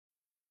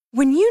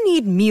When you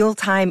need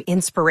mealtime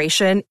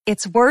inspiration,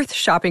 it's worth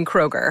shopping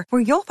Kroger,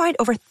 where you'll find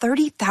over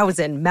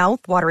 30,000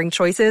 mouth-watering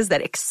choices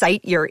that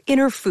excite your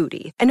inner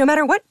foodie. And no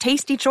matter what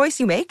tasty choice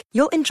you make,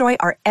 you'll enjoy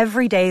our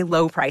everyday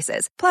low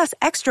prices, plus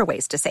extra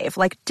ways to save,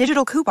 like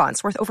digital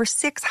coupons worth over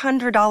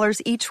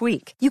 $600 each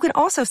week. You can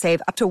also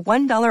save up to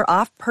 $1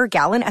 off per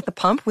gallon at the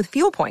pump with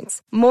fuel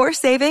points. More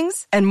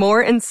savings and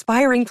more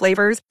inspiring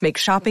flavors make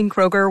shopping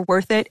Kroger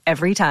worth it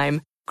every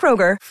time.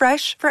 Kroger,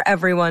 fresh for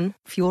everyone.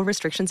 Fuel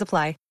restrictions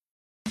apply.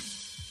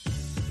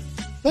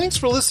 Thanks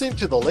for listening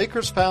to the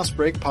Lakers Fast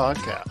Break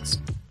podcast,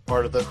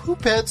 part of the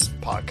Hoopheads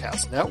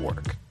Podcast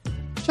Network.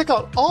 Check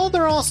out all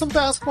their awesome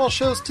basketball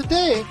shows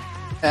today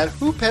at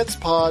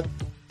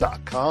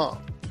hoopheadspod.com.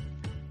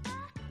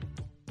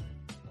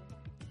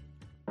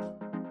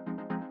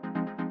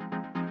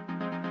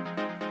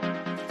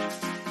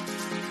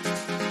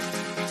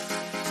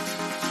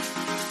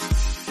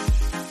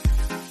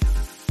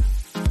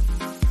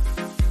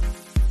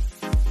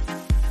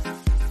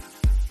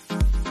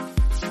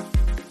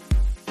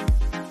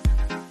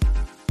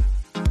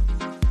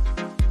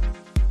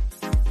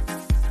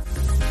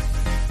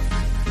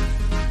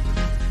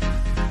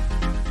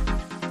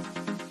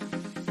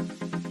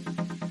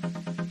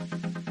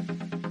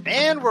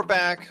 And we're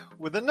back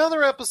with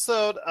another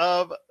episode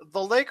of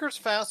the Lakers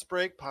Fast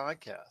Break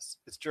podcast.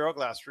 It's Gerald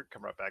Glassford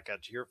coming right back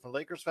at you here from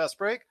Lakers Fast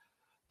Break,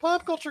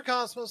 Pop Culture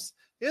Cosmos,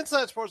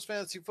 Inside Sports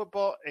Fantasy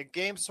Football, and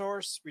Game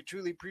Source. We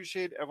truly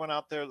appreciate everyone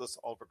out there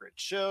listening to all of our great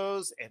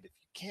shows. And if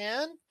you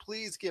can,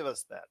 please give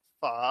us that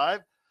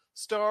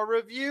 5-star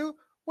review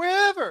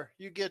wherever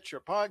you get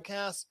your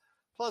podcasts.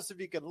 Plus, if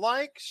you can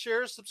like,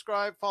 share,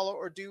 subscribe, follow,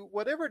 or do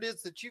whatever it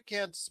is that you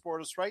can to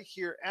support us right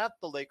here at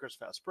the Lakers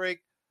Fast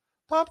Break,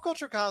 Pop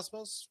Culture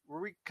Cosmos,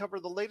 where we cover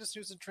the latest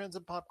news and trends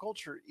in pop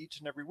culture each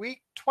and every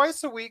week,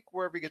 twice a week,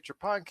 wherever you get your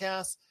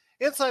podcasts.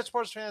 Inside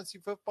Sports Fantasy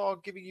Football,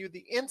 giving you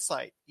the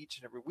insight each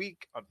and every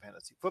week on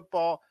fantasy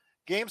football.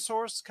 Game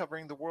Source,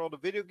 covering the world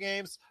of video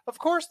games. Of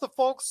course, the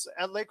folks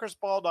at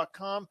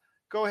LakersBall.com.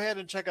 Go ahead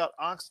and check out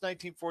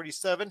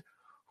Ox1947,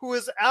 who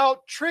is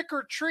out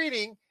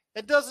trick-or-treating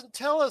and doesn't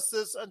tell us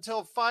this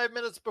until 5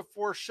 minutes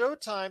before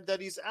showtime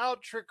that he's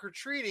out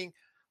trick-or-treating.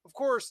 Of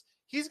course,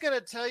 he's going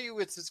to tell you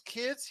it's his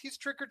kids he's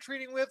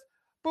trick-or-treating with,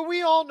 but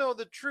we all know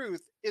the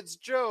truth. It's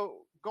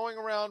Joe going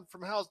around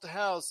from house to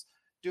house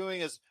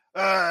doing his,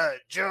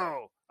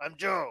 Joe, I'm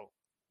Joe.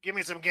 Give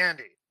me some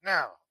candy.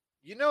 Now,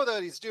 you know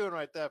that he's doing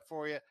right that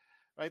for you,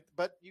 right?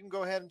 But you can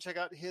go ahead and check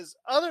out his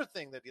other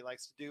thing that he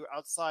likes to do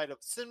outside of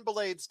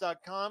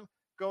Sinblades.com.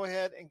 Go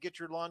ahead and get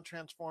your lawn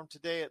transformed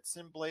today at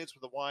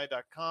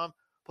Sinblades.com.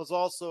 Plus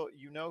also,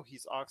 you know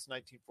he's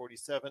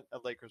Ox1947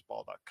 at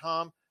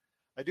LakersBall.com.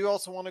 I do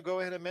also want to go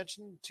ahead and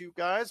mention two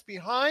guys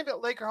behind at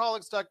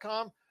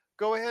Lakerholics.com.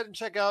 Go ahead and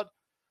check out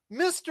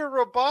Mr.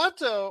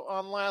 Roboto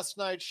on last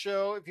night's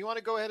show. If you want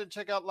to go ahead and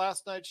check out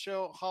last night's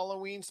show,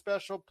 Halloween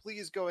special,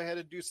 please go ahead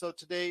and do so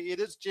today. It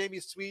is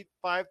Jamie Sweet,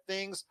 5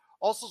 Things.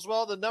 Also as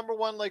well, the number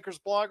one Lakers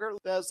blogger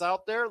that's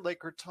out there,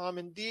 Laker Tom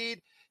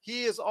Indeed.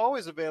 He is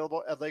always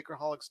available at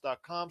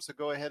Lakerholics.com, so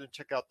go ahead and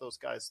check out those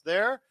guys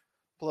there.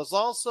 Plus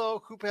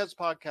also, Hoopheads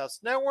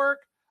Podcast Network.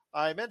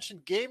 I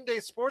mentioned Game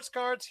Day Sports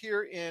Cards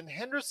here in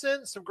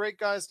Henderson. Some great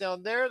guys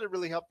down there that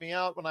really helped me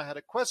out when I had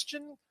a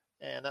question.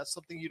 And that's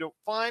something you don't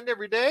find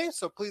every day.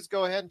 So please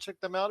go ahead and check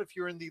them out if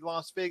you're in the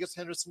Las Vegas,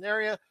 Henderson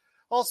area.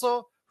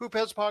 Also,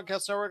 Hoopheads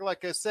Podcast Network,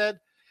 like I said. And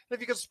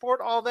if you can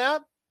support all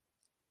that,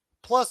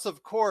 plus,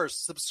 of course,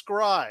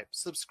 subscribe.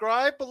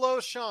 Subscribe below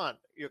Sean.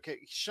 Okay,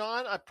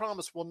 Sean, I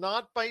promise, will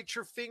not bite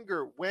your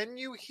finger when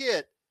you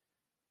hit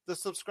the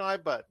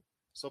subscribe button.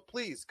 So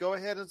please go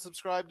ahead and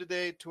subscribe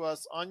today to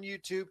us on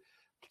YouTube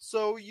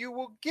so you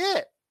will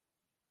get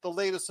the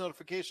latest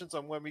notifications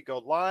on when we go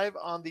live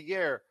on the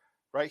air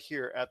right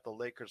here at the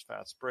Lakers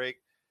Fast Break.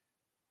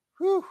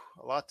 Whew,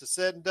 a lot to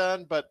said and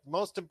done, but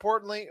most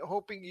importantly,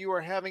 hoping you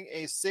are having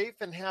a safe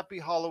and happy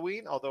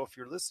Halloween. Although if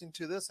you're listening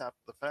to this after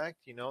the fact,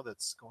 you know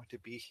that's going to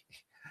be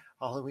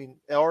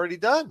Halloween already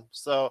done.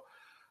 So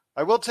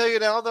I will tell you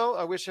now, though,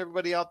 I wish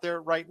everybody out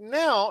there right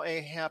now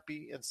a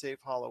happy and safe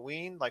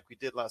Halloween like we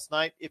did last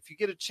night. If you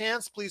get a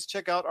chance, please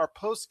check out our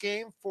post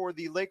game for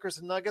the Lakers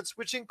and Nuggets,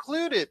 which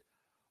included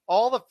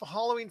all the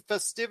Halloween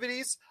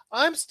festivities.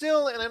 I'm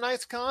still in a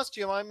nice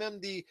costume. I'm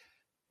in the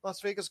Las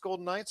Vegas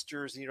Golden Knights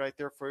jersey right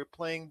there for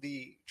playing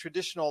the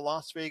traditional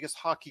Las Vegas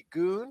hockey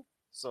goon.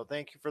 So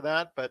thank you for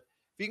that. But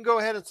if you can go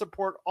ahead and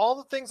support all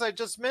the things I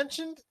just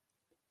mentioned,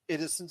 it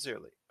is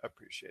sincerely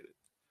appreciated.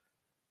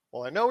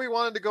 Well, I know we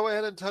wanted to go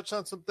ahead and touch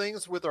on some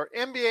things with our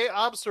NBA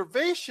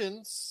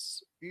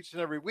observations each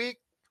and every week.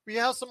 We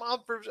have some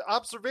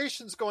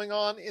observations going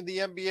on in the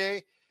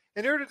NBA.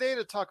 And here today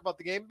to talk about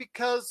the game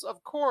because,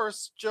 of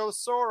course, Joe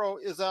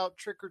Soro is out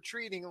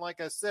trick-or-treating, like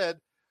I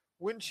said.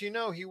 Wouldn't you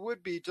know he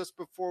would be just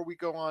before we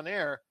go on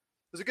air.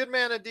 He's a good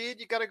man indeed.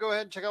 You got to go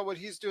ahead and check out what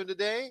he's doing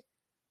today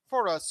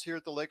for us here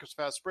at the Lakers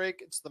Fast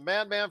Break. It's the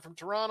madman from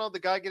Toronto, the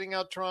guy getting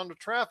out Toronto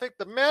traffic,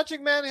 the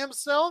magic man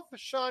himself,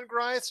 Sean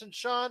Grice. And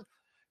Sean,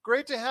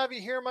 great to have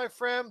you here, my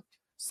friend.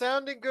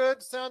 Sounding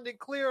good, sounding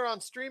clear on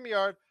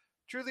StreamYard.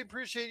 Truly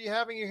appreciate you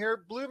having you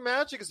here. Blue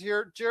Magic is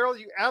here. Gerald,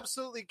 you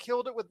absolutely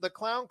killed it with the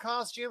clown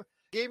costume.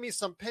 Gave me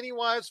some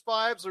Pennywise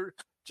vibes or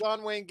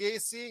John Wayne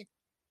Gacy.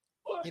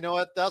 You know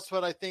what? That's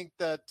what I think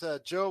that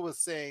Joe was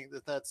saying,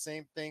 that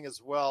same thing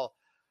as well.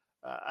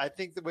 I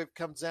think that what it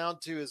comes down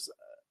to is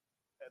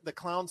the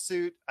clown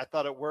suit. I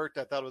thought it worked.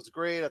 I thought it was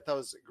great. I thought it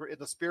was in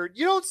the spirit.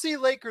 You don't see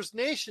Lakers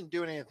Nation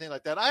doing anything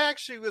like that. I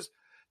actually was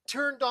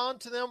turned on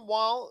to them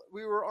while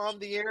we were on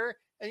the air.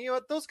 And you know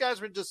what? Those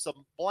guys were just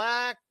some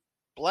black,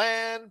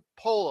 bland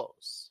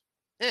polos.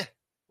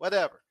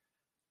 Whatever.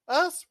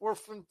 Us, we're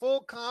from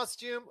full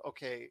costume.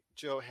 Okay,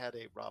 Joe had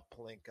a Rob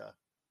Pelinka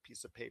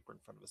piece of paper in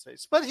front of his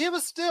face, but he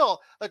was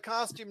still a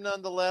costume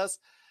nonetheless.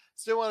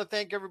 Still want to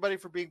thank everybody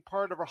for being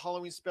part of our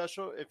Halloween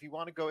special. If you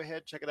want to go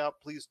ahead, check it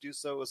out, please do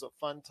so. It was a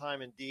fun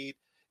time indeed.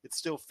 It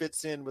still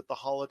fits in with the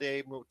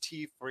holiday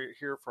motif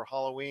here for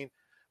Halloween.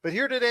 But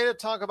here today to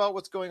talk about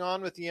what's going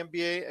on with the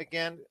NBA.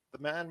 Again, the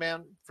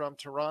man from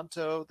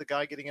Toronto, the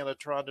guy getting out of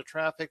Toronto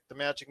traffic, the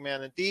Magic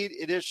Man indeed.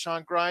 It is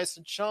Sean Grice.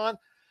 And Sean,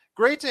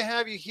 great to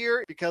have you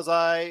here because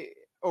I,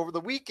 over the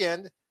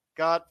weekend,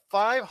 got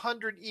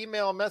 500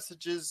 email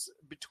messages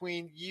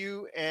between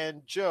you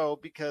and Joe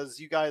because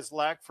you guys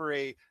lack for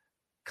a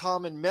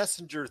common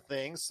messenger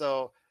thing.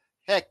 So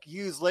heck,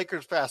 use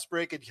Lakers Fast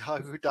Break at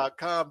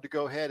yahoo.com to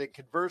go ahead and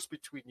converse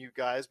between you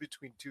guys,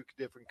 between two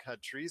different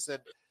countries.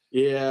 And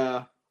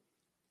yeah,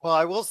 well,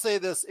 I will say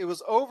this. It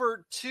was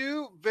over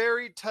two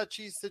very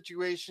touchy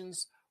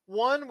situations.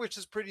 One, which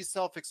is pretty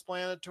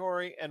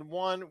self-explanatory, and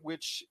one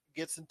which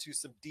gets into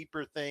some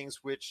deeper things,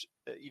 which,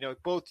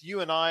 both you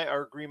and I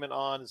are agreement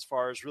on as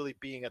far as really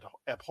being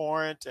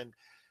abhorrent and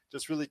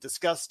just really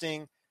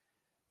disgusting.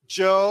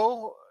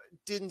 Joe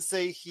didn't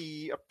say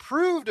he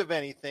approved of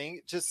anything,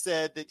 just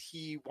said that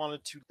he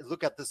wanted to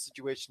look at the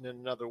situation in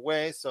another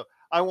way. So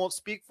I won't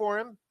speak for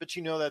him, but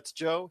that's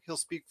Joe. He'll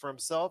speak for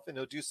himself, and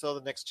he'll do so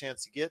the next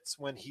chance he gets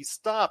when he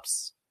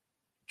stops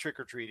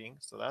trick-or-treating.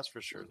 So that's for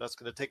sure. That's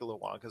going to take a little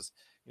while because,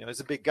 he's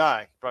a big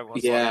guy. He probably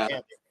wants a lot of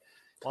candy.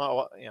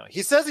 Well,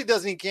 he says he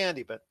doesn't eat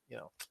candy, but, I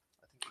think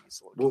he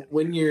eats a little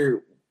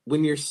candy.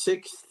 When you're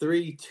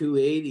 6'3",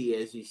 280,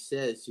 as he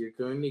says, you're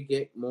going to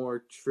get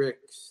more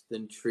tricks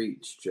than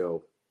treats,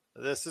 Joe.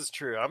 This is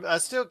true. I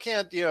still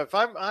can't, if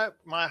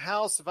my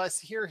house, if I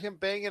hear him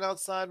banging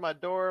outside my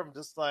door, I'm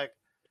just like,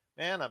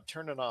 man, I'm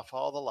turning off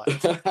all the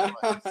lights.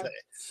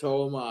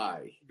 So am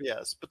I.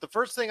 Yes. But the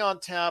first thing on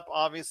tap,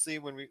 obviously,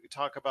 when we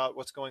talk about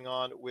what's going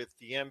on with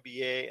the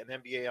NBA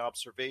and NBA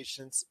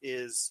observations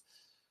is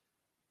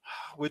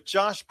with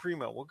Josh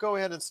Primo. We'll go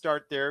ahead and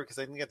start there because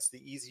I think that's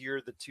the easier,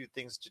 the two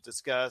things to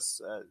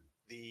discuss.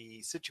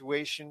 The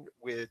situation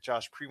with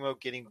Josh Primo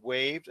getting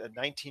waived, a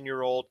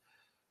 19-year-old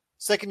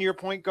second-year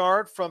point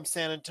guard from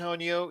San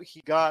Antonio.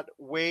 He got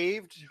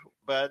waived,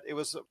 but it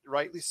was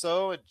rightly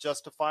so and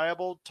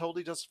justifiable,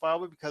 totally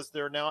justifiable, because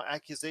there are now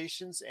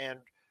accusations and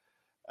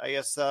I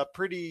guess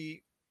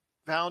pretty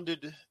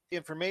founded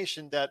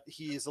information that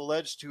he is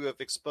alleged to have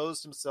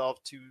exposed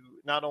himself to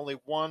not only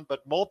one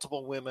but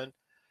multiple women,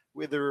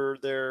 whether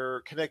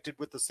they're connected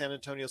with the San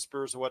Antonio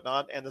Spurs or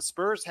whatnot. And the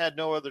Spurs had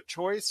no other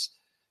choice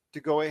to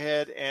go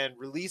ahead and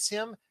release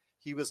him.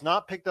 He was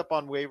not picked up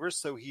on waivers,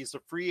 so he's a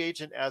free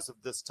agent as of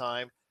this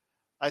time.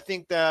 I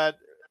think that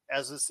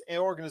as an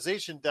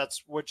organization,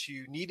 that's what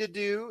you need to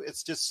do.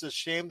 It's just a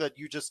shame that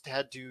you just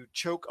had to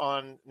choke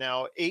on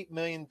now $8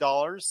 million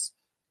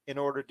in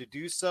order to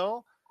do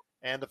so.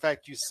 And the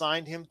fact you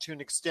signed him to an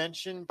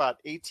extension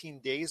about 18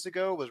 days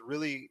ago was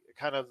really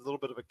kind of a little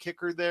bit of a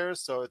kicker there.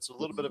 So it's a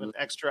little bit of an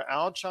extra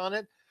ouch on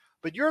it.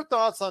 But your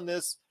thoughts on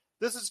this?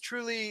 This is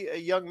truly a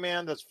young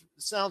man that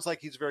sounds like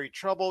he's very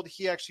troubled.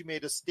 He actually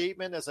made a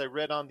statement, as I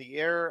read on the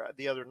air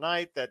the other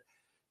night, that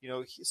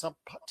some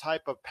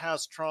type of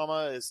past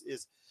trauma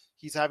is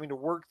he's having to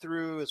work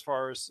through as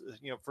far as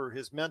for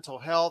his mental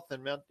health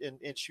and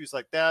issues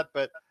like that.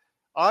 But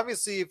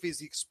obviously, if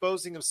he's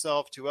exposing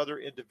himself to other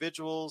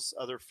individuals,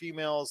 other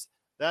females,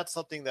 that's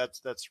something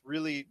that's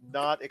really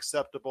not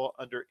acceptable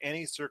under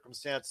any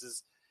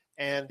circumstances.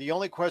 And the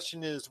only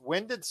question is,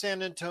 when did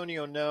San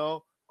Antonio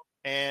know?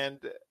 And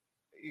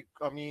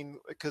I mean,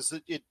 because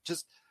it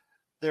just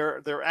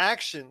their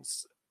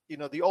actions,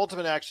 the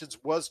ultimate actions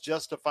was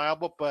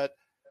justifiable, but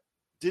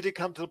did it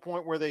come to the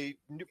point where they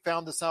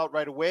found this out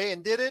right away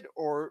and did it,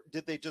 or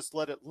did they just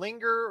let it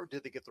linger? Or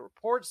did they get the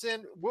reports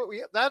in?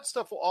 That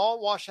stuff will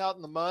all wash out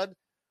in the mud.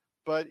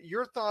 But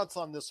your thoughts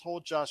on this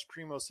whole Josh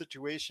Primo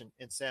situation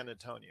in San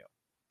Antonio?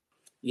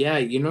 Yeah,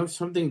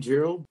 something,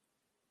 Gerald?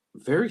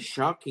 Very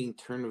shocking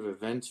turn of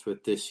events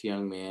with this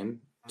young man,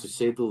 to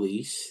say the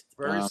least.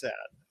 Very sad.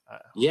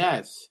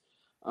 Yes.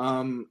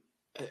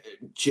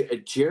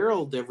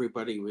 Gerald,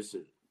 everybody was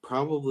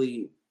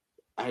probably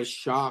as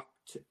shocked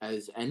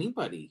as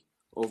anybody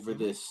over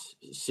this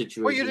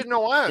situation. Well, you didn't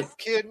know why.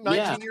 Kid,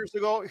 19 years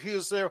ago, he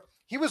was there.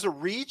 He was a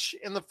reach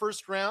in the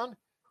first round.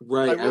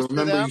 Right. I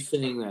remember you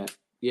saying that.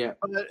 Yeah.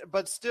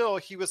 But still,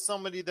 he was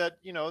somebody that,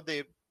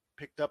 they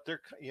picked up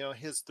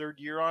his third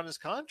year on his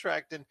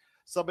contract, and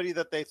somebody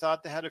that they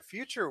thought they had a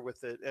future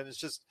with it. And it's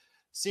just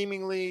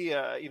seemingly,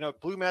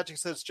 Blue Magic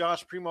says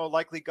Josh Primo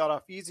likely got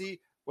off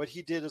easy. What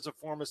he did is a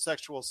form of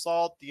sexual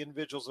assault. The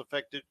individuals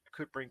affected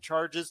could bring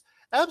charges.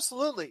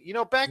 Absolutely.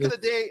 Back in the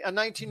day, a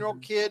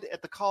 19-year-old kid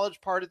at the college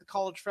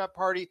frat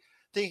party,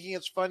 thinking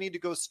it's funny to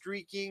go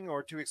streaking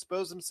or to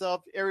expose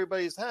himself,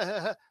 everybody's,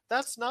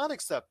 that's not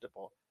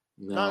acceptable.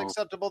 No. Not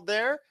acceptable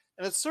there.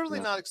 And it's certainly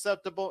not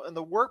acceptable in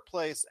the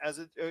workplace as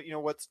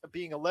what's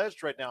being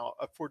alleged right now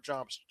for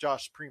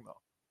Josh Primo.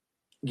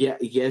 Yeah,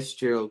 yes,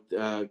 Gerald,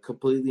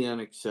 completely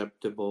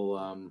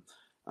unacceptable.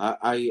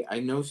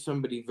 I know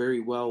somebody very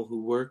well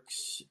who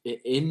works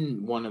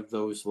in one of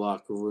those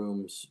locker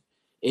rooms,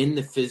 in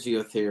the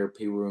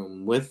physiotherapy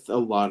room, with a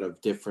lot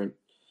of different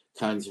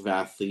kinds of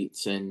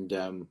athletes, and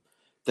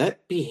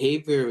that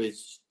behavior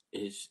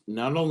is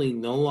not only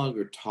no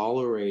longer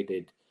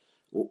tolerated,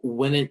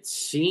 when it's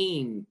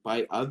seen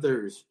by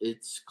others,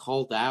 it's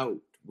called out,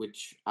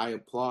 which I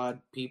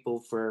applaud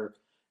people for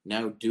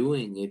now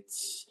doing.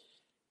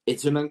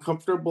 It's an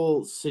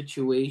uncomfortable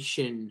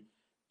situation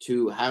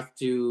to have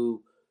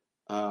to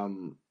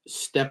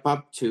step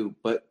up to,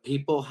 but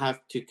people have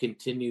to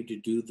continue to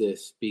do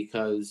this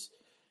because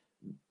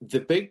the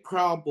big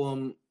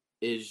problem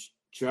is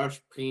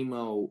Josh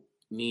Primo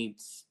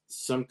needs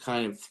some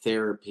kind of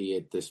therapy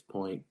at this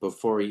point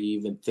before he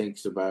even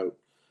thinks about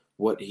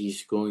what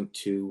he's going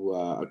to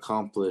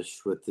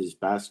accomplish with his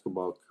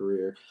basketball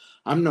career.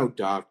 I'm no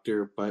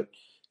doctor, but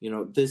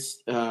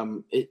this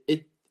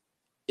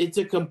it's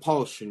a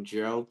compulsion,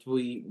 Gerald.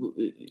 We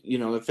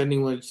if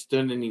anyone's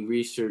done any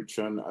research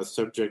on a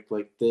subject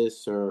like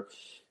this or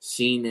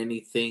seen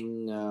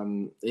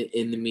anything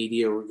in the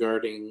media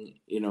regarding,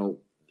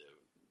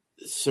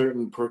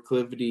 certain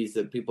proclivities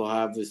that people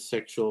have as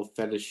sexual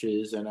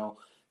fetishes, I know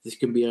this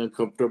can be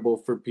uncomfortable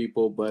for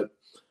people, but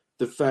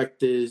the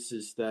fact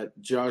is that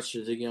Josh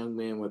is a young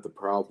man with a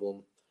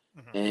problem,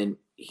 and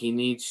he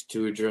needs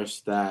to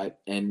address that,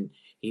 and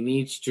he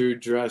needs to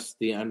address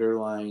the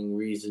underlying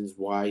reasons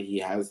why he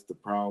has the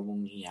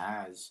problem he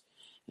has.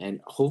 And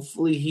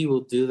hopefully he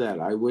will do that.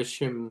 I wish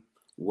him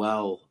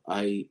well.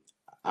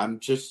 I'm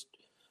just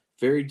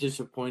very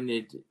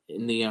disappointed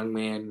in the young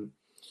man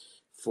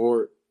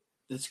for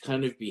this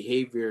kind of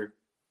behavior.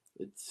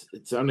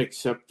 It's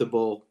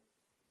unacceptable.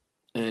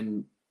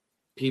 And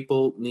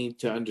people need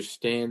to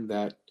understand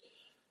that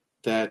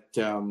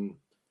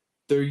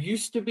there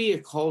used to be a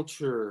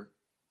culture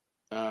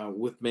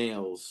with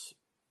males,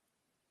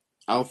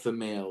 alpha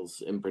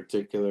males in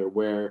particular,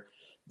 where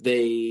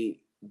they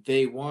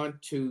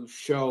want to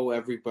show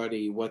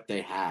everybody what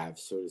they have,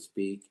 so to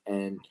speak.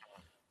 And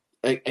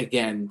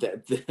again,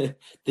 the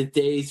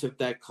days of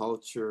that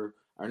culture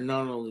are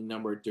not only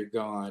numbered, they're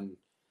gone,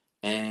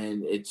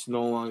 and it's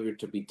no longer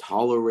to be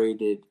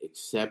tolerated,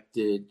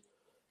 accepted.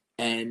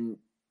 And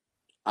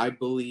I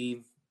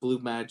believe Blue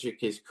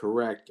Magic is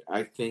correct.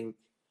 I think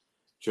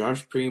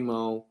Josh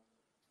Primo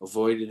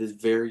avoided a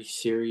very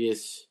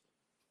serious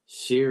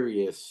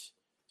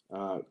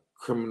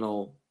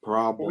criminal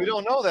problem. Well, we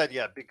don't know that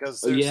yet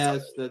because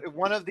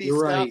one of these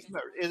staff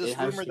members, it is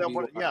rumored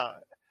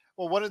that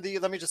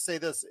let me just say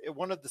this,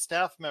 one of the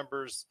staff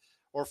members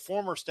or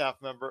former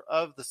staff member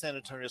of the San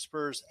Antonio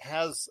Spurs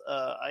has,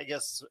 I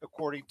guess,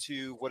 according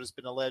to what has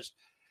been alleged,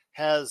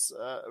 has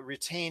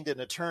retained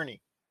an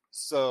attorney.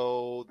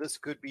 So this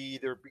could be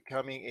either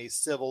becoming a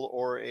civil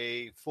or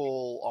a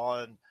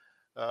full-on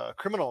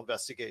criminal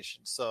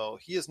investigation. So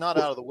he is not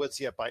out of the woods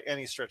yet by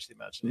any stretch of the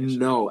imagination.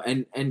 No,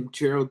 and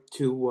Gerald,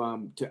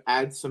 to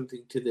add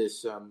something to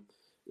this,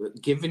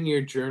 given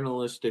your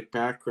journalistic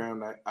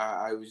background,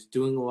 I was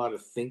doing a lot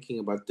of thinking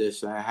about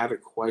this. I had a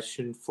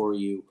question for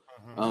you.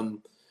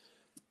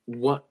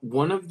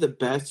 One of the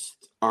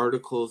best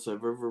articles I've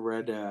ever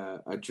read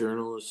a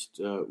journalist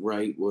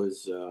write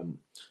was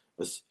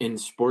in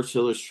Sports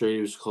Illustrated.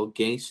 It was called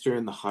 "Gangster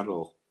in the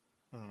Huddle"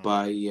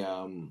 by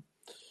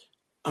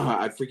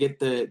I forget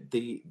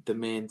the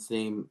man's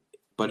name,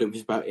 but it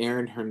was about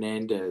Aaron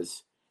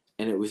Hernandez,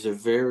 and it was a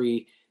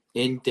very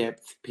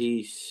in-depth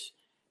piece,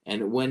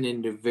 and it went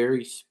into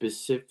very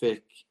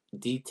specific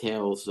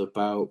details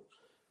about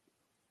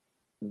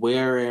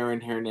where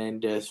Aaron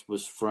Hernandez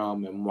was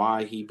from and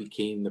why he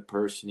became the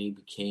person he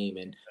became.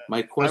 And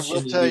my question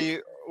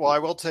I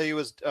will tell you, it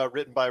was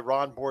written by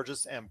Ron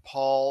Borges and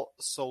Paul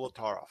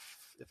Solotaroff.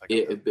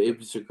 It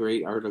was a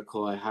great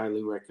article. I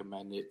highly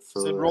recommend it. It's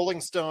in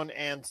Rolling Stone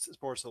and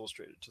Sports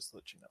Illustrated, just to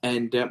let you know.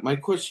 And my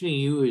question to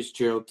you is,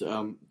 Gerald,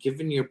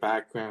 given your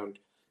background,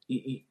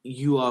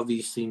 you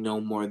obviously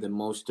know more than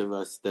most of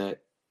us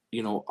that,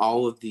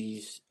 all of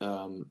these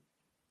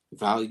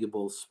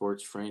valuable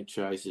sports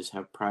franchises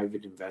have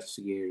private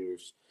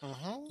investigators.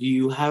 Do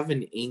you have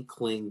an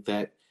inkling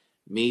that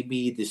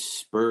maybe the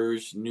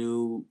Spurs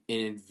knew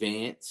in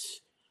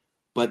advance,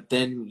 but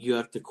then you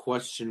have to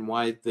question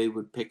why they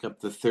would pick up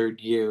the third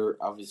year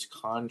of his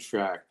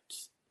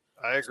contract?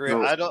 I agree.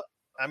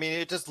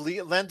 It just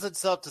lends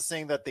itself to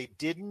saying that they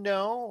didn't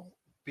know,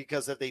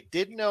 because if they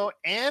did know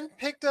and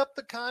picked up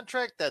the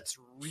contract, that's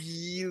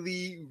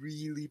really,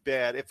 really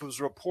bad. If it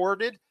was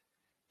reported,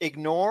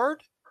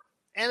 ignored,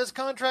 and his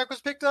contract was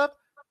picked up,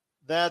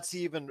 that's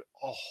even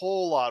a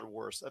whole lot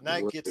worse. And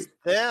that gets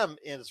them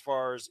in as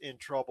far as in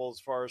trouble, as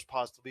far as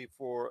possibly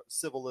for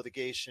civil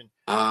litigation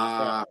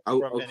from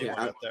anyone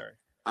out there.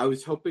 I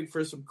was hoping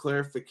for some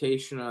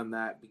clarification on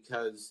that,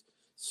 because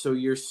so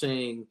you're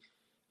saying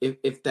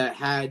if that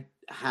had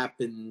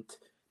happened,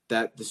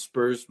 that the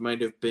Spurs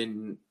might have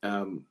been,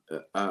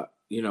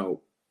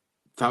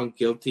 found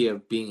guilty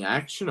of being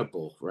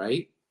actionable,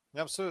 right?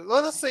 Absolutely.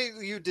 Let's say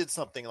you did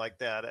something like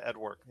that at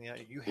work.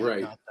 You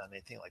have not done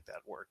anything like that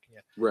at work.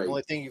 Yeah. Right. The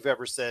only thing you've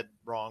ever said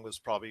wrong was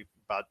probably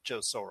about Joe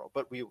Soro,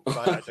 but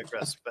I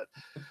digress. But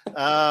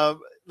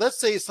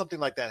let's say something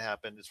like that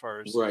happened, as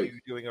far as you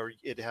doing, or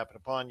it happened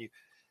upon you,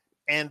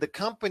 and the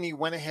company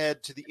went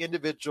ahead to the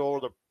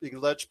individual, the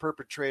alleged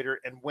perpetrator,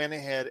 and went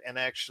ahead and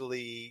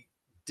actually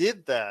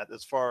did that,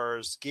 as far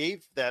as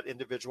gave that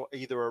individual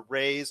either a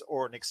raise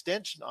or an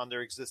extension on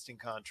their existing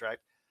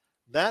contract.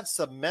 That's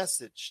a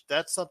message.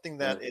 That's something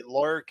that a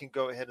lawyer can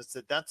go ahead and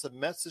say, that's a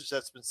message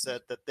that's been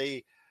said, that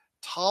they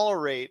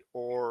tolerate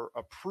or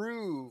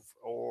approve,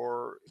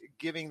 or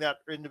giving that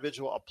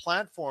individual a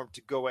platform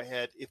to go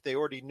ahead if they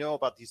already know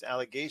about these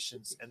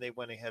allegations and they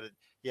went ahead and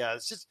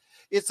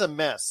it's a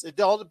mess. It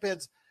all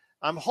depends.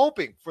 I'm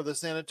hoping for the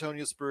San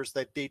Antonio Spurs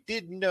that they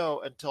didn't know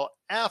until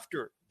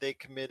after they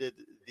committed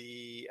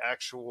the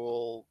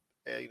actual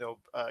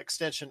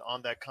extension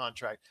on that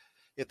contract.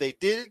 If they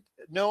did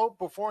know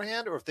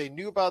beforehand, or if they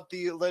knew about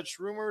the alleged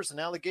rumors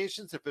and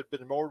allegations, if it had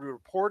been more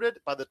reported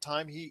by the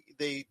time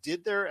they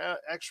did their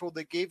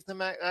they gave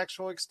them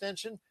actual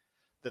extension,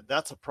 then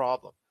that's a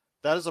problem.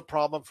 That is a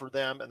problem for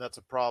them, and that's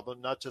a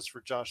problem not just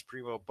for Josh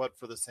Primo, but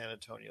for the San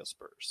Antonio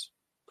Spurs.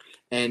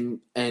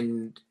 And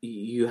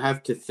you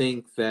have to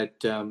think that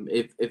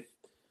if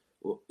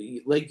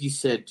like you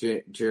said,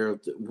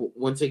 Gerald,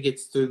 once it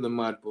gets through the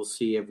mud, we'll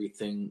see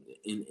everything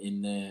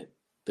in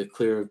the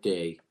clear of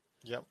day.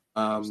 Yep.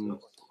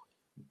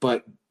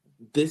 But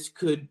this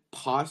could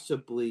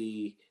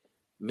possibly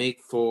make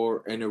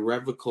for an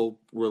irrevocable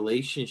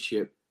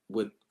relationship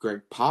with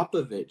Greg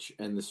Popovich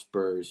and the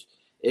Spurs.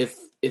 If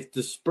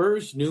the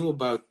Spurs knew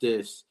about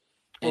this,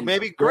 well,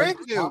 maybe Greg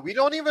knew. We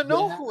don't even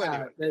know who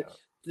anyway.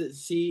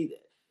 See,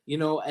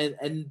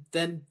 and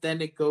then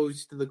it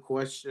goes to the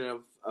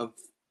question of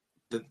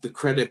the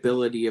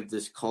credibility of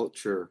this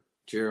culture,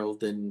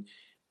 Gerald, and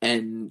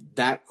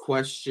that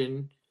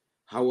question.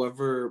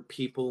 However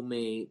people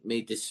may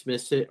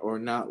dismiss it or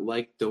not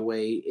like the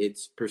way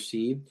it's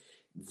perceived,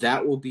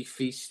 that will be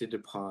feasted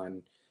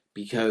upon,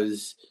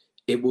 because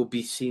it will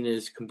be seen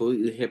as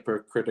completely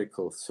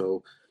hypocritical.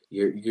 So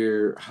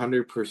you're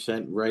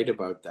 100% right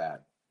about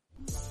that.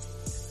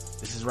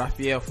 This is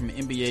Raphael from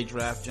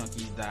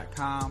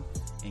NBADraftJunkies.com,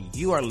 and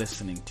you are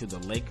listening to the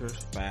Lakers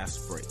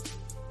Fast Break.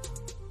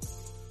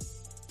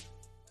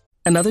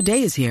 Another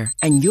day is here,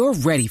 and you're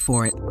ready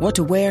for it. What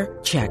to wear?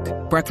 Check.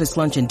 Breakfast,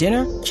 lunch, and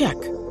dinner? Check.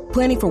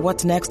 Planning for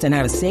what's next and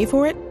how to save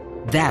for it?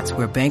 That's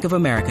where Bank of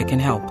America can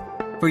help.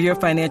 For your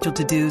financial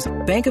to-dos,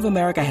 Bank of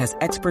America has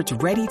experts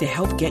ready to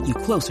help get you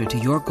closer to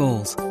your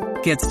goals.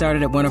 Get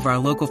started at one of our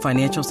local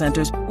financial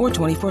centers or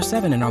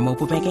 24/7 in our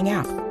mobile banking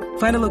app.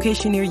 Find a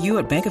location near you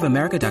at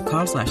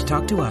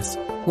bankofamerica.com/talktous.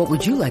 What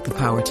would you like the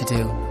power to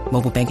do?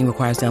 Mobile banking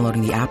requires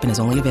downloading the app and is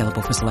only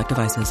available for select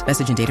devices.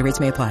 Message and data rates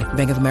may apply.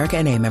 Bank of America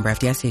N.A., member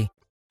FDIC.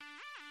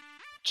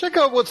 Check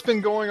out what's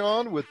been going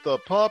on with the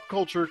Pop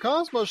Culture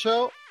Cosmos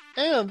Show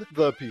and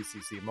the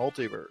PCC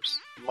Multiverse.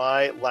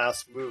 My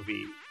last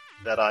movie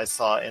that I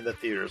saw in the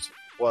theaters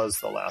was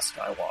The Last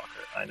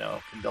Skywalker. I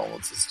know,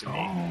 condolences to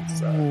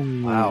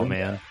me. Wow,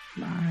 man.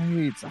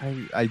 Right.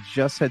 I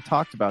just had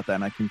talked about that,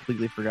 and I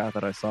completely forgot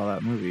that I saw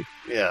that movie.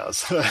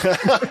 Yes. It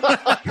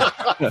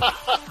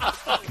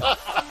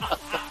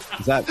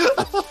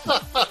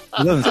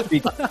doesn't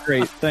speak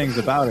great things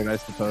about it, I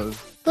suppose.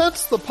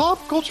 That's the Pop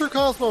Culture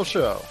Cosmos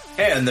Show.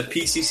 And the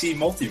PCC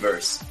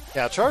Multiverse.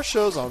 Catch our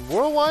shows on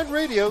Worldwide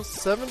Radio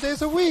 7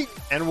 days a week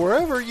and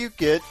wherever you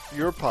get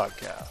your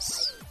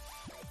podcasts.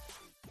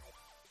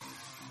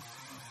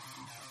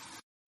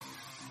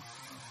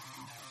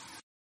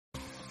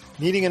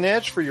 Needing an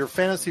edge for your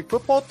fantasy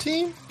football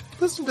team?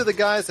 Listen to the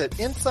guys at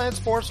Inside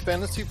Sports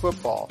Fantasy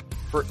Football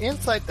for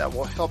insight that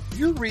will help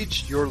you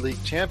reach your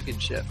league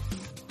championship.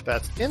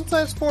 That's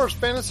Inside Sports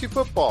Fantasy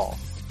Football.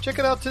 Check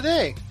it out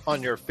today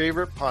on your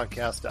favorite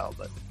podcast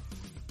outlet.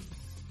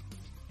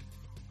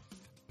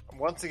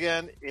 Once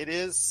again, it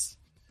is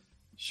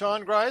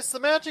Sean Grice, the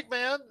Magic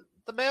Man,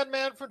 the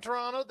madman from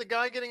Toronto, the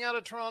guy getting out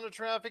of Toronto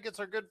traffic. It's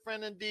our good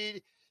friend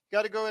indeed.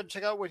 Got to go ahead and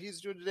check out what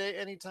he's doing today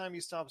anytime he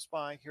stops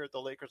by here at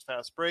the Lakers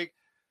Fast Break.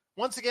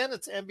 Once again,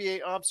 it's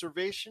NBA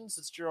Observations.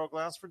 It's Gerald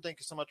Glassford. Thank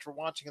you so much for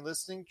watching and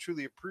listening.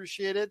 Truly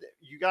appreciate it.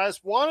 You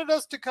guys wanted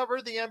us to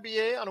cover the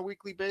NBA on a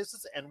weekly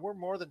basis, and we're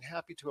more than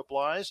happy to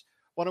oblige.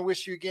 Want to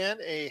wish you again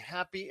a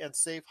happy and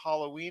safe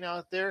Halloween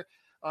out there.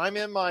 I'm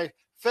in my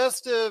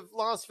festive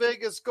Las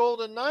Vegas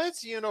Golden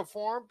Knights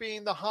uniform,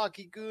 being the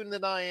hockey goon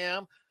that I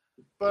am.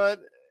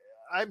 But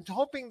I'm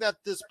hoping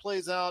that this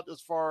plays out as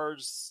far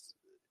as,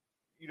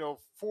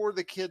 for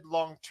the kid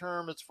long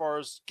term, as far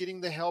as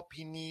getting the help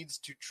he needs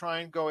to try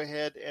and go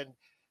ahead and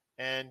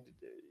and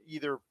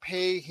either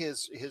pay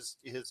his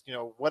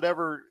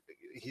whatever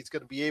he's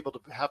going to be able to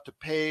have to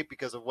pay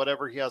because of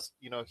whatever he has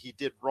he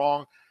did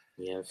wrong.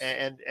 Yes.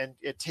 And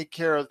take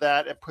care of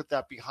that and put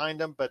that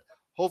behind him, but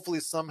hopefully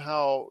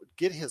somehow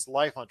get his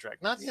life on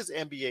track, not his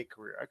NBA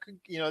career.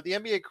 The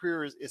NBA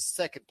career is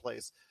second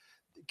place.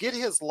 Get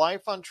his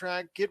life on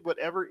track, get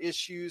whatever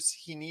issues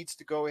he needs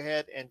to go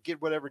ahead and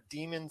get whatever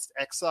demons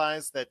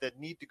excised that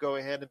need to go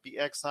ahead and be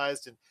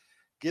excised, and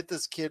get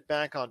this kid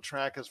back on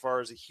track as far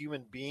as a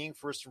human being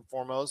first and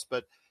foremost.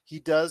 But he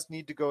does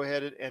need to go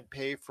ahead and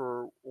pay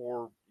for,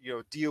 or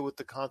deal with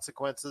the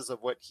consequences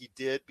of what he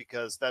did,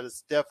 because that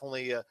is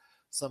definitely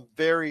some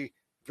very,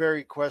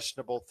 very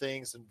questionable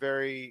things and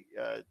very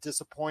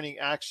disappointing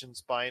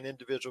actions by an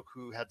individual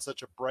who had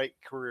such a bright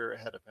career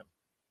ahead of him.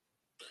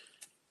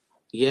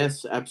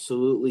 Yes,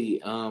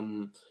 absolutely.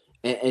 And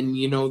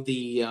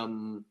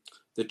the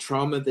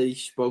trauma that he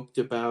spoke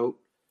about,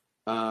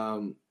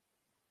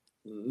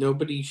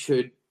 nobody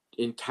should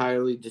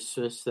entirely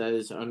dismiss that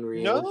as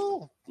unreal.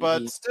 No,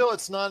 but still,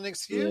 it's not an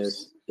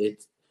excuse.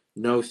 Yes,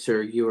 no,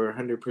 sir. You are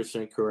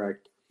 100%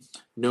 correct.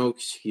 No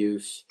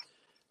excuse.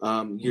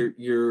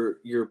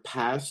 Your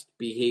past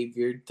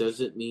behavior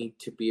doesn't need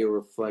to be a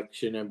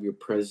reflection of your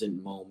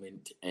present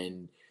moment,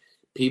 and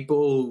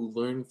people who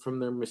learn from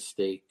their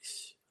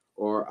mistakes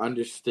or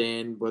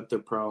understand what the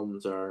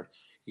problems are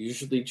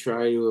usually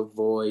try to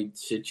avoid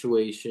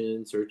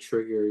situations or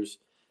triggers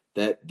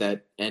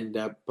that end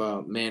up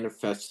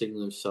manifesting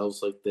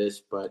themselves like this.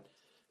 But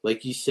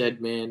like you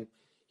said, man,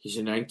 he's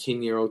a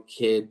 19-year-old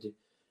kid.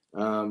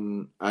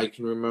 I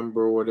can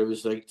remember what it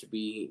was like to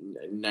be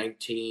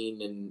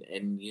 19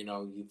 and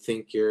you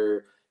think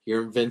you're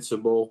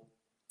invincible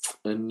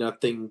and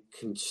nothing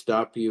can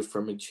stop you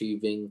from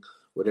achieving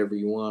whatever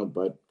you want.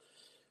 But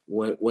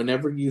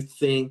whenever you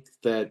think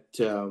that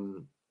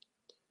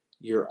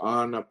you're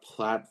on a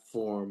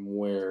platform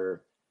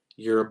where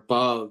you're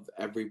above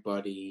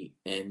everybody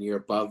and you're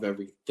above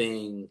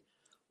everything,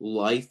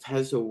 life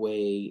has a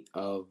way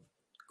of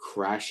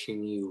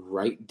crashing you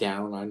right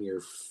down on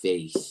your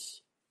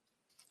face.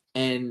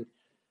 And,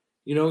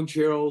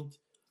 Gerald,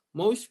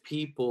 most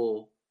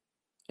people,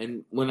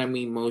 and when I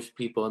mean most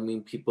people, I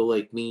mean people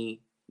like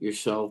me,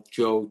 yourself,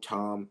 Joe,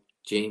 Tom,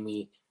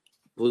 Jamie,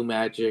 Blue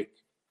Magic,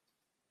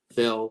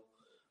 Phil,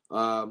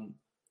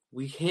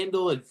 we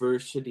handle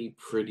adversity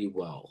pretty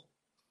well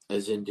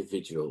as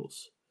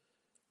individuals.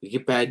 We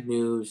get bad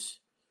news,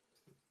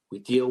 we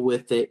deal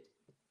with it,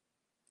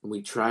 and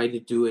we try to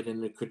do it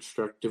in a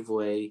constructive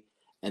way,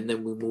 and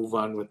then we move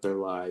on with our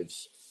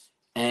lives.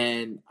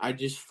 And I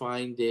just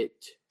find it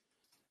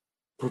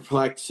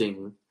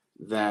perplexing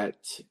that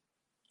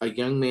a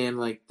young man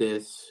like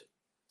this,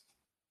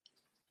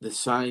 the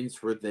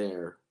signs were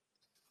there,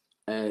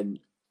 and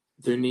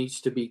there needs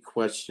to be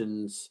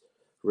questions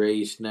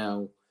raised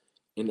now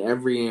in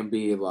every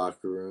NBA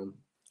locker room,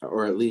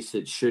 or at least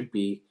it should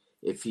be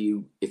if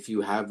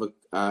you have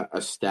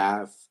a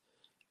staff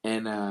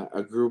and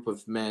a group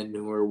of men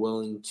who are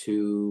willing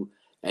to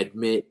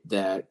admit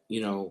that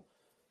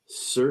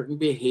certain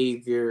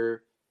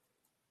behavior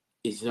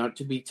is not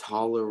to be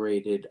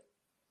tolerated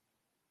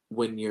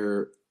when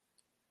you're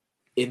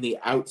in the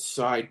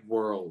outside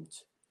world.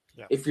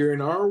 Yeah. If you're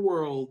in our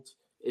world,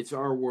 it's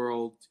our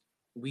world.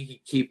 We can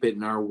keep it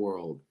in our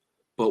world.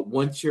 But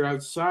once you're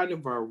outside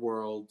of our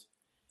world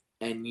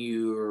and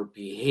your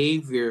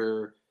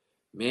behavior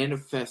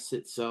manifests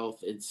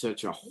itself in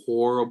such a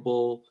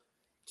horrible,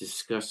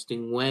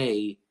 disgusting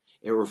way,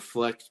 it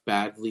reflects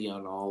badly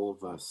on all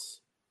of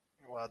us.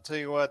 Well, I'll tell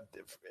you what,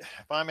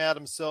 if I'm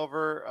Adam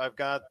Silver, I've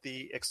got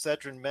the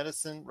Excedrin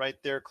medicine right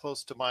there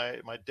close to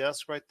my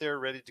desk right there,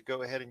 ready to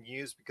go ahead and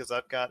use, because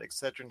I've got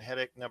Excedrin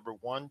headache number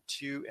 1,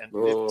 2, and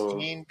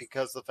 15,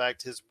 because the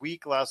fact his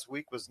week last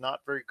week was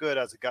not very good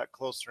as it got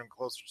closer and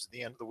closer to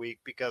the end of the week,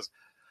 because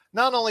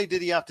not only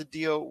did he have to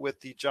deal with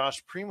the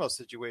Josh Primo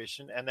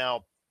situation, and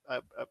now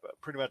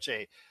pretty much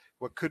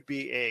what could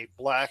be a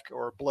black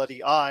or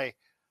bloody eye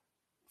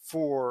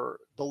for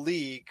the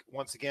league,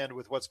 once again,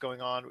 with what's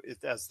going on,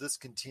 as this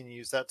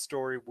continues, that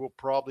story will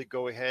probably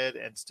go ahead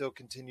and still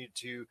continue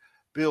to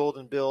build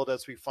and build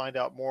as we find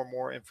out more and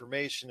more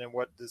information and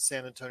what the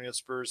San Antonio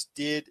Spurs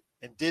did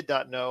and did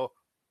not know,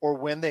 or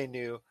when they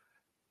knew.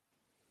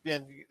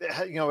 And,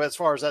 as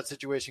far as that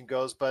situation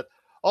goes, but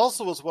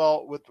also as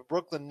well with the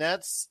Brooklyn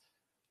Nets,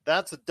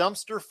 that's a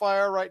dumpster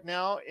fire right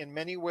now in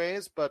many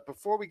ways. But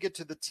before we get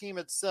to the team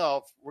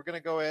itself, we're going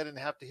to go ahead and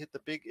have to hit the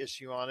big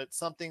issue on it,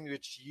 something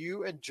which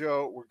you and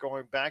Joe were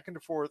going back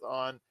and forth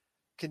on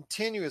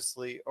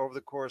continuously over the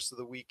course of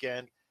the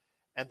weekend,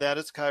 and that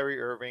is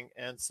Kyrie Irving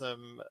and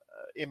some,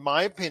 in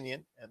my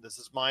opinion, and this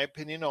is my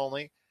opinion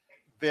only,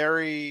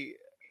 very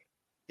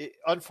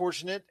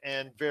unfortunate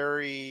and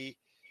very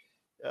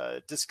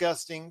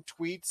disgusting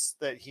tweets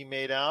that he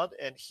made out,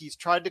 and he's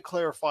tried to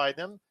clarify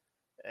them.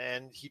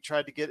 And he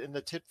tried to get in the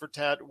tit for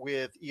tat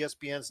with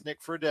ESPN's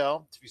Nick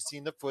Friedel. If you've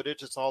seen the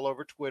footage, it's all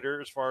over Twitter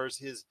as far as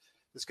his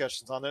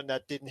discussions on it. And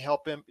that didn't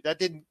help him. That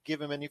didn't give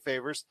him any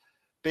favors.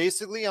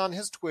 Basically, on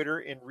his Twitter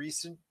in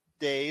recent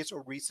days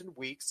or recent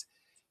weeks,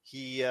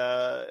 He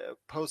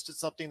posted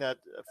something that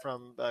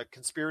from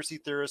conspiracy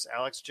theorist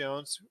Alex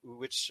Jones,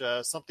 which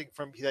something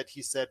from that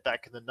he said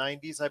back in the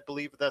 90s, I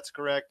believe that's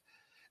correct.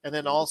 And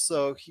then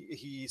also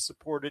he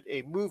supported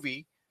a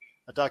movie,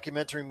 a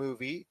documentary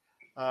movie,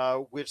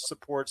 which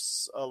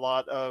supports a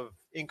lot of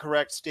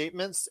incorrect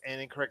statements and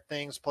incorrect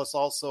things, plus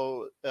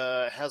also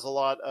has a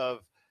lot of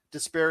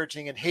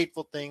disparaging and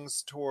hateful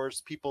things towards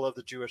people of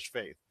the Jewish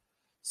faith.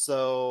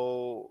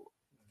 So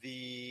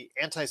the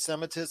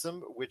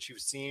anti-Semitism, which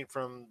you've seen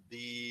from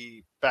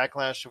the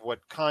backlash of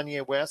what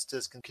Kanye West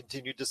has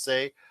continued to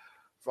say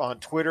on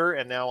Twitter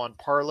and now on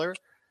Parler,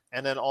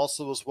 and then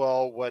also as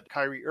well what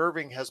Kyrie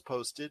Irving has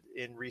posted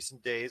in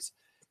recent days,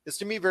 is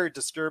to me very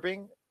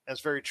disturbing. It's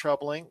very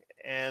troubling.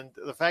 And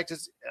the fact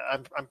is,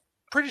 I'm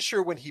pretty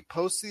sure when he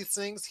posts these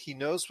things, he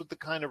knows what the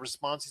kind of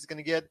response he's going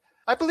to get.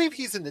 I believe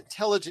he's an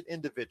intelligent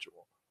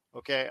individual.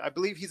 Okay, I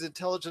believe he's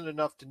intelligent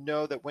enough to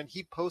know that when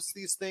he posts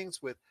these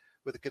things with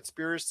a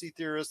conspiracy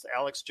theorist,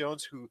 Alex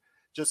Jones, who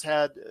just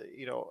had,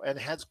 and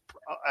has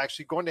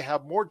actually going to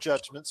have more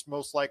judgments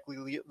most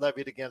likely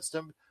levied against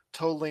him,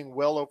 totaling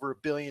well over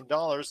 $1 billion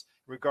in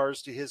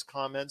regards to his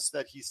comments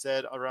that he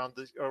said around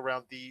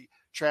the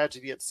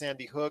tragedy at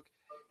Sandy Hook,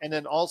 and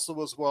then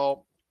also as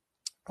well,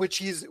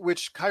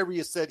 which Kyrie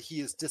has said he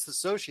is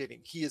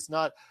disassociating. He is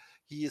not.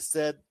 He has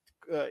said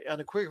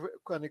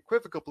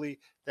unequivocally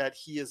that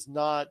he is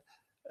not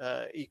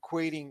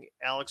equating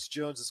Alex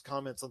Jones's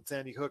comments on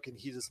Sandy Hook, and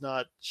he does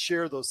not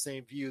share those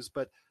same views,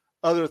 but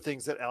other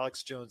things that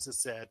Alex Jones has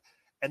said.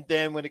 And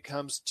then when it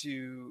comes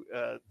to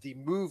the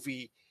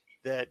movie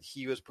that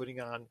he was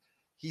putting on,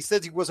 he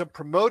says he wasn't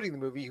promoting the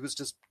movie. He was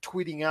just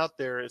tweeting out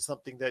there as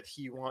something that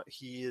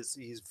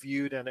he's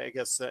viewed and I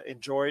guess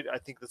enjoyed. I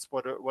think that's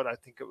what I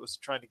think it was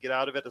trying to get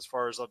out of it as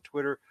far as on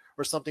Twitter,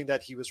 or something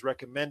that he was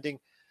recommending,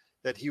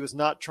 that he was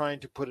not trying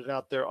to put it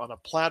out there on a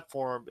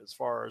platform as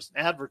far as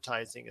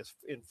advertising is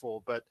in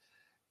full. But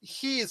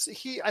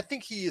I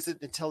think he is an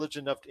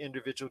intelligent enough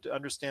individual to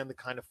understand the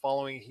kind of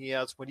following he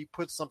has. When he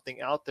puts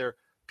something out there,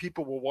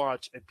 people will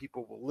watch and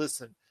people will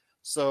listen.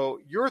 So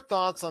your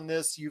thoughts on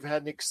this? You've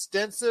had an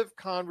extensive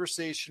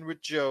conversation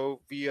with Joe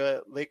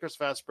via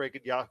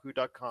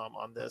LakersFastBreak@yahoo.com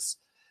on this.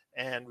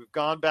 And we've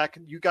gone back,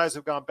 and you guys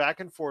have gone back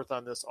and forth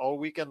on this all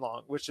weekend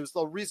long, which is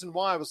the reason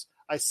why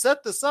I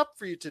set this up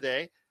for you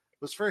today,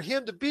 was for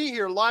him to be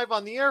here live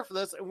on the air for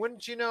this. And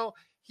wouldn't you know,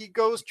 he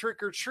goes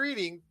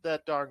trick-or-treating,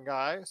 that darn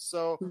guy.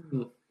 So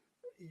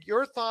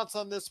your thoughts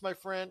on this, my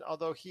friend,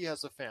 although he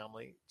has a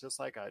family just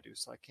like I do,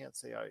 so I can't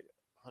say I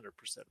 100%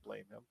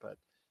 blame him, but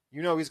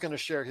he's going to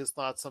share his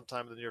thoughts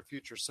sometime in the near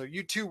future. So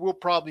you two will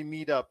probably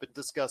meet up and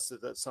discuss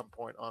it at some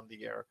point on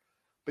the air.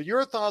 But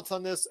your thoughts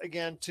on this,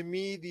 again, to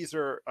me, these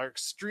are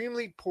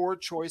extremely poor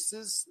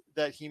choices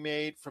that he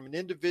made from an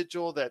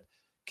individual that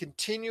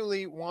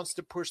continually wants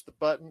to push the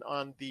button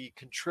on the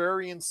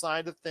contrarian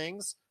side of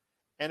things.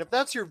 And if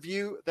that's your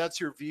view, that's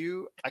your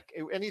view.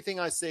 Anything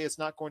I say is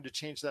not going to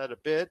change that a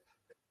bit.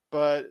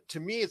 But to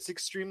me, it's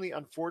extremely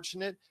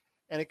unfortunate.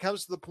 And it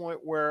comes to the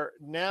point where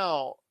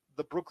now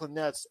the Brooklyn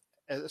Nets,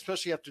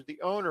 especially after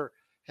the owner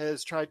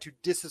has tried to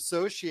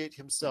disassociate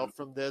himself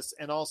from this,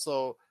 and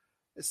also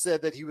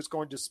said that he was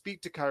going to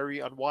speak to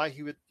Kyrie on why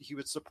he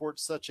would support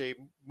such a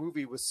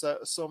movie with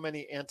so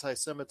many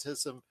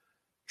anti-Semitism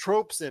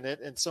tropes in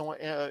it and so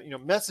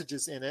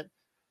messages in it.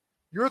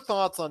 Your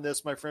thoughts on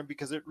this, my friend,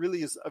 because it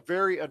really is a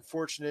very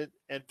unfortunate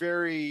and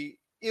very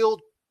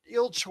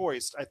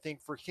ill-choiced, I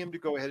think, for him to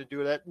go ahead and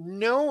do that,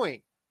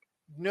 knowing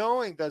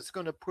that it's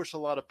going to push a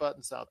lot of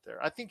buttons out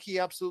there. I think he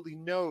absolutely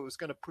knows it's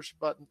going to push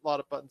a lot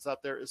of buttons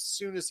out there as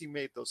soon as he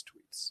made those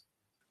tweets.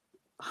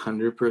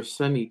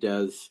 100% he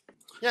does.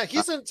 Yeah,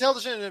 he's an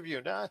intelligent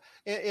individual.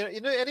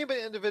 Any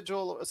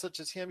individual such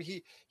as him,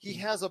 he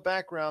has a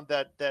background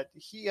that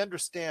he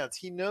understands.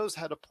 He knows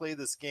how to play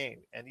this game,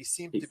 and he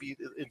seems to be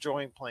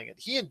enjoying playing it.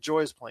 He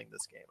enjoys playing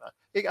this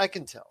game. I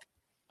can tell.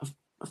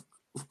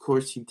 Of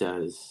course he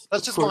does.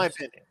 That's just my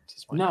opinion.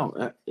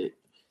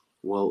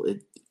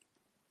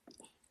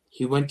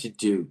 He went to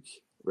Duke,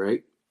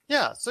 right?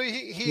 Yeah, so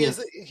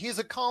he's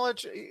a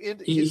college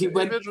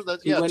individual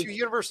to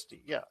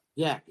university.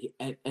 Yeah,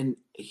 and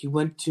he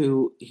went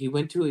to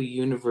a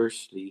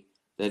university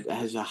that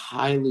has a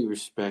highly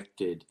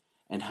respected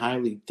and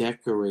highly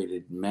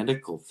decorated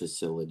medical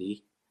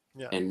facility.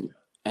 Yeah.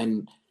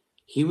 And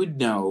he would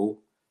know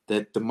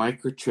that the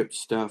microchip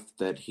stuff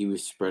that he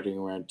was spreading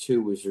around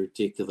too was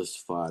ridiculous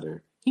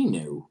fodder. He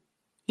knew.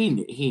 He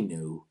knew. He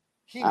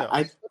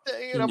knows.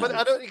 But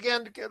I don't.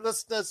 Again,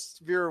 let's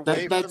veer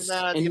away from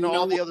that.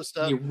 All the other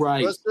stuff.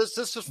 Right. Let's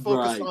just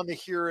focus on the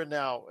here and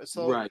now.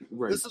 So right.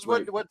 This is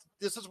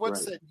what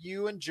set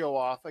you and Joe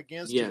off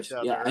against each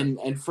other. Yeah.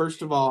 And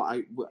first of all,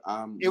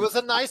 it was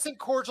a nice and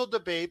cordial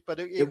debate, but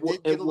it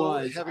did get a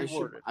little heavy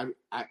worded.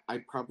 I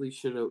probably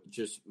should have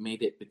just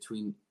made it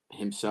between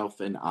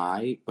himself and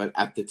I, but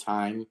at the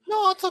time,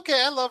 no, it's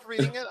okay. I love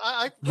reading it.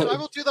 I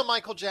will do the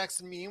Michael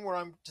Jackson meme where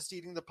I'm just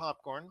eating the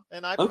popcorn,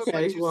 and I put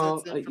my 2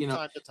 cents in from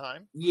time to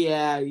time.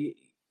 Yeah,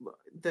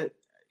 that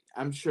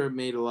I'm sure it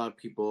made a lot of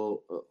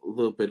people a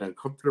little bit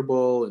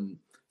uncomfortable, and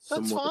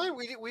That's somewhat. fine.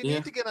 We Yeah.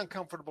 need to get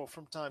uncomfortable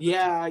from time to time.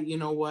 Yeah, you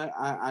know what?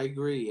 I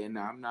agree, and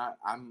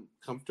I'm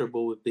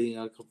comfortable with being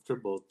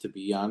uncomfortable. To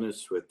be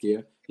honest with you,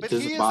 it But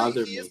doesn't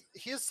bother me.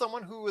 he is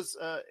someone who was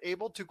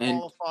able to And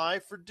qualify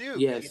for Duke.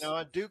 yes,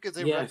 Duke is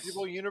a yes,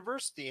 reputable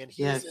university, and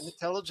he is an yes,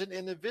 intelligent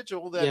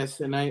individual yes,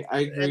 and I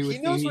agree and he with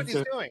you. knows what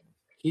he's doing.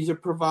 He's a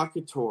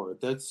provocateur.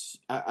 That's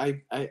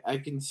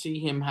I can see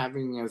him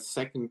having a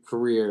second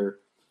career,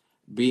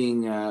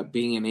 being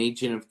an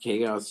agent of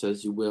chaos,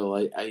 as you will.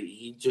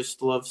 He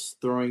just loves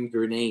throwing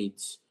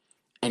grenades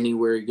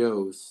anywhere he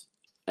goes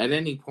at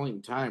any point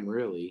in time,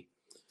 really.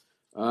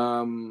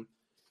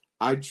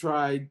 I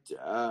tried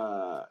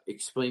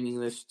explaining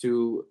this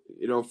to,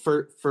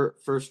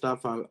 first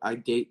off, I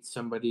date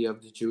somebody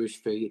of the Jewish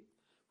faith.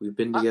 We've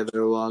been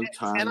together a long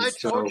time. And I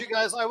told you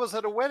guys I was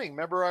at a wedding.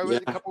 Remember, I was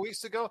a couple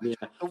weeks ago. Yeah.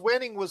 The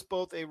wedding was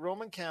both a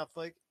Roman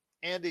Catholic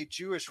and a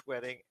Jewish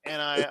wedding,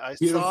 and I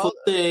Beautiful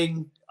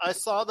thing. I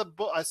saw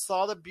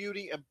the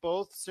beauty of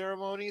both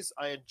ceremonies.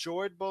 I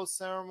enjoyed both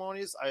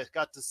ceremonies. I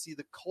got to see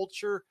the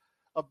culture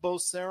of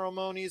both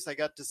ceremonies. I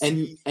got to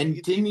see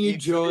and didn't you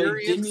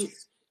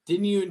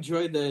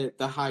enjoy the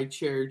high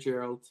chair,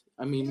 Gerald?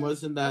 I mean,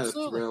 wasn't that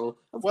absolutely. a thrill?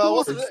 Of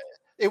well, course.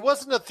 It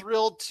wasn't a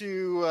thrill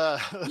to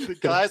the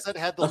guys that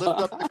had to lift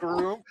up the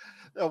groom.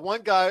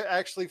 One guy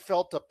actually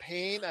felt a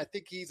pain. I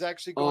think he's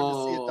actually going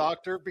to see a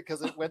doctor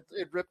because it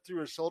ripped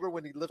through his shoulder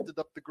when he lifted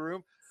up the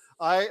groom.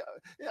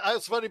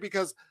 It's funny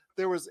because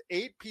there was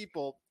 8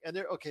 people, and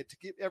to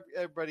get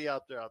everybody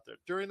out there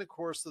during the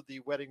course of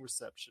the wedding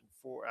reception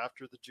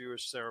after the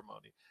Jewish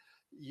ceremony.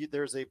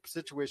 There's a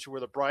situation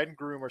where the bride and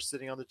groom are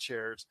sitting on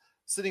chairs,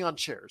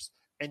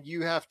 and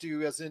you have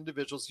to, as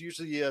individuals,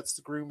 usually it's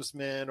the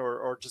groomsmen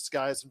or just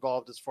guys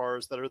involved as far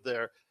as that are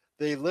there.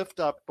 They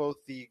lift up both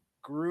the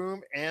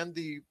groom and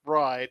the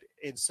bride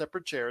in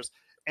separate chairs,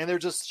 and they're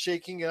just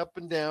shaking up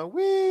and down,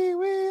 wee,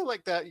 wee,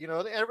 like that,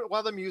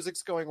 while the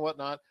music's going and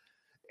whatnot.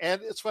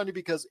 And it's funny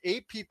because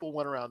 8 people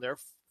went around there,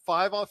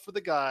 5 off for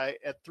the guy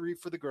and 3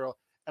 for the girl.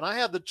 And I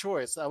had the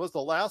choice. I was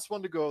the last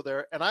one to go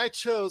there. And I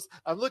chose,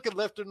 I'm looking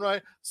left and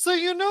right. So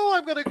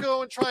I'm going to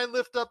go and try and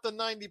lift up the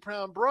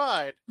 90-pound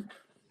bride.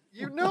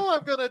 I'm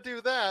going to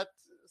do that.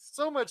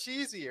 So much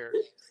easier.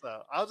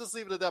 So I'll just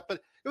leave it at that.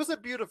 But it was a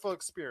beautiful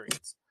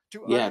experience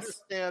to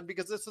understand,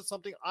 because this is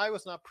something I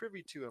was not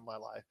privy to in my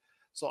life.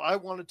 So I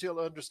wanted to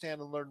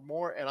understand and learn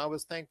more, and I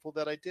was thankful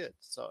that I did.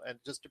 So, and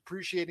just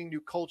appreciating new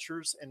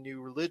cultures and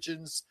new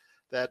religions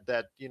that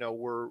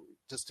were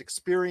just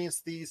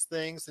experience these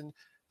things, and it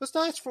was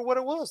nice for what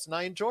it was, and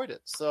I enjoyed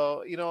it.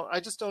 So, I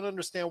just don't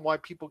understand why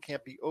people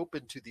can't be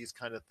open to these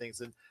kind of things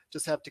and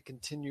just have to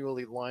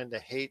continually line the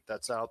hate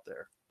that's out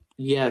there.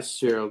 Yes,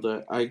 Gerald,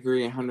 I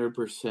agree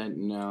 100%.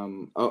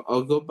 And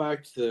I'll go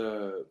back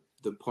to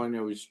the point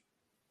I was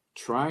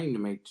trying to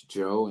make to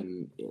Joe,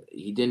 and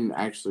he didn't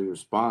actually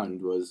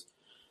respond, was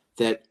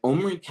that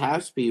Omri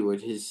Caspi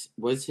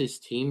was his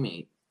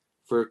teammate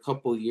for a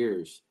couple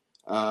years,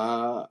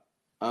 a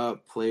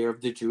player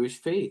of the Jewish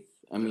faith.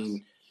 I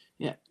mean,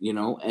 yeah,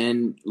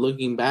 and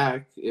looking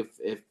back, if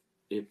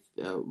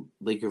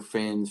Laker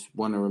fans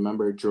want to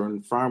remember,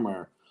 Jordan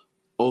Farmer,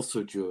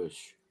 also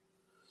Jewish.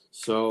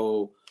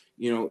 So,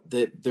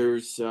 that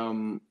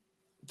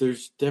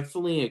there's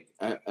definitely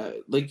a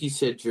like you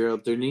said,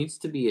 Gerald, there needs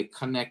to be a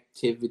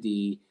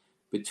connectivity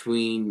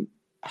between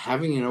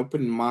having an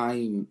open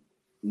mind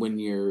when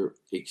you're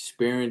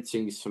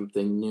experiencing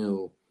something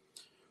new,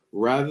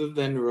 rather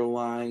than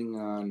relying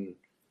on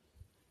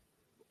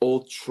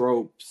old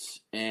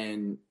tropes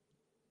and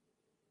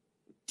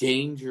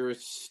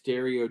dangerous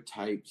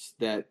stereotypes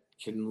that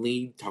can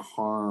lead to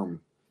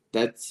harm.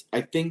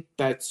 I think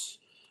that's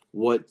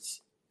what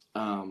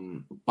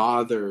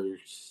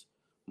bothers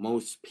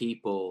most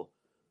people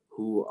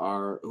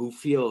who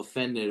feel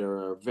offended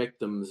or are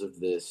victims of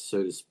this,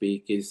 so to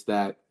speak, is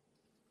that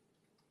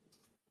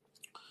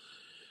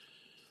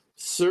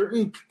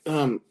certain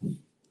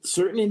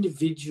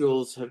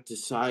individuals have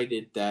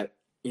decided that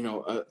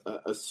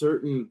a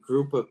certain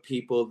group of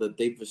people that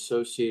they've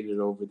associated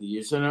over the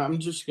years, and I'm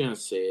just gonna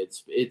say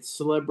it's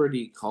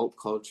celebrity cult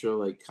culture,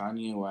 like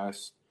Kanye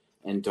West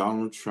and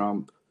Donald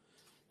Trump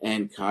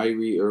and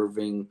Kyrie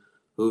Irving,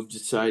 who've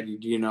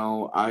decided,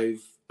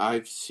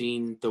 I've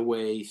seen the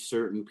way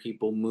certain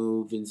people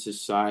move in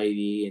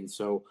society, and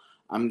so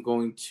I'm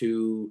going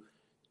to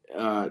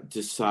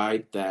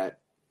decide that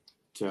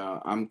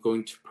I'm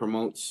going to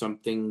promote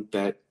something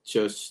that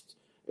just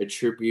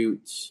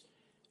attributes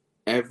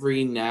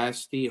every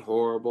nasty,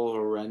 horrible,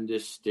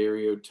 horrendous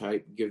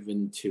stereotype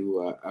given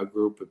to a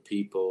group of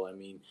people. I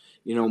mean,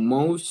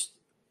 most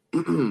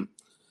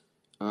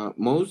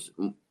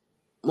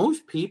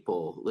most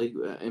people, like,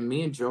 and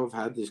me and Joe have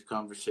had this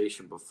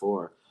conversation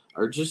before,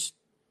 are just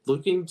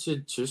looking to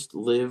just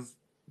live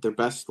their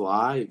best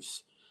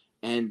lives,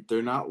 and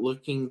they're not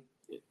looking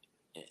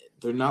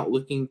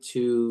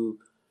to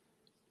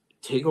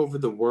take over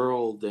the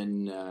world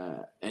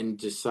and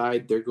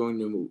decide they're going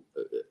to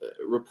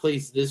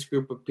replace this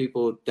group of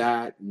people with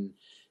that. And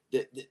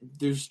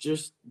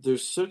there's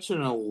such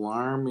an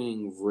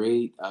alarming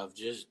rate of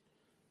just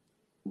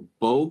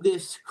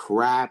bogus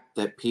crap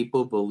that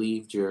people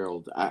believe,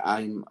 Gerald.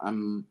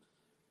 I'm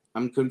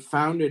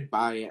confounded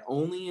by it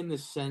only in the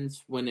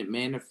sense when it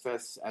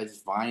manifests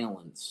as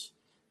violence.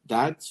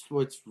 That's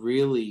what's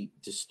really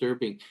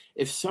disturbing.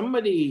 If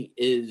somebody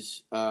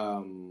is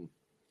a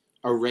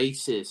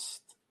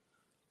racist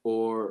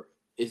or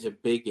is a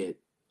bigot,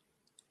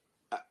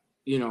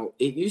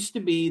 it used to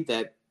be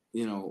that,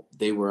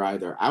 they were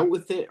either out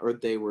with it or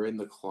they were in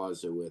the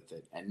closet with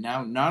it. And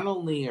now not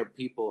only are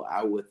people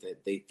out with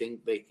it, they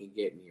think they can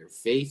get in your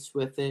face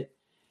with it.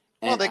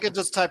 Well, they could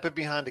just type it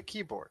behind a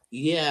keyboard.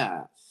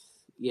 Yes.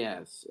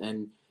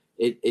 And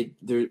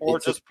or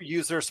just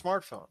use their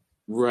smartphone.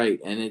 Right,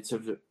 and it's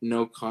of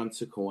no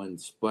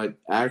consequence. But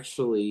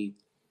actually,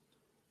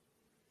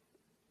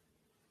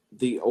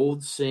 the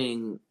old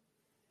saying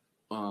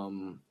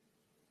and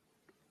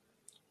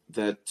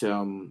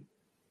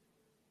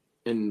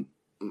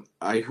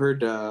I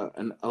heard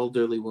an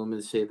elderly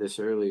woman say this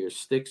earlier: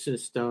 "Sticks and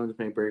stones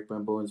may break my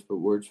bones, but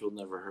words will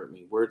never hurt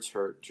me." Words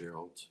hurt,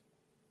 Gerald.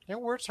 Yeah,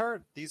 words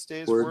hurt these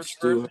days.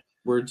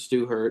 Words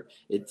do hurt.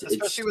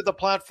 Especially with the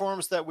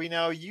platforms that we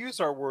now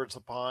use our words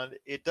upon,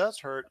 it does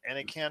hurt, and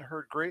it can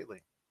hurt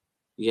greatly.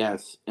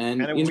 Yes,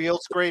 and it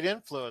wields great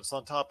influence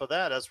on top of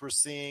that, as we're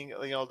seeing,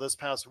 this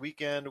past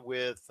weekend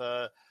with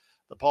the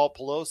Paul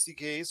Pelosi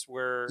case,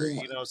 where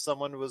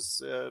someone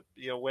was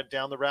went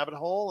down the rabbit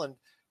hole and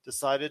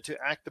decided to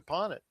act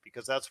upon it,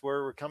 because that's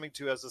where we're coming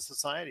to as a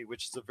society,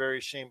 which is a very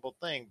shameful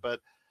thing.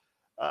 But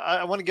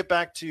I want to get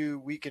back to,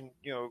 we can,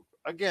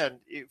 again,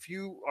 if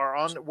you are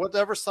on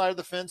whatever side of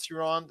the fence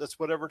you're on, that's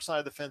whatever side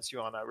of the fence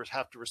you're on. I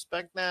have to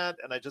respect that.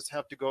 And I just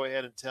have to go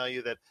ahead and tell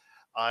you that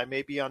I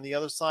may be on the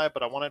other side,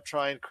 but I want to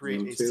try and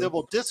create a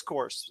civil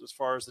discourse as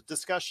far as the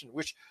discussion,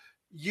 which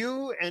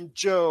you and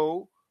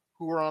Joe,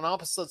 who were on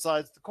opposite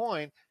sides of the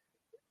coin,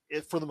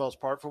 for the most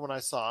part, from what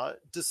I saw,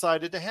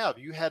 decided to have.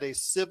 You had a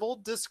civil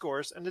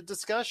discourse and a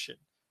discussion,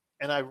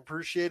 and I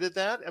appreciated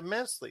that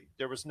immensely.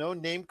 There was no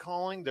name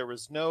calling. There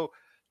was no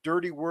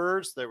dirty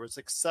words. There was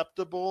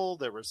acceptable.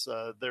 There's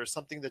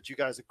something that you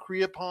guys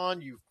agree upon.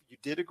 You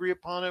did agree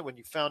upon it. When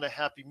you found a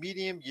happy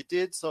medium, you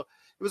did. So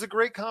it was a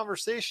great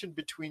conversation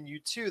between you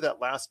two that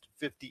lasted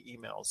 50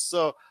 emails.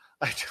 So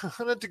I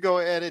wanted to go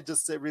ahead and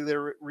just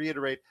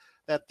reiterate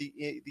that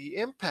the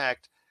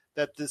impact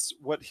that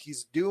what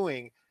he's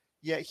doing.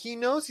 Yeah, he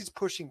knows he's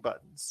pushing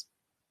buttons.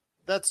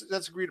 That's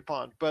agreed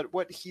upon. But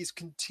what he's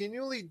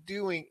continually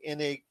doing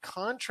in a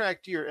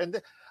contract year,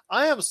 and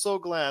I am so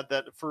glad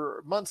that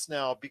for months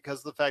now, because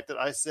of the fact that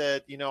I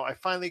said, I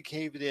finally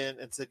caved in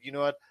and said, you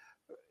know what,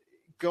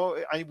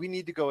 we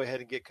need to go ahead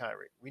and get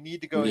Kyrie. We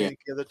need to go ahead and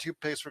get the 2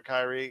 picks for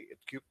Kyrie,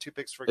 2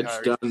 picks for Kyrie.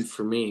 It's done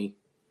for me.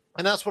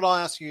 And that's what I'll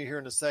ask you here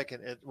in a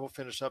second, and we'll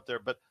finish up there.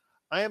 But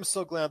I am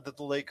so glad that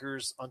the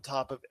Lakers, on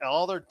top of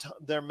all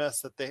their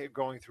mess that they're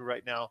going through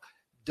right now,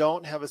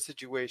 don't have a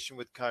situation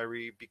with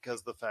Kyrie,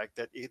 because of the fact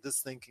that this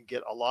thing can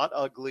get a lot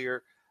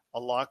uglier, a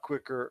lot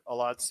quicker, a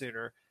lot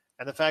sooner.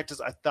 And the fact is,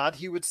 I thought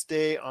he would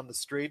stay on the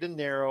straight and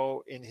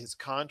narrow in his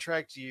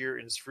contract year,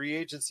 in his free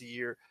agency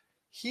year.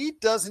 He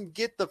doesn't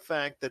get the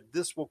fact that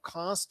this will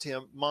cost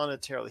him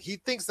monetarily. He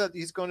thinks that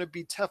he's going to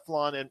be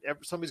Teflon and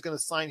somebody's going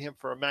to sign him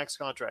for a max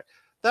contract.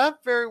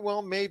 That very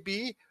well may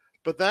be,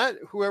 but that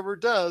whoever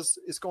does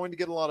is going to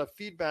get a lot of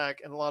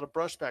feedback and a lot of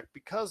brushback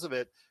because of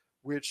it,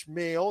 which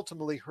may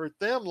ultimately hurt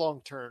them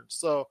long term.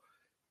 So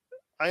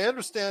I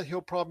understand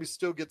he'll probably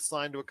still get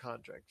signed to a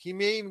contract. He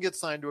may even get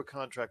signed to a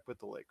contract with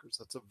the Lakers.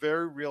 That's a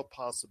very real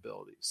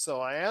possibility. So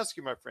I ask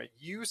you, my friend,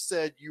 you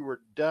said you were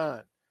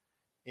done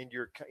in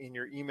your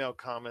email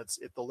comments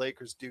if the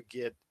Lakers do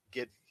get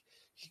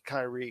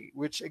Kyrie,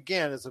 which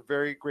again is a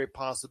very great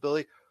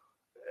possibility.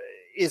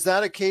 Is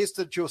that a case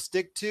that you'll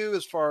stick to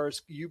as far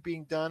as you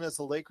being done as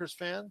a Lakers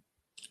fan?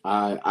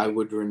 I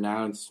would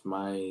renounce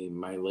my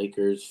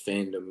Lakers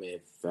fandom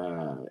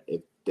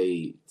if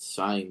they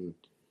sign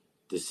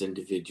this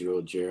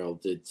individual,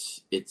 Gerald.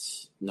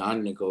 It's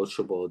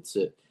non-negotiable.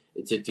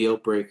 It's a deal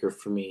breaker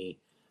for me.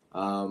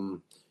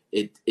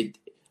 It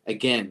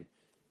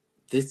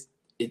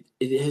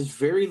has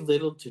very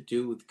little to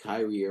do with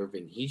Kyrie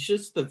Irving. He's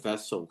just the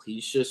vessel.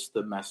 He's just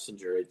the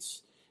messenger.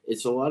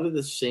 It's a lot of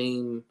the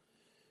same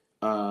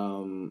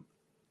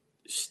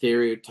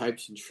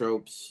stereotypes and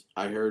tropes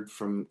I heard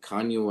from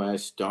Kanye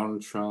West,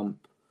 Donald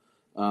Trump.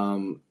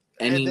 I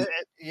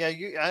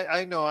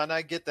know, and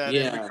I get that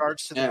in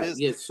regards to the business.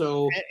 Yeah,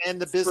 so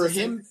and the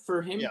business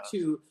for him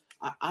to,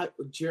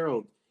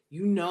 Gerald,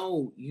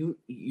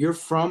 you're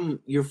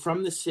from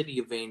the City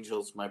of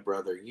Angels, my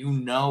brother. You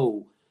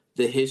know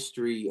the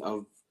history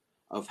of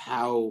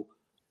how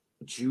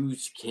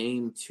Jews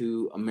came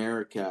to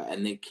America,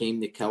 and they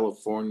came to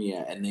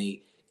California, and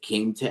they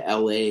came to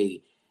LA,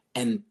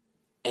 and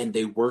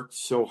they worked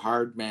so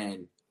hard,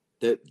 man,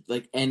 that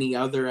like any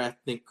other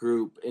ethnic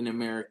group in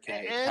America,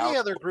 any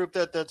other group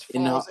that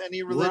follows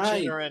any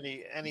religion or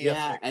any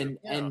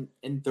ethnic group.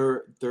 And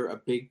they're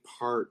a big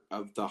part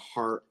of the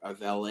heart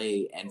of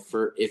LA. And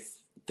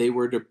if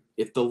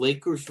the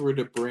Lakers were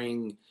to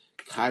bring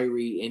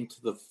Kyrie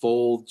into the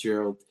fold,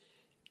 Gerald,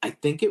 I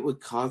think it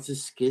would cause a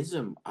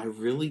schism. I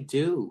really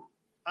do.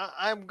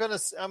 I'm gonna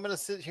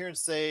sit here and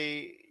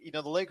say,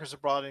 the Lakers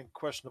have brought in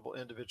questionable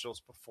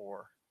individuals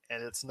before,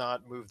 and it's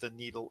not moved the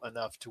needle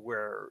enough to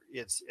where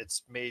it's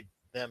made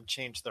them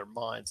change their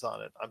minds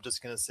on it. I'm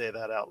just gonna say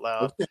that out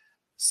loud. Okay.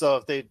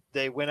 So if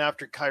they went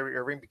after Kyrie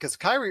Irving, because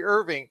Kyrie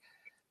Irving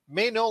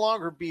may no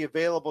longer be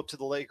available to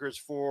the Lakers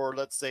for,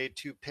 let's say,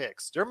 2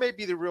 picks. There may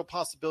be the real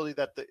possibility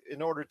that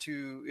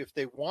if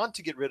they want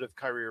to get rid of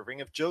Kyrie Irving,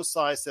 if Joe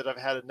Tsai said, I've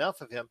had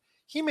enough of him,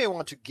 he may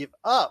want to give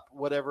up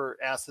whatever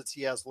assets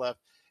he has left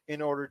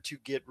in order to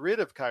get rid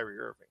of Kyrie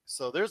Irving.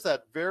 So there's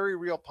that very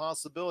real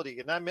possibility.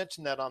 And I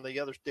mentioned that on the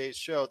other day's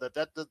show,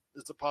 that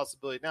is a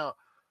possibility now,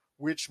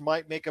 which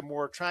might make him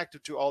more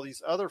attractive to all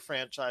these other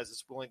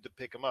franchises willing to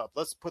pick him up.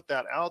 Let's put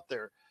that out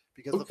there,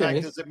 because the fact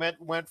is it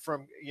went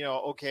from,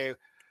 okay,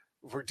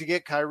 to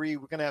get Kyrie,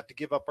 we're going to have to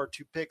give up our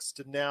 2 picks,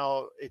 to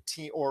now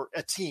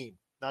a team,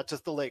 not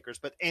just the Lakers,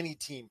 but any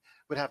team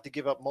would have to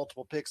give up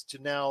multiple picks,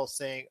 to now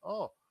saying,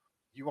 oh,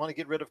 you want to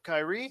get rid of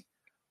Kyrie?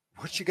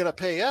 What you going to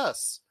pay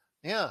us?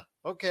 Yeah.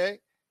 Okay.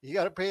 You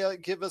got to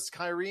give us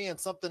Kyrie and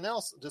something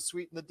else to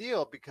sweeten the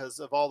deal because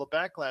of all the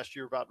backlash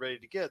you're about ready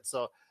to get.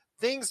 So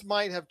things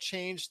might have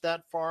changed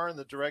that far in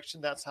the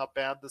direction. That's how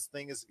bad this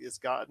thing is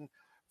gotten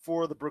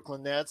for the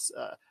Brooklyn Nets.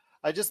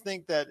 I just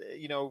think that,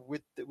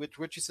 with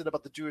what you said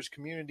about the Jewish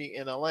community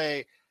in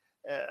LA,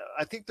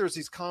 I think there's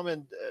these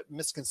common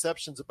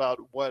misconceptions about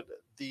what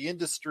the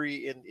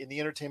industry in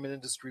the entertainment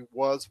industry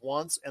was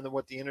once and then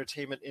what the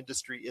entertainment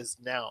industry is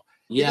now.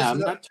 Yeah, I'm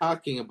not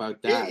talking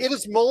about that. It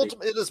is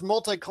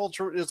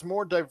multicultural. It is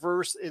more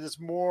diverse. It is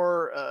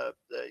more,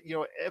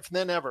 if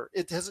than ever.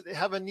 It doesn't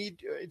have a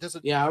need. Does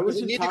it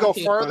need to go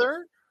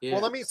farther? Yeah.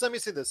 Well, let me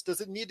say this.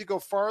 Does it need to go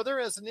farther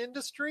as an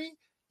industry?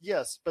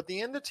 Yes, but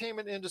the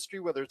entertainment industry,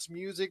 whether it's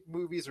music,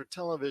 movies, or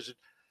television,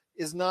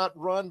 is not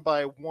run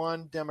by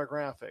one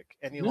demographic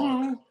any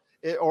longer,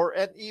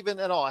 even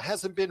at all. It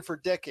hasn't been for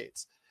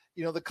decades.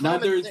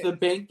 Neither is the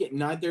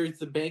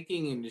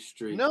banking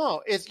industry.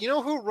 No, it's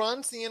who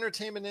runs the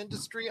entertainment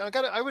industry.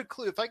 I would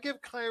clue if I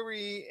give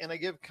Kyrie and I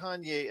give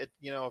Kanye,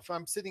 if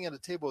I'm sitting at a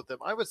table with them,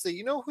 I would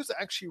say, who's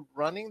actually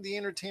running the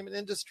entertainment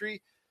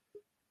industry?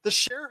 The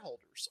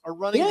shareholders are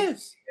running the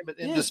entertainment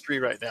industry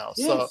right now.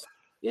 Yes. So.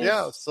 Yes.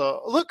 Yeah,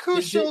 so look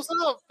who shows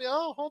up.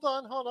 Hold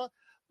on.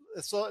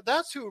 So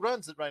that's who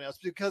runs it right now. It's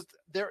because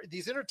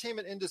these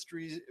entertainment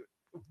industry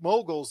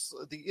moguls,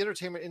 the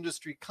entertainment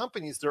industry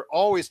companies, they're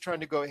always trying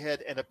to go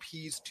ahead and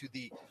appease to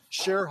the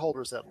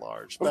shareholders at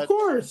large. Of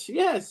course,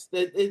 yes.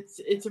 That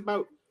it's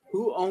about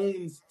who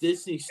owns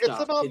Disney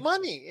stuff. It's about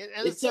money.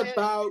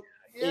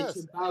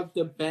 It's about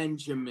the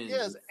Benjamins.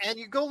 Yes, and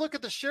you go look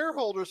at the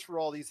shareholders for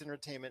all these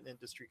entertainment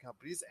industry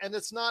companies, and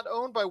it's not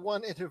owned by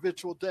one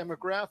individual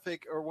demographic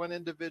or one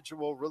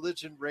individual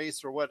religion,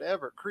 race, or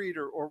whatever, creed,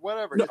 or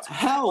whatever. No,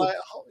 hell,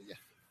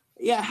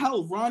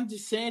 Ron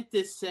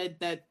DeSantis said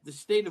that the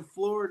state of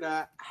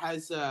Florida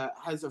has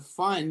a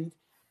fund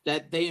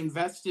that they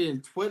invested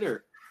in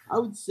Twitter. I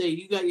would say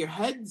you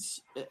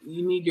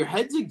need your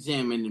heads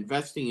examined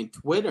investing in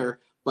Twitter,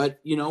 but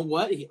you know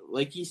what?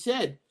 Like he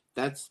said,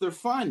 that's their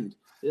fund.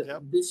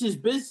 Yep. This is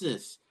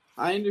business.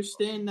 I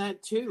understand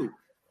that too.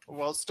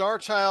 Well, Star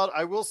Child,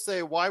 I will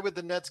say, why would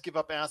the Nets give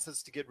up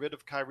assets to get rid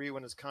of Kyrie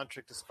when his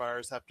contract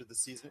expires after the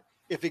season?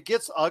 If it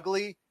gets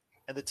ugly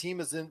and the team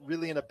is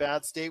really in a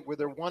bad state where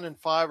they're 1-5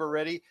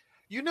 already,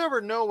 you never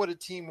know what a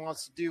team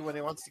wants to do when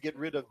it wants to get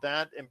rid of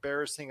that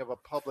embarrassing of a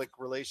public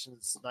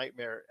relations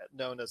nightmare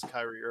known as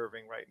Kyrie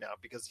Irving right now,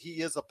 because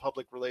he is a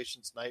public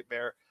relations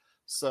nightmare.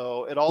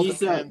 So it all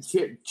depends.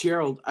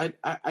 Gerald,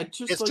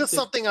 it's just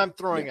something I'm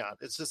throwing out.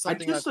 It's just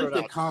something I'd just like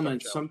to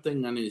comment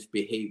something on his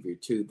behavior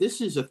too.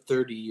 This is a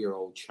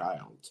 30-year-old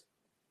child.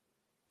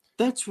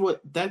 That's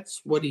what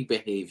he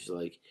behaves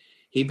like.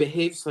 He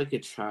behaves like a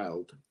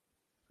child.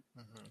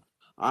 Mm-hmm.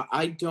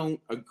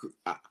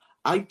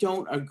 I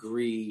don't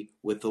agree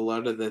with a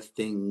lot of the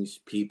things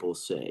people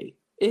say.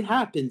 It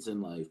happens in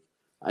life.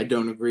 I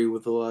don't agree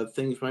with a lot of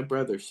things my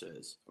brother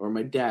says, or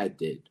my dad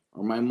did,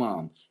 or my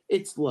mom.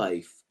 It's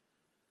life.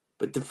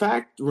 But the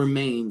fact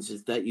remains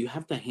is that you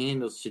have to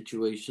handle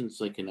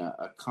situations like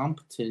a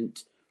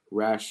competent,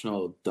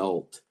 rational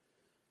adult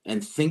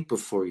and think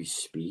before you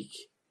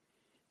speak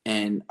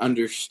and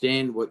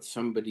understand what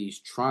somebody's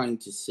trying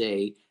to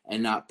say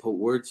and not put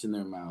words in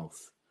their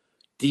mouth.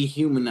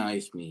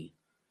 Dehumanize me.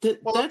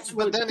 Kyrie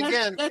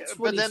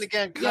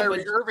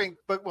Irving.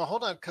 But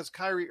hold on, because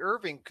Kyrie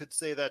Irving could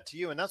say that to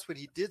you, and that's what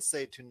he did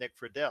say to Nick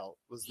Friedel.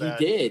 He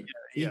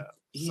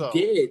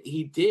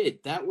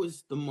did. That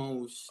was the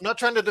most. I'm not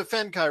trying to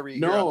defend Kyrie.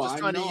 No, I'm just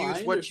trying to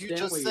use what you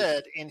just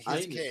said in his case. I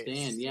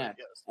understand. Yeah,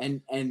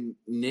 and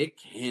Nick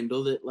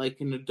handled it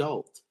like an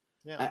adult.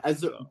 Yeah.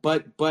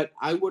 But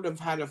I would have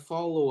had a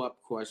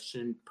follow-up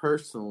question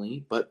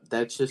personally, but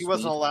that's just he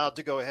wasn't allowed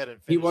to go ahead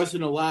and finish. He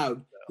wasn't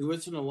allowed. He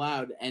wasn't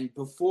allowed. And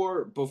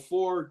before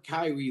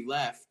Kyrie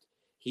left,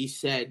 he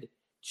said,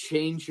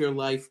 "Change your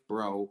life,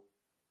 bro."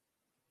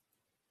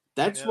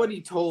 That's Yeah. what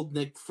he told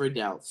Nick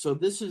Friedel. So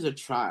this is a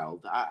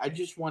child. I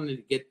just wanted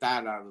to get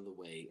that out of the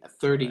way. A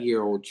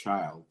 30-year-old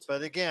child.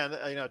 But again,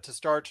 to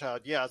Star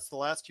Child, yeah, it's the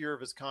last year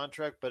of his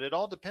contract, but it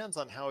all depends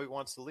on how he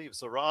wants to leave.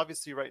 So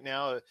obviously, right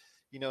now,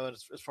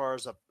 as far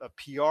as a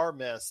PR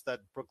mess that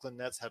Brooklyn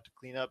Nets have to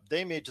clean up,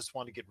 they may just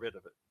want to get rid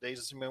of it. They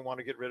just may want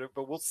to get rid of it,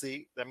 but we'll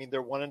see. I mean,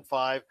 they're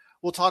 1-5.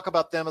 We'll talk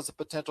about them as a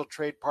potential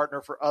trade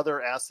partner for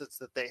other assets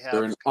that they have.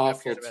 They're an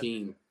awful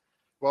team.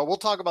 Well, we'll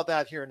talk about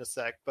that here in a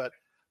sec. But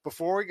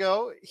before we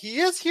go, he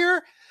is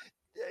here.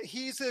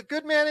 He's a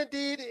good man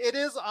indeed. It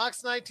is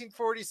Ox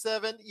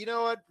 1947. You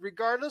know what?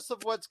 Regardless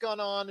of what's gone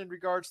on in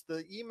regards to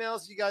the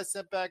emails you guys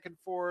sent back and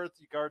forth,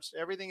 regards to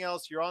everything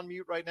else, you're on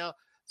mute right now.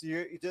 So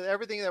you did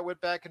everything that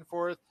went back and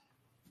forth.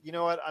 You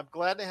know what? I'm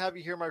glad to have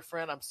you here, my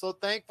friend. I'm so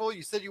thankful.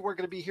 You said you weren't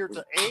going to be here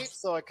till 8,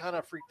 so I kind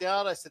of freaked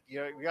out. I said,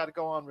 we got to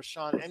go on with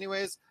Sean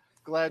anyways.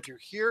 Glad you're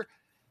here.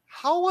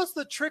 How was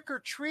the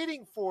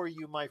trick-or-treating for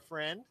you, my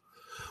friend?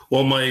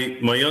 Well,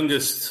 my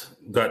youngest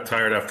got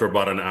tired after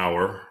about an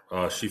hour.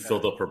 She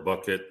filled up her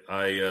bucket.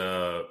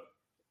 You're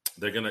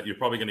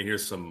probably gonna hear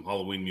some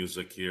Halloween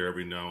music here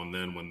every now and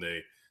then when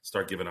they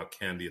start giving out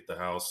candy at the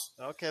house.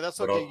 Okay, that's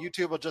okay.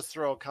 YouTube will just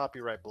throw a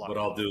copyright block. But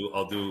I'll do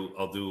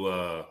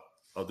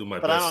my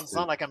best. But I don't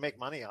sound like I make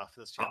money off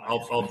this channel.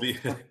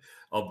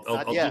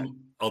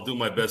 I'll do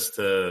my best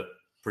to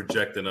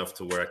project enough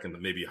to where I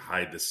can maybe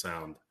hide the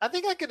sound. I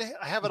think I could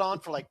have it on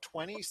for like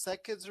 20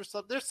 seconds or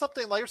something.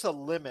 There's a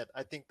limit,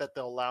 I think, that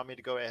they'll allow me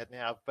to go ahead and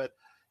have. But,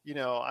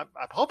 I'm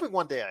hoping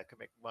one day I can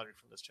make money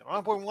from this channel.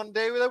 I'm hoping one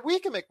day that we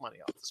can make money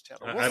off this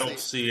channel. I don't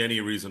see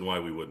any reason why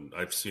we wouldn't.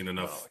 I've seen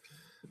enough.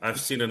 I've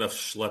seen enough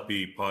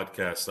schleppy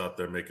podcasts out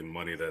there making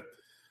money that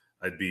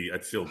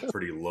I'd feel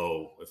pretty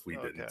low if we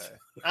didn't.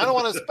 I don't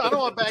want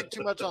to bag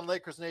too much on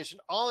Lakers Nation.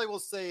 All I will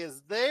say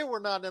is they were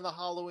not in the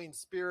Halloween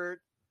spirit,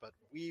 but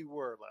we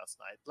were last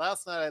night.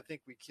 Last night, I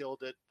think we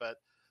killed it, but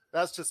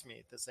that's just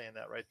me saying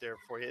that right there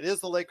for you. It is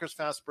the Lakers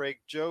Fast Break.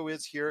 Joe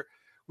is here.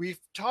 We've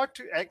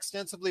talked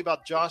extensively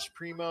about Josh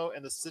Primo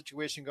and the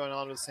situation going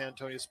on with San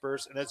Antonio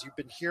Spurs. And as you've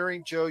been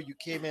hearing, Joe, you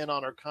came in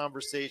on our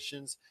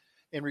conversations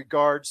in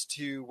regards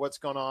to what's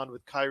going on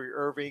with Kyrie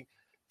Irving,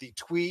 the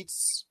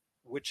tweets,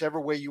 whichever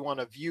way you want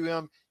to view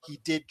him. He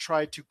did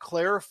try to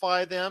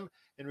clarify them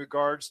in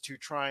regards to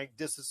trying to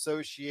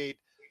disassociate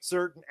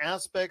certain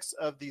aspects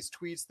of these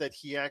tweets that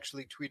he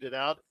actually tweeted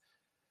out.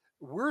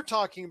 We're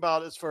talking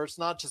about as far as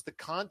not just the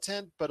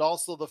content, but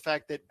also the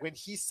fact that when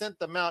he sent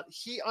them out,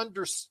 he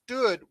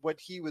understood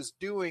what he was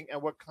doing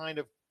and what kind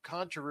of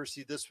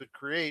controversy this would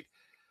create.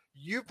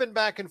 You've been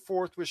back and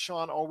forth with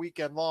Sean all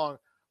weekend long.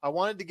 I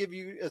wanted to give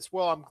you as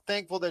well. I'm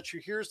thankful that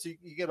you're here so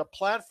you get a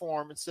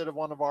platform instead of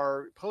one of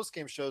our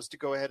post-game shows to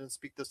go ahead and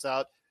speak this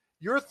out.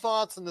 Your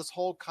thoughts on this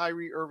whole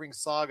Kyrie Irving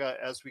saga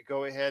as we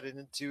go ahead and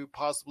into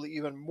possibly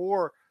even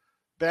more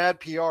bad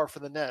PR for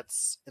the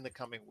Nets in the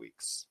coming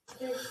weeks?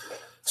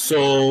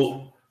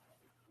 So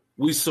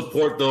we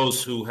support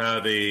those who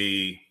have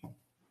a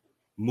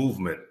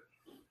movement.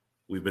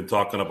 We've been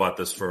talking about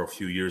this for a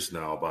few years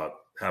now, about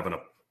having a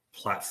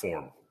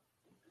platform.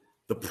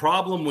 The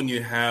problem when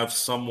you have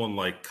someone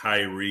like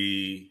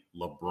Kyrie,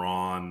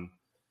 LeBron,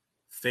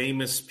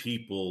 famous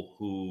people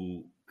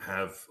who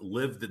have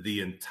lived the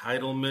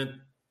entitlement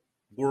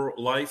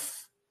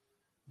life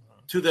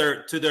to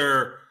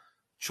their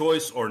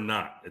choice or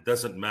not, it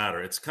doesn't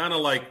matter. It's kind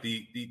of like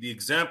the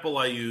example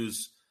I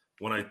use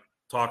when I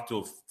talk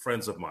to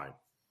friends of mine.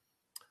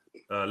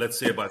 Let's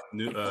say about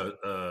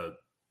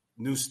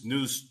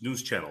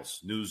news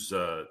channels,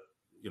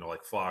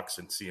 like Fox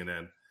and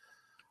CNN.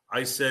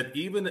 I said,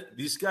 even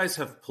these guys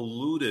have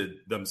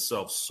polluted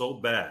themselves so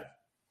bad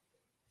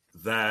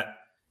that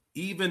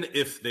even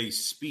if they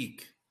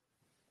speak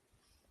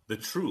the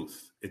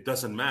truth, it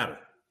doesn't matter.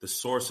 The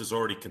source is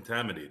already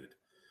contaminated.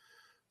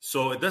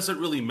 So it doesn't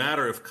really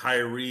matter if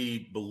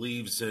Kyrie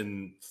believes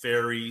in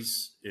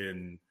fairies,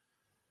 in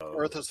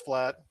Earth is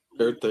flat.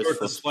 Earth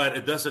is flat.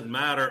 It doesn't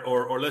matter.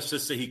 Or let's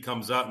just say he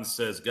comes out and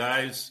says,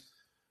 guys,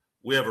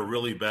 we have a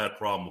really bad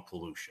problem with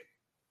pollution.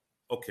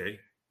 Okay,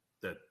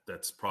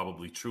 that's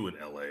probably true in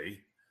LA,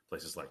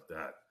 places like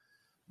that.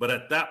 But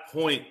at that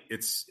point,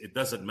 it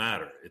doesn't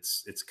matter.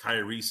 It's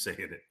Kyrie saying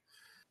it.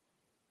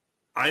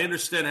 I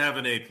understand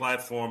having a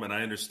platform and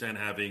I understand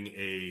having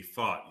a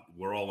thought.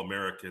 We're all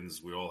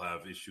Americans. We all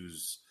have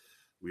issues.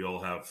 We all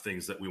have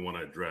things that we want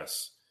to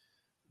address.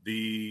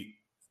 The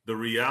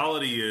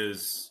reality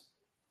is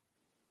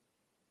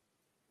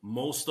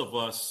most of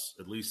us,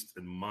 at least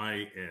in my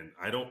end,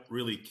 I don't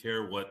really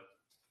care what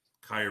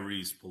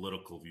Kyrie's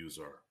political views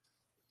are.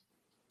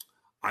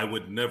 I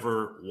would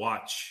never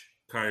watch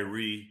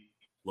Kyrie,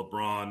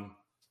 LeBron,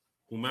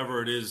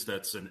 whomever it is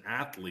that's an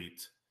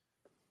athlete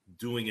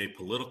doing a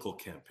political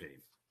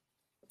campaign,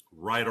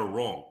 right or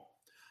wrong.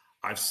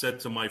 I've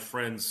said to my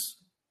friends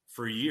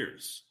for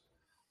years,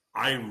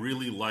 I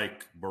really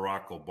like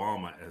Barack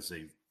Obama as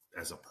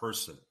a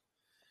person.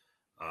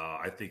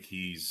 I think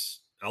he's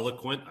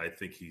eloquent. I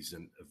think he's a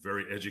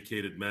very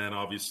educated man,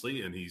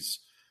 obviously, and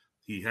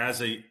he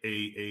has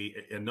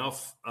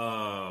enough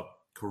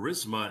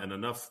charisma and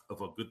enough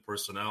of a good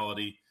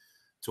personality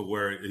to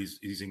where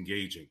he's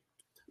engaging.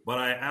 But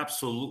I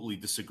absolutely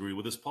disagree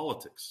with his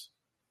politics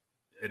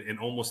in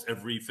almost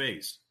every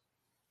phase.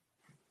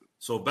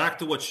 So back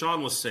to what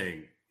Sean was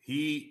saying,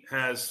 he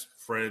has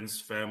friends,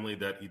 family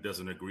that he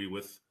doesn't agree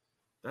with.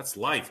 That's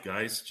life,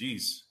 guys.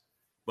 Jeez.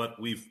 But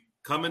we've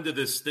come into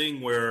this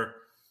thing where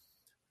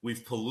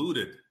we've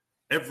polluted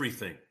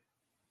everything.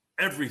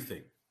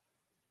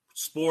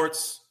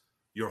 Sports,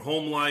 your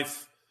home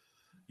life,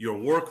 your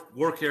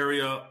work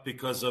area,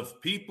 because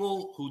of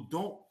people who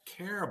don't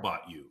care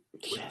about you.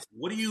 Yes.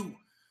 What are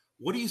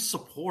you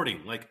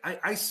supporting? Like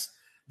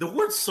the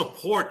word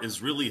support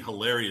is really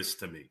hilarious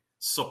to me.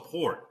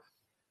 Support.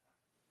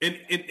 In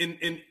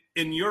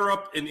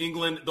Europe, in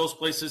England, those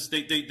places,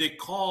 they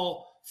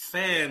call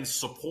fans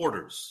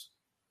supporters.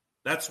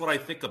 That's what I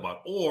think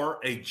about. Or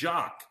a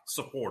jock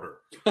supporter.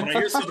 When I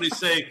hear somebody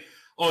say,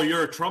 oh,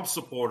 you're a Trump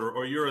supporter,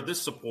 or you're a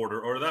this supporter,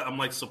 or that, I'm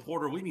like,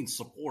 supporter? We need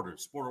supporter.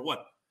 Supporter what?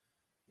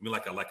 I mean,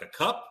 like a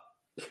cup?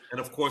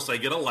 And of course, I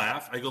get a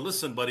laugh. I go,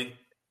 listen, buddy,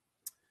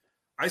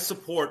 I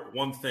support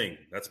one thing.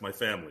 That's my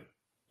family.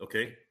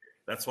 Okay?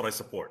 That's what I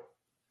support.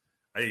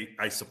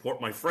 I support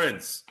my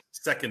friends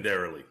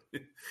secondarily.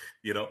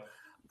 You know,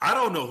 I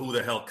don't know who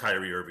the hell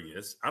Kyrie Irving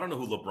is. I don't know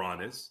who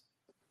LeBron is.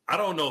 I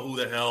don't know who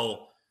the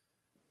hell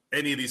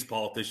any of these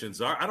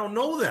politicians are. I don't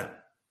know them.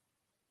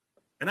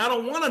 And I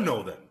don't want to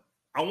know them.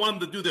 I want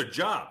them to do their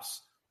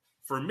jobs.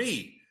 For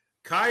me,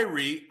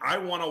 Kyrie, I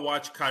want to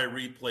watch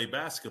Kyrie play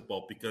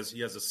basketball because he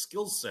has a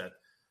skill set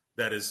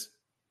that is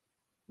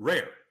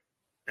rare.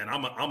 And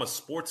I'm a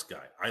sports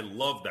guy. I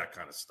love that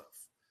kind of stuff.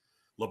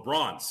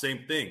 LeBron,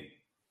 same thing.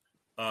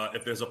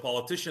 If there's a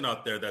politician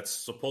out there that's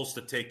supposed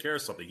to take care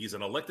of something, he's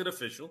an elected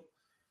official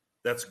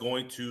that's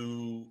going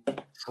to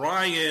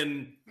try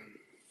and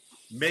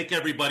make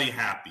everybody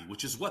happy,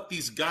 which is what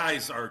these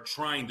guys are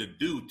trying to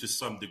do to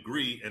some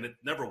degree, and it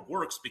never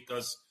works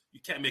because you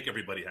can't make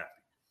everybody happy.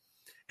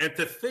 And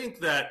to think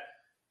that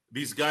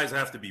these guys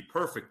have to be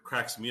perfect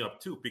cracks me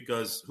up too,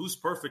 because who's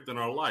perfect in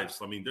our lives?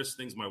 I mean, there's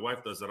things my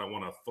wife does that I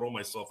want to throw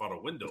myself out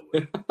a window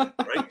with,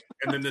 right?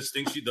 And then there's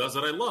things she does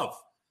that I love.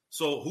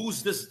 So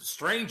who's this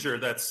stranger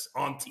that's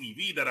on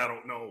TV that I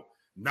don't know,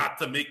 not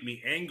to make me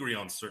angry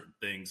on certain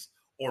things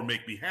or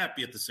make me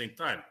happy at the same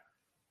time?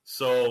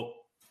 So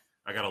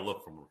I got to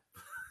look from her.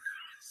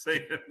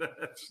 Saying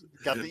that.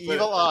 Got the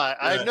evil eye.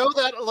 I know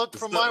that look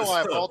from my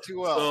wife all too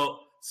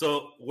well.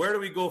 So where do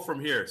we go from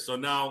here? So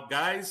now,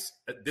 guys,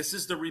 this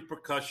is the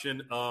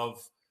repercussion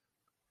of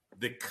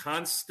the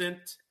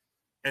constant.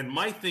 And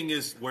my thing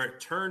is where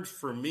it turned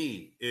for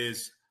me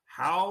is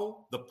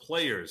how the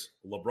players,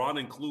 LeBron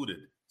included,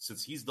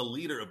 since he's the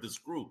leader of this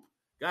group,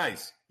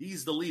 guys,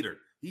 he's the leader.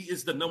 He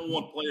is the number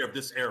one player of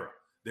this era.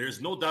 There's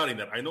no doubting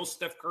that. I know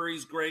Steph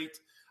Curry's great.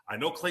 I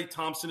know Klay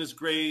Thompson is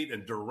great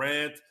and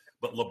Durant,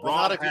 but LeBron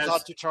not if you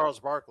talk to Charles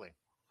Barkley.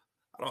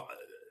 I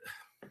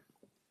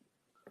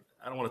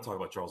don't want to talk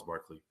about Charles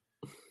Barkley.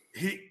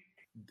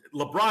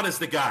 LeBron is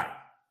the guy.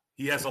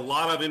 He has a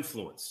lot of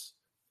influence,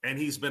 and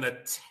he's been a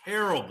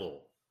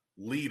terrible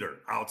leader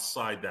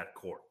outside that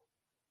court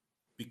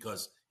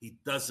because he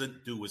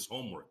doesn't do his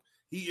homework.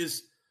 He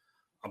is,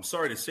 I'm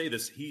sorry to say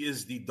this, he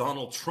is the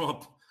Donald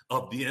Trump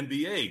of the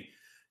NBA.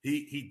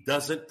 He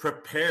doesn't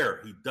prepare.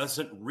 He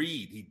doesn't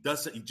read. He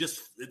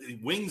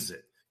wings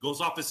it,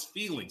 goes off his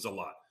feelings a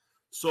lot.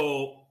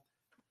 So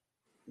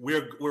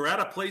we're at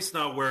a place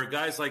now where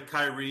guys like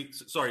Kyrie.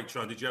 Sorry,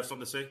 Sean, did you have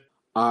something to say?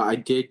 I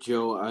did,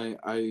 Joe.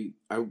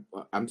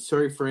 I'm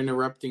sorry for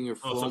interrupting your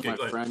flow, okay,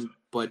 my friend,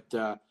 but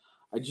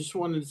I just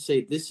wanted to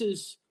say this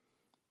is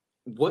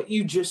what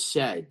you just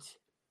said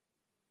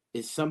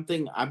is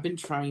something I've been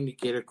trying to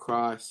get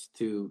across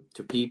to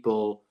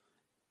people,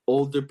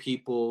 older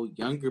people,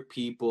 younger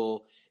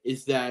people,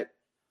 is that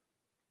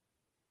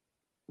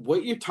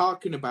what you're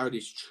talking about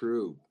is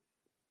true.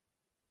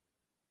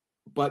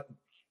 But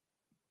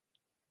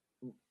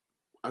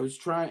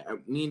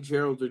me and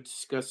Gerald were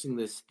discussing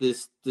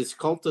this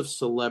cult of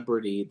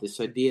celebrity, this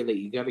idea that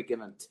you got to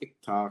get on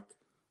TikTok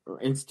or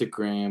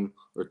Instagram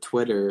or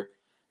Twitter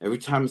every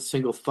time a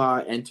single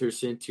thought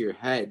enters into your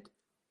head,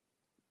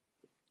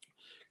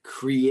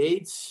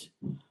 creates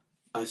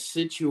a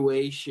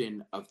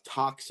situation of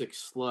toxic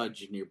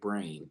sludge in your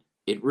brain.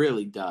 It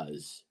really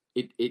does.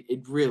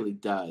 It really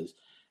does.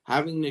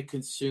 Having to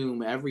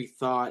consume every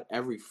thought,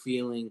 every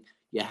feeling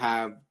you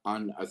have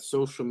on a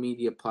social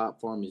media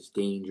platform is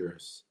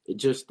dangerous. It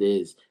just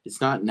is. It's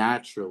not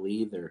natural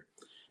either.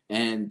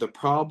 And the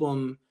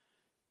problem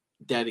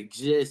that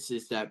exists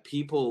is that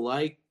people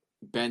like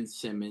Ben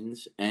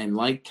Simmons and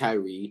like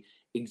Kyrie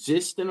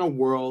exist in a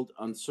world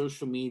on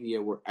social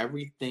media where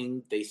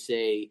everything they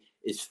say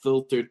is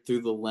filtered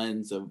through the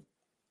lens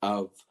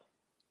of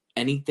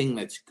anything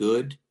that's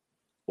good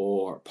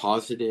or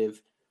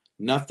positive,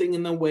 nothing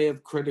in the way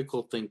of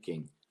critical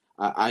thinking.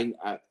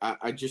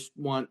 I just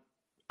want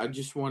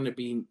to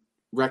be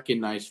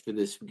recognized for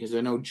this because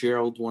I know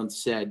Gerald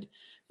once said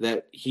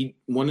that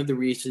one of the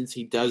reasons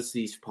he does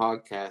these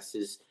podcasts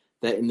is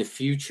that in the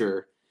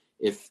future,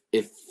 if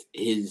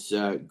his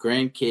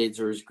grandkids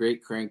or his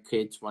great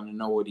grandkids want to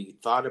know what he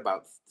thought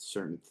about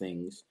certain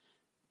things,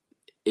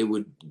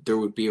 there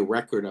would be a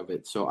record of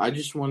it. So I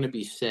just want to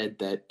be said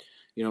that,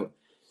 you know,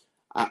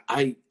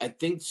 I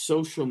think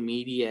social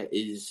media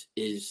is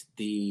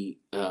the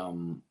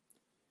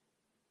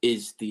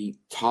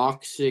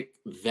toxic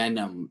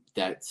venom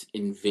that's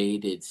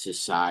invaded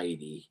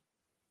society,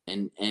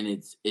 and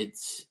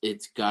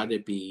it's got to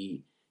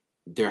be.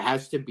 There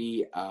has to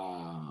be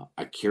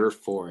a cure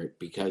for it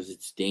because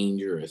it's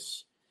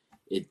dangerous.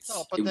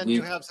 But then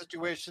you have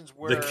situations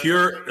where the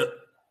cure.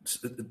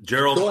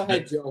 Gerald, go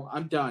ahead, Joe.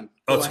 I'm done.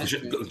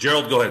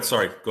 Gerald, go ahead.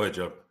 Sorry, go ahead,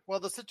 Joe. Well,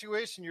 the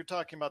situation you're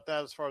talking about,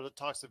 that as far as the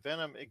toxic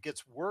venom, it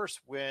gets worse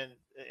when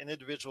an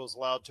individual is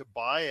allowed to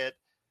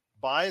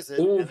buys it,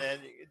 Ooh. and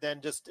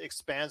then just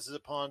expands it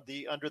upon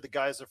under the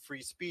guise of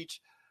free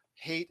speech,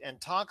 hate and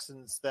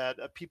toxins that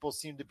people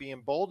seem to be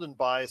emboldened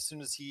by as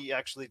soon as he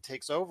actually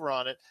takes over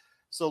on it.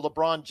 So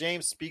LeBron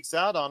James speaks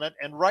out on it,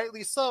 and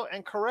rightly so,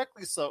 and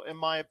correctly so, in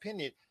my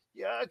opinion.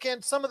 Yeah,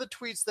 again, some of the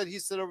tweets that he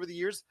said over the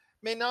years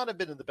may not have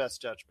been in the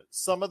best judgment.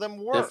 Some of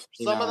them were.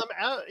 Some of them,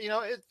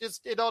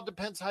 it all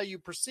depends how you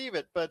perceive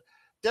it. But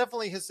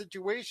definitely his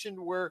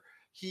situation where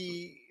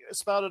he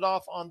spouted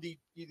off on the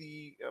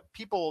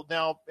people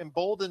now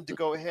emboldened to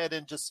go ahead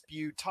and just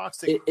spew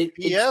toxic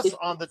BS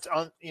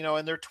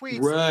in their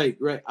tweets. Right.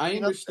 I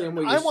understand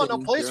what you're saying. I want no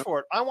place for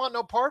it. I want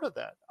no part of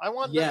that.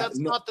 That's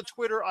not the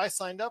Twitter I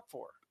signed up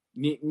for.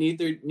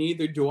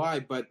 Neither do I.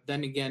 But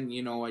then again,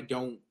 I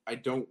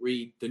don't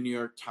read the New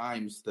York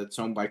Times that's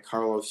owned by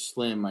Carlos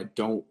Slim. I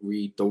don't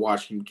read the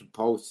Washington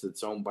Post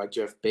that's owned by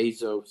Jeff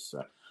Bezos.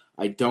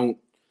 I don't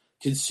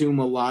consume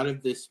a lot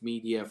of this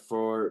media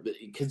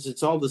because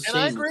it's all the same.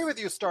 And I agree with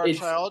you,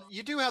 Starchild.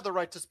 You do have the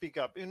right to speak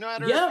up, no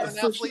matter if you're an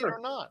athlete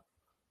or not.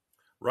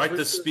 Right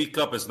to speak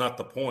up is not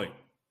the point.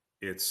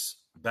 It's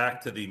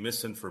back to the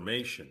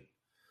misinformation.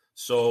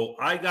 So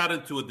I got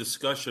into a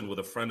discussion with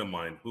a friend of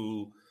mine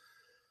who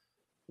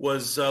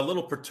was a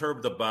little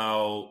perturbed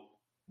about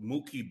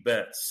Mookie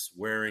Betts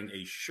wearing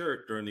a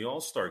shirt during the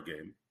All-Star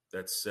game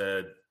that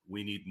said,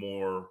 "We need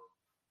more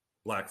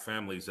black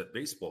families at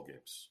baseball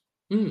games."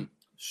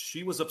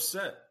 She was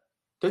upset.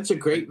 That's a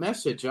great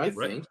message, I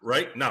think.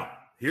 Right. Now,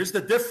 here's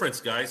the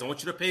difference, guys. I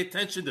want you to pay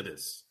attention to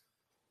this.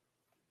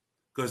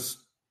 Because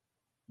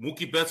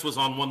Mookie Betts was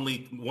on one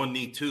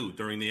knee too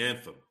during the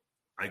anthem.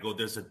 I go,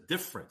 there's a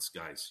difference,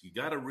 guys. You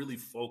got to really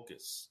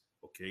focus,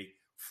 okay?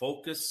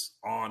 Focus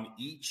on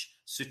each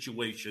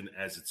situation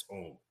as its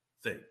own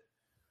thing.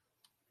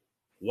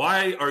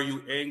 Why are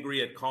you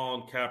angry at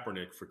Colin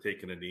Kaepernick for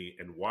taking a knee,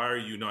 and why are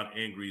you not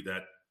angry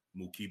that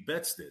Mookie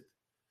Betts did?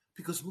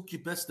 Because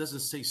Mookie Betts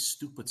doesn't say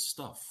stupid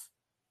stuff,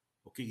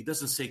 okay? He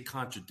doesn't say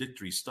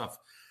contradictory stuff.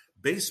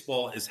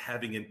 Baseball is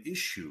having an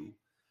issue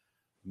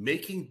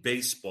making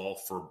baseball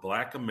for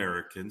Black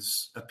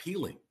Americans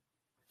appealing,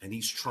 and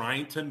he's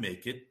trying to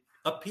make it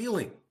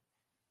appealing.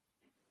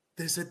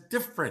 There's a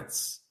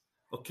difference.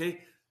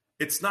 Okay,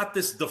 it's not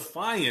this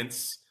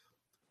defiance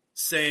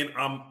saying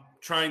I'm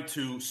trying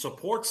to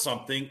support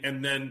something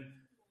and then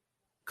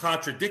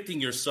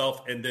contradicting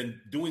yourself and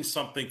then doing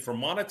something for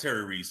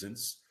monetary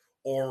reasons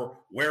or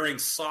wearing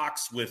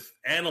socks with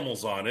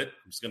animals on it.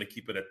 I'm just going to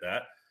keep it at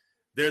that.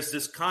 There's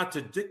this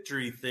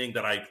contradictory thing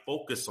that I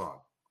focus on.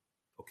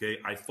 Okay,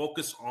 I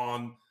focus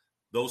on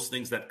those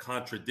things that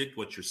contradict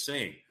what you're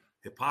saying.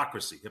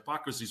 Hypocrisy.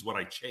 Hypocrisy is what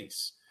I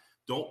chase.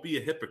 Don't be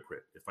a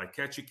hypocrite. If I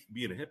catch you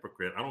being a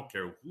hypocrite, I don't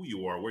care who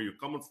you are, where you're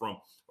coming from,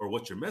 or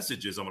what your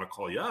message is, I'm going to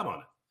call you out on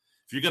it.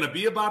 If you're going to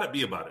be about it,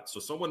 be about it. So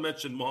someone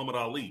mentioned Muhammad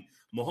Ali.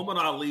 Muhammad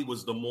Ali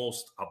was the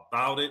most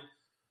about it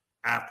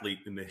athlete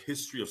in the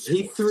history of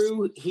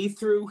sports. He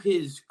threw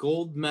his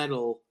gold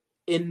medal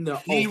in the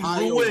Ohio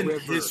ruined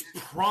River. His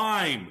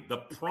prime. The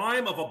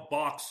prime of a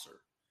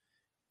boxer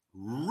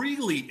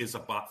really is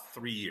about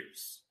 3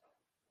 years.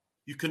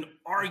 You can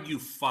argue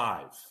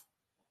 5.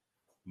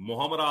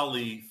 Muhammad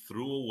Ali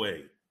threw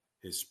away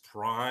his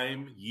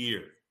prime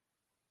year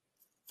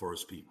for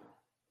his people.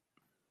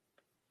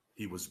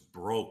 He was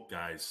broke,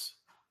 guys,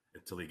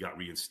 until he got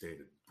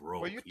reinstated.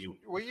 Broke.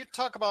 Well, you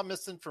talk about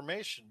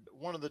misinformation.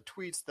 One of the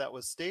tweets that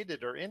was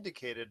stated or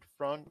indicated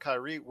from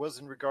Kyrie was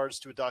in regards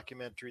to a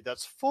documentary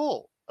that's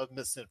full of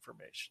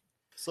misinformation.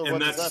 So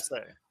what does that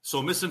say?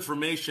 So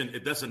misinformation,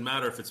 it doesn't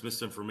matter if it's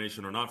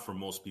misinformation or not for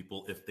most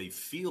people. If they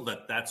feel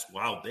that that's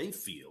how they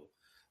feel,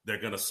 they're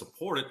going to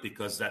support it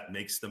because that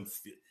makes them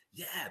feel,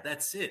 yeah,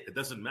 that's it. It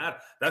doesn't matter.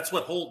 That's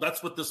what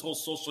this whole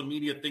social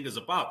media thing is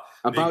about.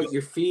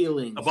 Your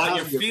feelings. About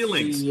your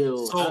feelings.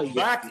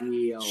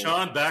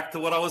 Sean, back to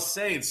what I was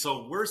saying.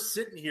 So we're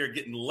sitting here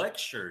getting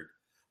lectured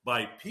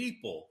by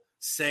people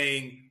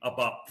saying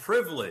about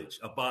privilege,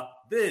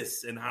 about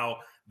this, and how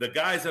the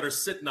guys that are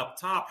sitting up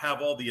top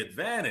have all the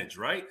advantage,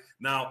 right?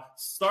 Now,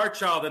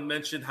 Starchild had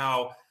mentioned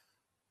how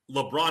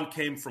LeBron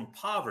came from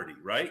poverty,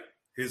 right?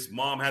 His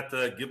mom had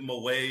to give him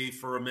away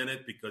for a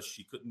minute because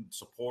she couldn't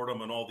support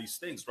him and all these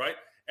things, right?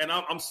 And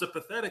I'm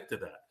sympathetic to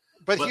that.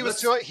 But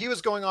he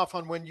was going off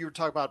on when you were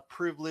talking about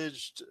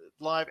privileged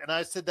life, and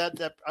I said that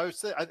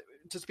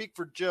to speak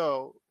for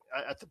Joe,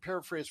 at the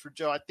paraphrase for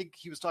Joe, I think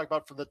he was talking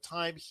about from the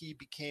time he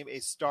became a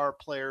star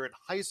player in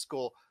high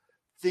school,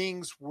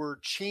 things were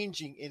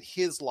changing in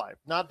his life,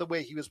 not the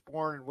way he was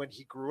born and when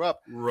he grew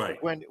up. Right.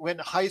 When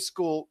high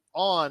school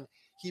on,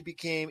 he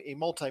became a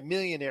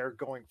multimillionaire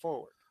going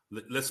forward.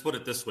 Let's put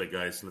it this way,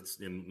 guys.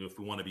 If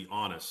we want to be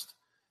honest,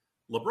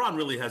 LeBron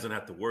really hasn't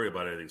had to worry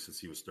about anything since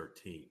he was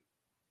 13.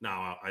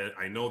 Now,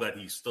 I know that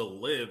he still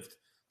lived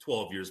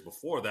 12 years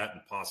before that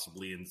and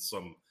possibly in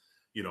some,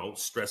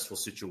 stressful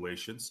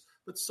situations,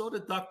 but so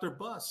did Dr.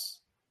 Buss.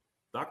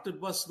 Dr.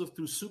 Buss lived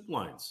through soup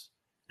lines.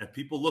 And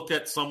people look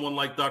at someone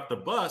like Dr.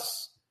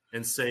 Buss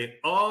and say,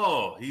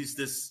 oh, he's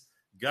this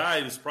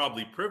guy who's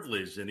probably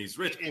privileged and he's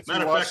rich.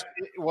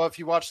 If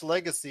you watch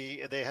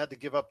Legacy, they had to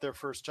give up their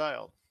first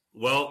child.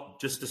 Well,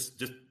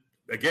 just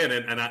again,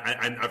 and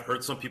I've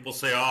heard some people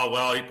say, oh,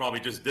 well, he probably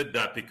just did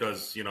that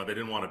because, they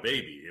didn't want a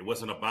baby. It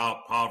wasn't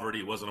about poverty.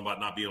 It wasn't about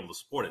not being able to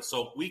support it.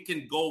 So we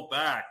can go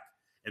back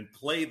and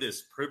play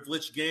this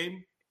privilege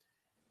game,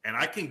 and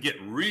I can get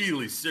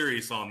really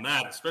serious on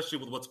that, especially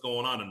with what's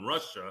going on in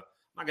Russia.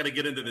 I'm not going to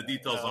get into the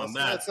details on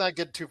that. Let's not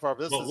get too far.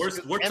 We're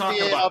NBA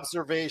talking about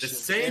observation. The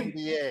same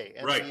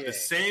NBA. Right, the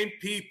same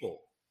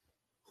people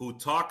who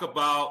talk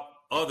about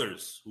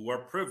others who are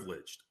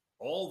privileged,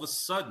 all of a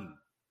sudden,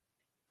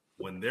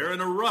 when they're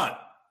in a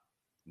rut,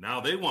 now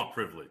they want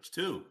privilege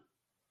too.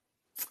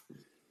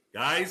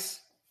 Guys,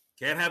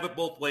 can't have it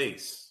both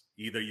ways.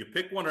 Either you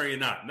pick one or you're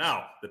not.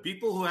 Now, the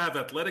people who have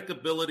athletic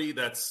ability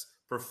that's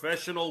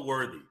professional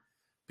worthy,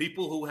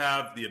 people who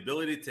have the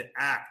ability to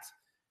act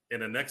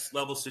in a next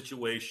level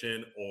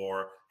situation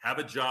or have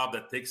a job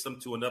that takes them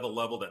to another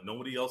level that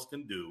nobody else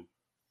can do,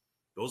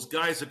 those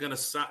guys are going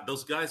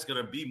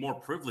to be more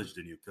privileged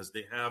than you because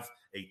they have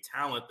a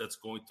talent that's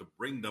going to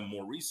bring them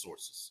more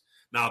resources.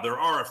 Now, there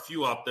are a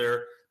few out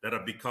there that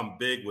have become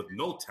big with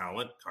no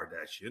talent,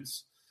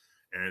 Kardashians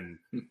and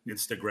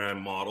Instagram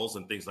models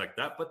and things like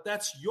that, but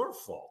that's your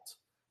fault.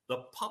 The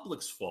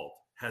public's fault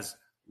has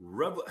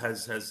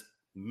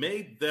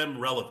made them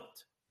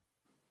relevant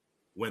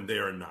when they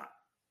are not.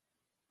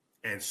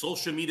 And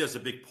social media is a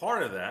big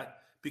part of that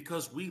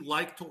because we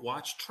like to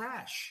watch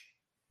trash.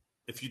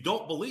 If you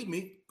don't believe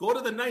me, go to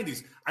the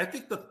 90s. I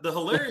think the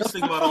hilarious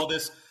thing about all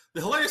this,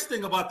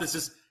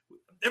 is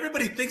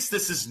everybody thinks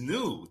this is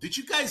new. Did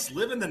you guys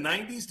live in the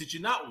 90s? Did you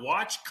not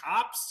watch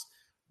Cops,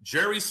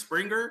 Jerry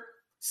Springer,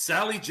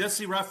 Sally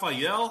Jesse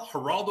Raphael,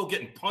 Geraldo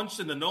getting punched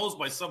in the nose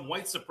by some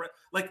white supremacist?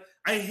 Like,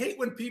 I hate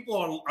when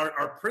people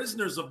are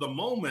prisoners of the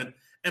moment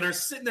and are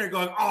sitting there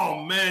going,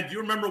 oh, man, do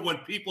you remember when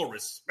people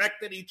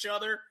respected each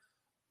other?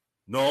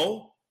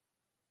 No.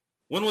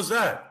 When was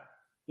that?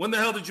 When the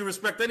hell did you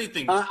respect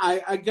anything?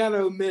 I got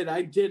to admit,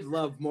 I did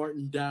love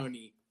Morton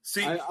Downey.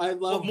 See, I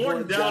love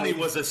Morton Downey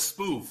was a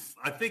spoof.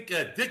 I think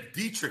Dick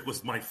Dietrich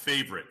was my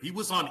favorite. He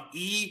was on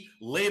E!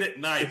 Late at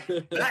night.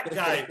 That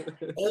guy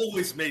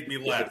always made me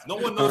laugh. No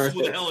one knows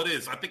who the hell it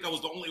is. I think I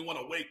was the only one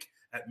awake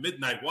at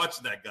midnight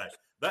watching that guy.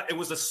 It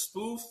was a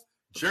spoof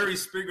Jerry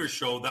Springer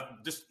show that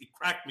it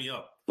cracked me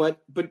up.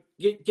 But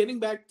getting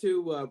back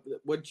to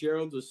what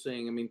Gerald was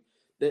saying, I mean,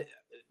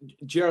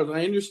 Gerald,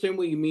 I understand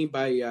what you mean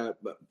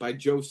by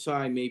Joe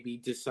Tsai maybe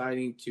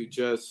deciding to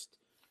just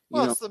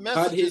it's the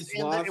message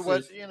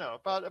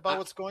about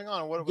what's going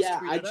on and what it was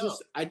tweeted out.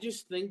 I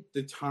just think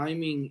the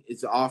timing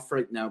is off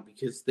right now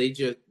because they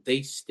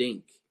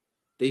stink.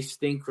 They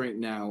stink right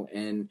now,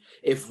 and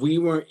if we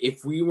weren't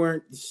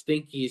the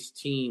stinkiest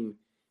team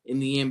in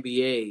the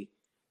NBA,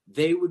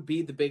 they would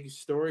be the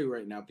biggest story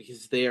right now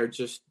because they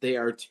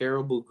are a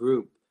terrible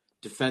group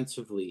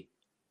defensively.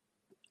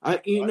 I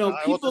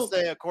will just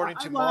say, according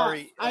to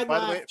Maury,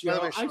 I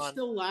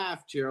still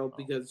laugh, Gerald,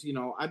 because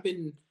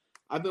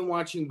I've been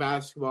watching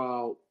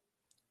basketball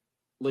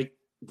like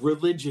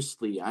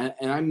religiously,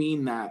 and I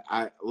mean that.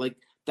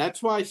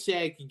 That's why I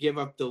say I could give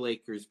up the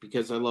Lakers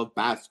because I love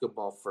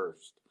basketball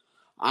first.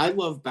 I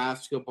love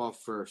basketball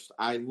first.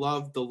 I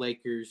love the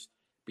Lakers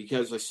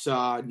because I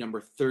saw number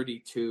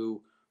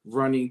 32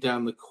 running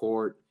down the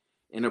court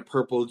in a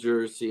purple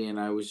jersey, and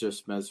I was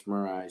just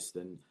mesmerized.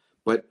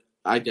 But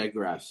I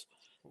digress.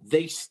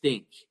 They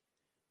stink.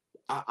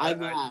 I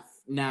laugh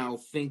now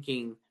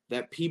thinking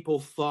that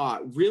people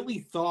really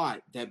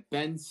thought that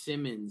Ben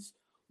Simmons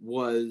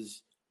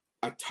was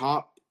a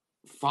top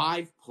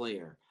 5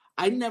 player.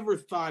 I never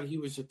thought he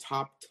was a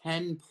top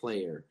 10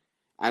 player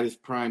at his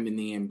prime in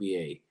the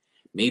NBA.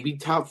 Maybe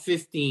top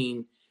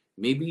 15.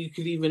 Maybe you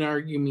could even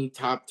argue me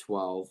top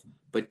 12,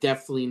 but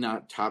definitely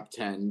not top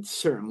 10.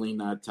 Certainly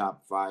not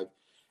top 5.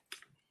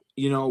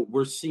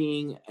 We're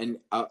seeing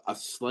a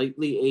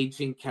slightly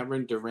aging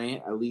Kevin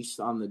Durant, at least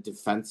on the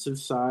defensive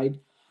side.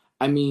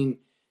 I mean,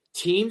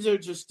 teams are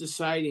just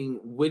deciding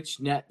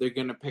which net they're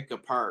going to pick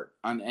apart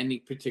on any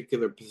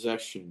particular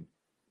possession.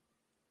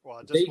 Well,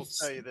 I just will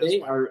tell you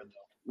this.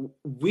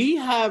 We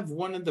have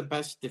one of the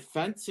best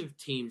defensive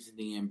teams in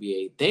the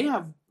NBA. They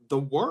have the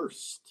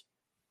worst.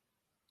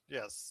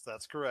 Yes,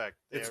 that's correct.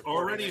 It's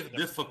already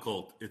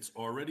difficult. It's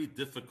already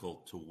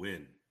difficult to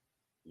win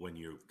when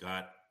you've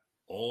got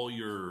all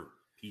your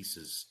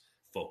pieces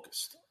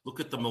focused. Look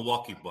at the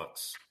Milwaukee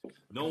Bucks.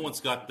 No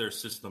one's got their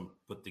system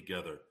put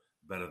together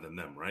better than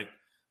them, right?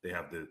 They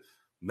have the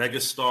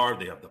megastar.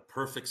 They have the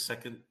perfect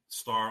second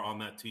star on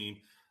that team.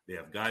 They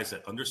have guys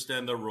that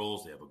understand their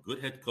roles. They have a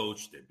good head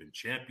coach. They've been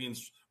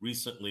champions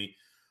recently,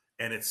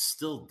 and it's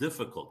still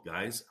difficult,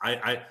 guys.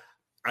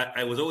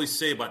 I was always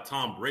say about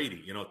Tom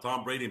Brady,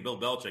 Tom Brady and Bill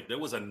Belichick, there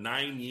was a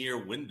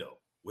 9-year window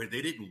where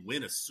they didn't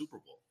win a Super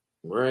Bowl.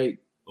 Right.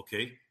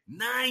 Okay.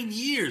 9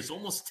 years,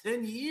 almost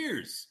 10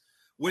 years,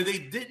 where they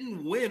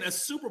didn't win a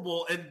Super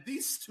Bowl. And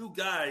these two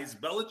guys,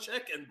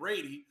 Belichick and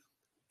Brady,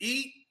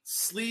 eat,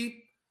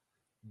 sleep,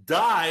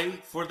 die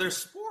for their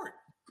sport.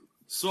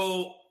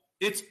 So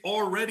it's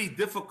already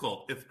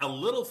difficult. If a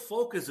little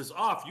focus is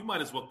off, you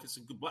might as well kiss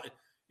it goodbye.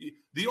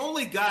 The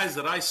only guys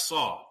that I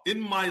saw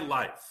in my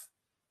life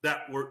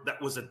that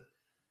was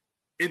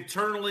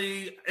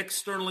internally,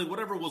 externally,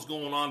 whatever was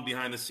going on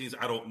behind the scenes,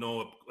 I don't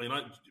know.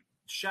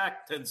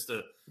 Shaq tends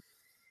to,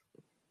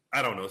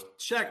 I don't know.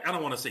 Shaq, I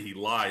don't want to say he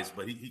lies,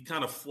 but he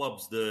kind of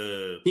flubs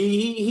the.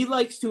 He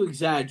likes to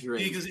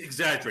exaggerate. He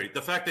exaggerate.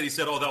 The fact that he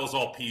said, "Oh, that was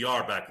all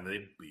PR back in the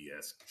day,"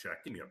 BS.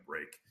 Shaq, give me a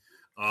break.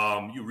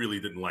 You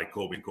really didn't like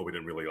Kobe, and Kobe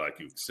didn't really like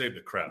you. Save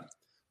the crap.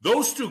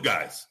 Those two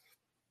guys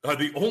are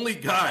the only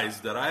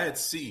guys that I had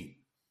seen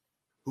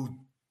who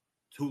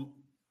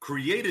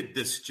created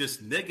this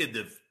just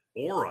negative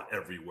aura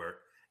everywhere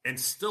and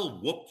still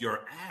whooped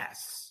your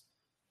ass.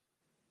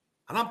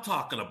 And I'm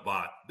talking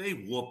about they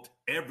whooped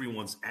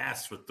everyone's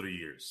ass for 3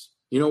 years.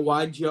 You know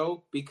why,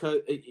 Joe?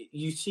 Because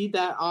you see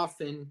that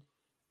often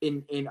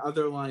in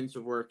other lines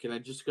of work, and I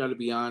just got to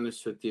be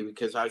honest with you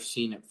because I've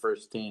seen it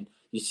firsthand.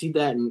 You see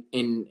that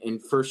in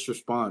first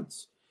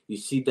response. You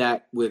see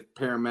that with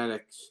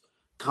paramedics,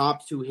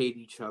 cops who hate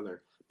each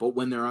other. But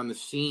when they're on the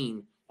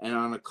scene and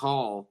on a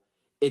call,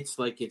 it's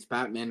like it's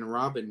Batman and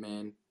Robin,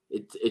 man.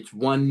 It's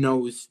one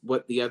knows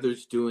what the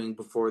other's doing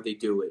before they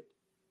do it.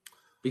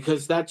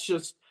 Because that's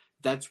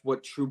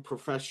what true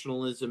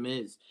professionalism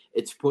is.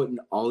 It's putting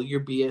all your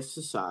BS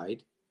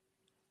aside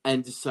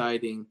and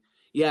deciding,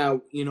 yeah,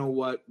 you know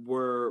what,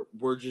 we're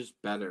just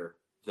better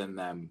than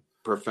them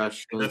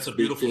professionally. That's a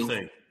beautiful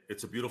thing.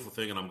 It's a beautiful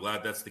thing, and I'm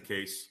glad that's the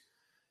case.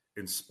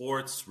 In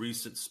sports,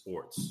 recent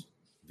sports,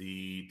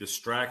 the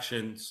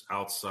distractions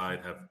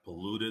outside have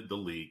polluted the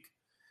league.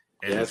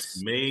 And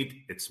yes.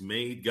 it's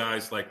made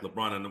guys like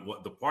LeBron. And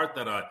the part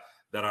that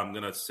I'm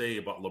going to say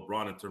about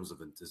LeBron in terms of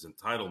his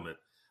entitlement,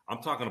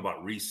 I'm talking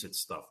about recent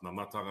stuff. And I'm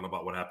not talking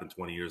about what happened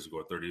 20 years ago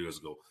or 30 years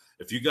ago.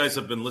 If you guys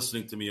have been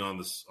listening to me on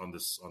this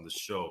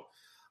show,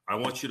 I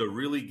want you to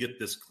really get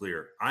this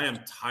clear. I am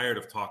tired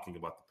of talking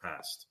about the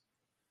past.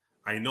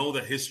 I know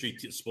that history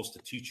is supposed to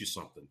teach you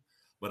something.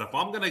 But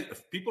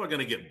if people are going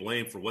to get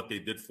blamed for what they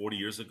did 40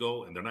 years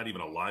ago and they're not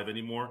even alive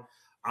anymore,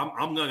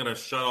 I'm not going to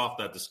shut off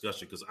that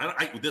discussion because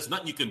there's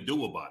nothing you can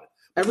do about it.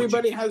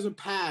 Everybody has a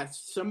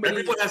past.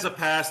 Everyone has a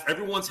past.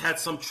 Everyone's had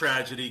some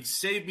tragedy.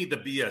 Save me the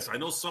BS. I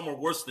know some are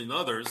worse than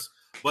others,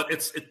 but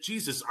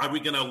Jesus, are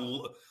we going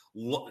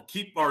to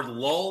keep our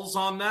lulls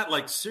on that?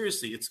 Like,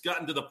 seriously, it's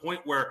gotten to the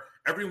point where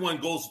everyone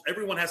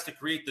has to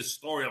create this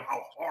story of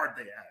how hard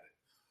they had it.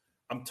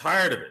 I'm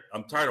tired of it.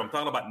 I'm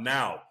talking about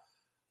now.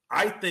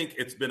 I think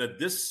it's been a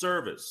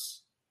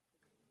disservice,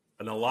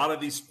 and a lot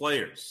of these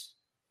players,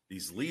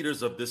 these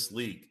leaders of this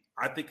league,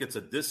 I think it's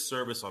a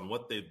disservice on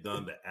what they've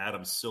done to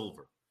Adam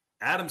Silver.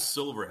 Adam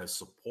Silver has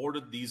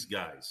supported these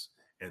guys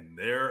and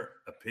their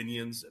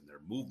opinions and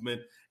their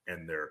movement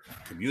and their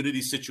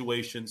community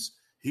situations.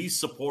 He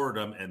supported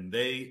them, and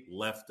they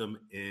left him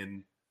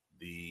in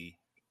the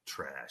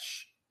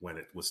trash when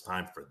it was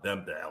time for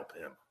them to help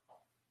him.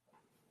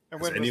 And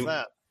when was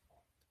that?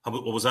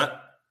 What was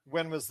that?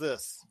 When was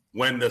this?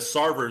 When the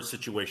Sarver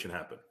situation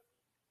happened.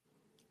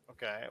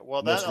 Okay.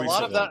 Well,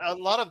 a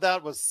lot of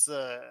that was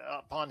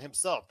upon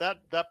himself.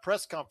 That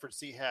press conference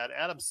he had,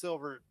 Adam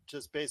Silver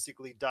just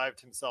basically dived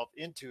himself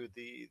into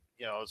the,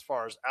 as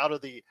far as out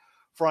of the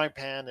frying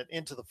pan and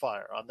into the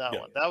fire on that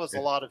one. That was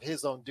a lot of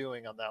his own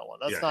doing on that one.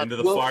 That's not into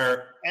the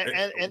fire.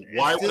 And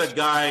why would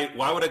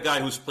a guy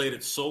who's played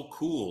it so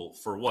cool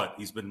for what?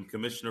 He's been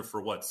commissioner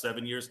for what,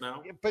 7 years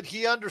now? But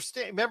he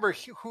understands. Remember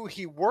who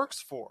he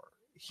works for.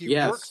 He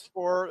works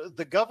for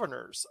the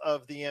governors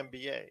of the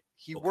NBA.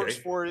 He works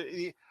for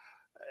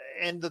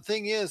and the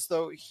thing is,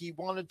 though, he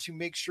wanted to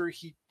make sure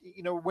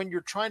when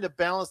you're trying to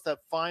balance that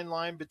fine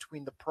line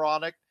between the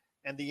product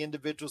and the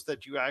individuals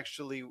that you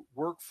actually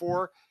work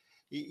for,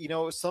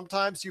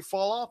 sometimes you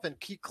fall off. And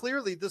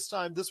clearly this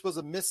time, this was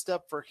a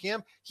misstep for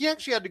him. He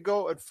actually had to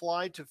go and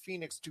fly to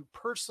Phoenix to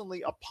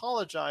personally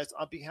apologize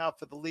on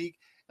behalf of the league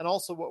and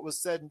also what was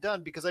said and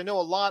done, because I know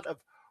a lot of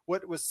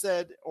what was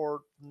said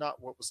or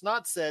not, what was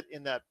not said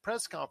in that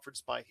press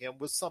conference by him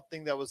was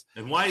something that was.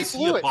 And why is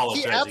he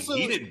apologizing?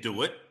 He didn't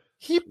do it.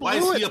 Why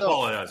is he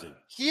apologizing?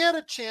 He had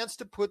a chance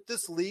to put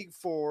this league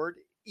forward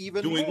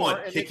even doing more.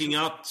 What? Kicking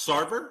out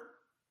Sarver?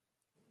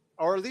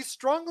 or at least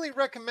strongly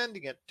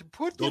recommending it to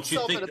put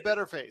himself in a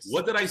better face.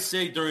 What did I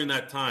say during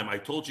that time? I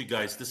told you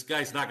guys, this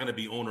guy's not going to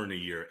be owner in a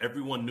year.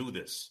 Everyone knew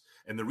this.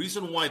 And the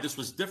reason why this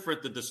was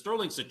different than the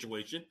Sterling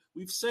situation,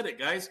 we've said it,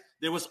 guys.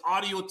 There was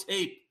audio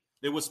tape.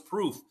 There was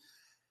proof.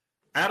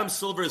 Adam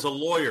Silver is a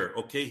lawyer,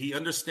 okay? He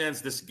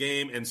understands this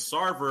game, and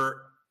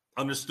Sarver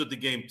understood the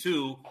game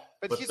too.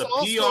 But the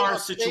PR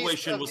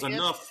situation was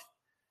enough.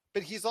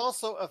 But he's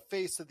also a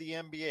face of the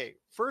NBA.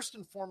 First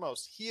and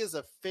foremost, he is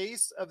a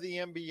face of the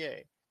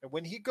NBA. And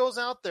when he goes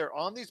out there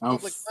on these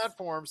public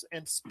platforms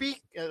and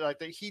speak like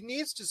that, he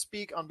needs to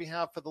speak on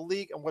behalf of the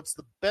league and what's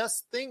the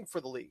best thing for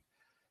the league.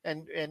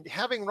 And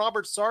having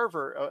Robert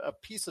Sarver, a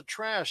piece of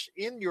trash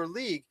in your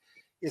league,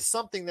 is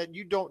something that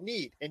you don't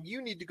need, and you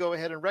need to go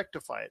ahead and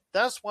rectify it.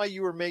 That's why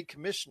you were made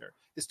commissioner,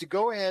 is to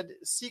go ahead,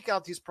 seek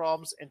out these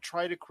problems, and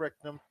try to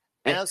correct them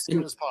as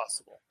soon as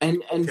possible.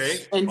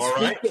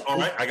 All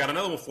right. I got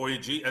another one for you,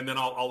 G, and then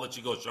I'll let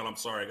you go, Sean. I'm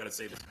sorry, I got to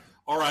say this.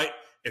 All right,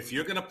 if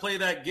you're going to play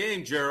that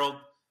game, Gerald,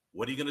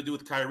 what are you going to do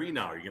with Kyrie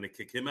now? Are you going to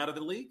kick him out of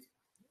the league?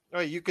 No,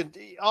 you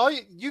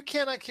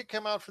cannot kick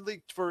him out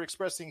for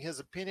expressing his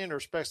opinion or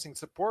expressing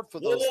support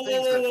for those things.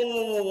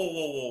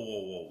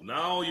 Whoa!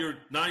 Now you're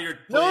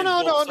playing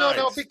no,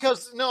 sides.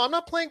 because I'm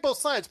not playing both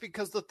sides,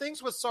 because the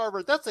things with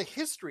Sarver, that's a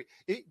history.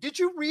 Did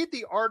you read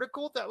the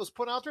article that was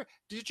put out there?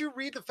 Did you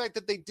read the fact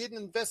that they did an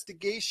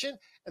investigation,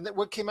 and that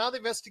what came out of the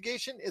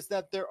investigation is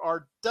that there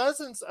are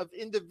dozens of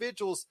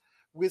individuals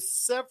with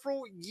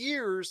several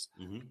years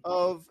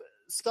of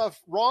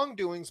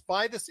wrongdoings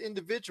by this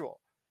individual.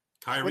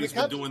 Kyrie's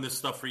been doing this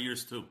stuff for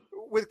years too.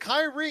 With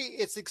Kyrie,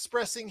 it's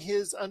expressing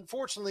his,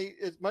 unfortunately,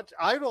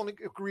 I don't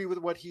agree with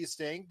what he's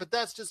saying, but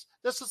that's just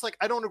like,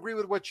 I don't agree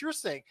with what you're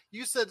saying.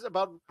 You said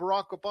about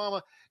Barack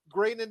Obama,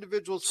 great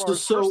individual as far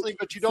as personally,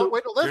 but you don't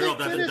wait.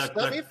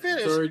 Let me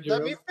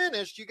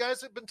finish. You guys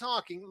have been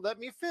talking. Let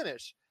me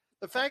finish.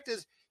 The fact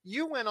is,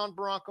 you went on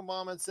Barack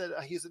Obama and said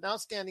he's an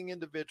outstanding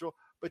individual,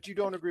 but you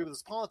don't agree with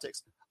his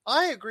politics.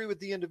 I agree with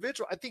the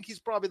individual. I think he's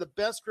probably the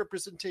best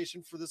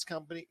representation for this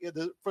company,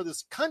 for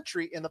this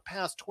country in the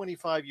past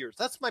 25 years.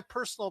 That's my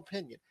personal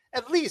opinion,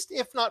 at least,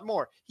 if not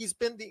more. He's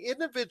been the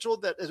individual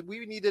that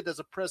we needed as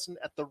a president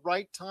at the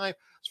right time,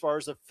 as far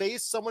as a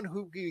face, someone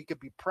who he could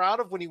be proud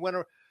of when he went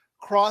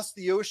across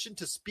the ocean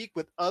to speak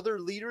with other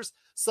leaders,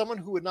 someone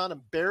who would not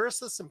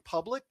embarrass us in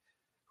public,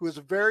 who was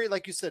very,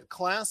 like you said,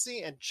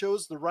 classy and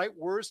chose the right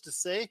words to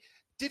say.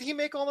 Did he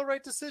make all the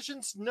right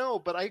decisions? No,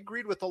 but I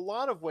agreed with a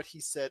lot of what he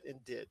said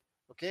and did.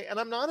 Okay. And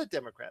I'm not a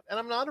Democrat, and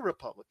I'm not a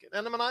Republican,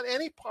 and I'm not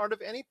any part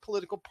of any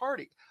political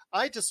party.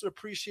 I just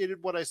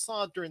appreciated what I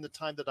saw during the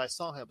time that I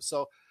saw him.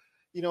 So,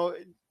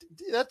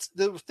 that's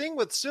the thing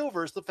with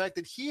Silver, is the fact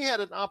that he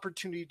had an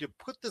opportunity to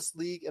put this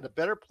league in a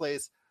better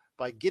place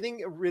by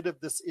getting rid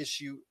of this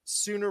issue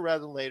sooner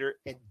rather than later,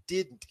 and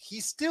didn't. He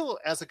still,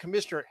 as a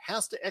commissioner,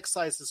 has to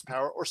exercise his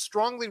power or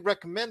strongly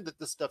recommend that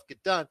this stuff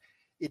get done.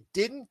 It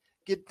didn't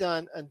get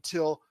done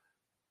until,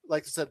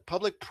 like I said,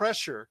 public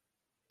pressure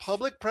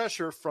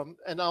from,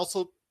 and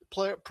also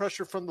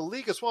pressure from the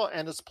league as well,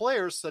 and its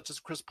players such as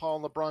Chris Paul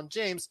and LeBron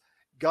James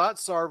got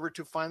Sarver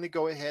to finally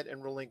go ahead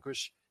and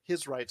relinquish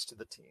his rights to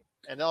the team.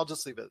 And I'll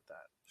just leave it at that.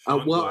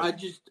 Well, I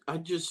just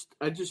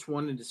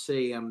wanted to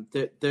say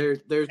that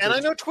there's. And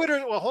I know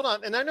Twitter. Well, hold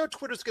on. And I know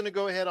Twitter's going to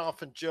go ahead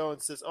off and Joe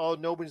and says, "Oh,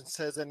 nobody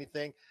says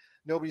anything.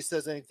 Nobody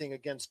says anything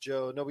against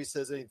Joe. Nobody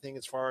says anything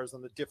as far as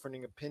on the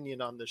differing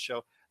opinion on the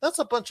show." That's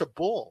a bunch of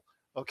bull.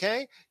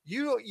 Okay,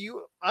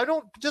 I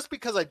don't, just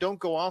because I don't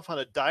go off on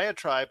a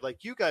diatribe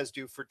like you guys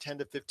do for 10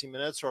 to 15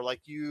 minutes, or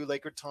like you,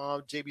 Laker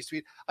Tom, JB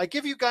Sweet. I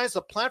give you guys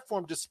a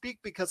platform to speak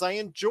because I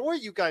enjoy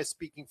you guys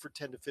speaking for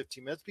 10 to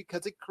 15 minutes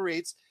because it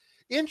creates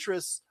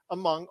interest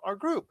among our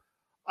group.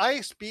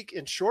 I speak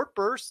in short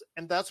bursts,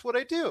 and that's what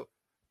I do.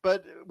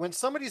 But when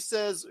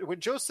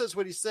Joe says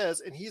what he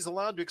says, and he's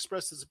allowed to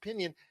express his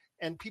opinion,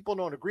 and people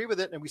don't agree with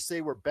it, and we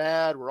say we're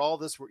bad, we're all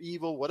this, we're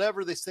evil,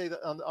 whatever they say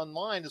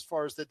online as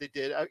far as that they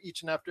did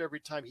each and after every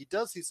time he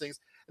does these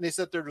things, and they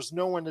said there's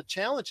no one to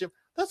challenge him,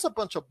 that's a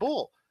bunch of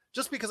bull.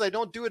 Just because I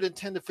don't do it in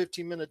 10 to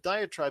 15 minute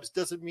diatribes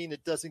doesn't mean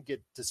it doesn't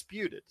get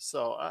disputed.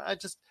 So I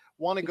just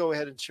want to go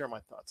ahead and share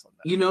my thoughts on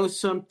that. You know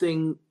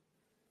something?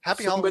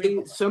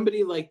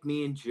 Somebody like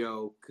me and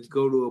Joe could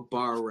go to a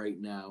bar right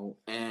now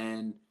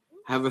and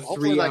have a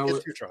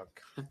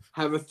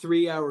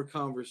 3-hour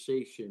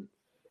conversation.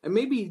 And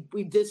maybe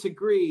we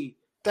disagree.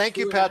 Thank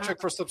you,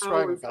 Patrick, for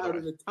subscribing. Out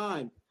of the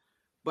time,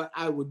 but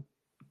I would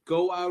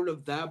go out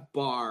of that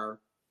bar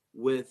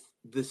with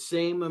the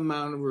same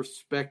amount of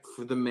respect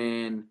for the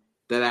man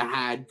that I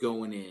had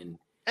going in.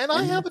 And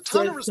I have a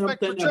ton of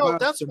respect for Joe.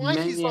 That's why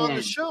he's on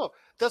the show.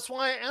 That's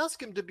why I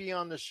asked him to be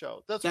on the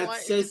show. That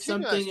says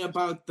something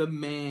about the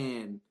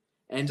man.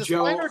 And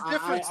Joe,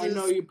 I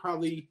know you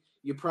probably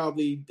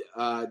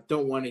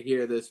don't want to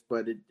hear this,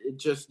 but it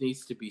just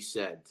needs to be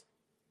said.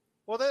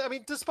 Well,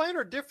 despite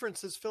our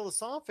differences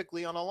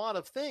philosophically on a lot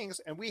of things,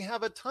 and we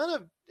have a ton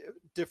of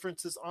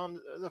differences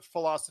on the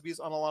philosophies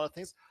on a lot of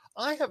things,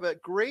 I have a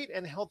great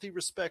and healthy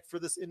respect for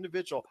this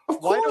individual. Of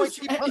Why course,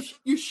 do I keep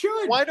you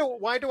should. Why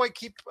do I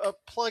keep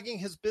plugging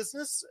his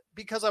business?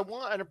 Because I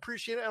want and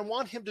appreciate it. I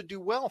want him to do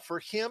well for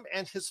him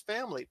and his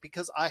family.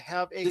 Because I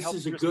have a This healthy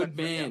is a respect good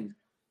for him. man.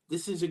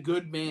 This is a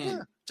good man.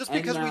 Yeah. Just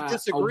because we a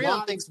disagree on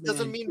wise things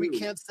doesn't man, mean too. we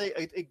can't say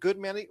a good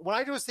man. When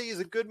I do say he's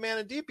a good man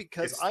indeed,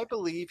 because I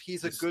believe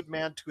he's a this- good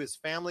man to his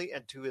family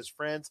and to his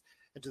friends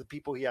and to the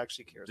people he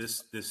actually cares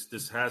about.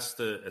 This has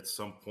to, at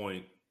some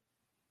point,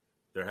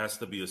 there has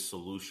to be a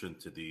solution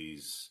to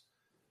these.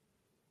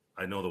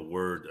 I know the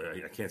word,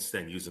 I can't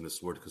stand using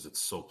this word because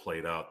it's so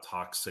played out,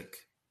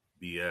 toxic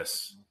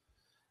BS.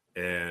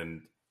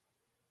 And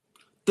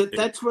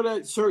that's what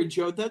I, sorry,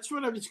 Joe, that's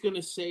what I was going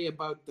to say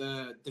about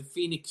the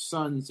Phoenix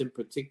Suns in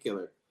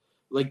particular.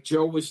 Like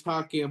Joe was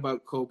talking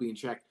about Kobe and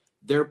Shaq.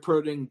 They're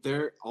putting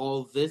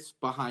all this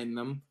behind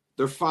them.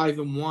 They're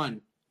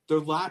 5-1. They're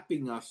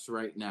lapping us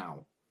right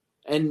now.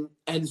 And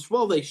as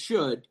well they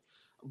should.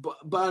 But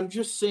I'm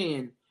just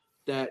saying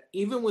that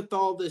even with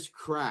all this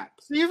crap.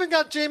 So you even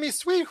got Jamie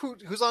Sweet,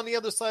 who's on the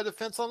other side of the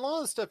fence on a lot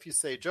of the stuff you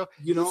say, Joe.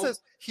 He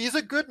says he's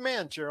a good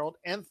man, Gerald,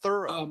 and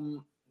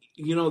thorough.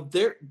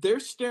 They're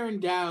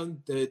staring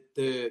down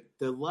the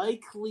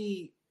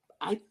likely.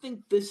 I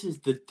think this is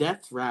the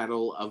death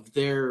rattle of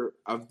their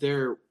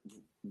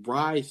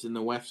rise in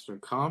the Western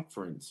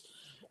Conference.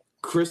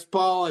 Chris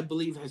Paul, I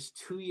believe, has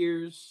 2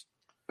 years.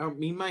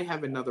 He might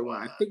have another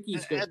one. I think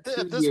he's got 2 years.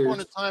 At this point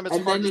in time, it's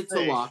and hard then to it's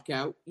say. a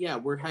lockout. Yeah,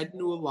 we're heading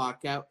to a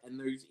lockout,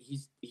 and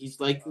he's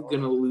likely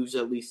going to lose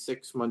at least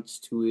 6 months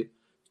to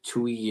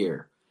a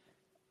year.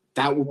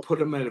 That will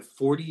put him at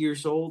 40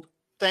 years old.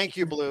 Thank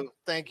you, Blue.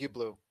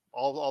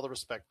 All the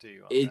respect to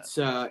you.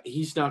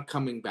 He's not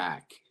coming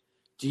back.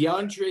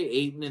 DeAndre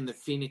Ayton and the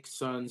Phoenix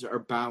Suns are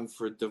bound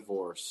for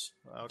divorce.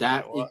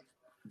 Okay,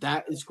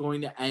 that is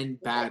going to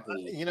end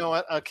badly. You know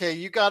what? Okay,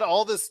 you got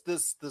all this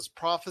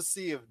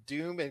prophecy of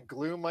doom and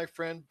gloom, my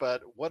friend.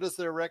 But what is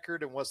their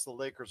record and what's the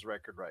Lakers'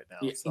 record right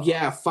now?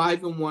 Yeah,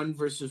 5-1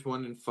 versus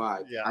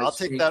 1-5. Yeah, I'll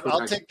take that.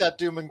 Correct. I'll take that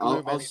doom and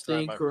gloom. I'll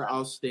stay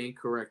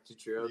corrected,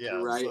 Drew. Yeah,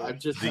 you're right.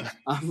 so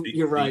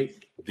You're right.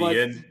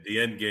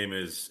 The end game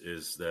is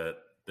that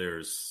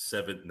there's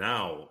 7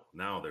 now.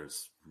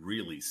 There's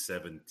really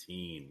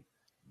 17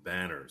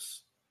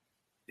 banners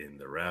in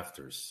the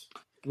rafters.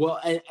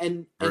 Well,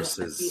 and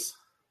versus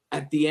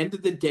at the end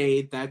of the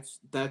day, that's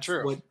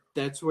true.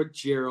 That's what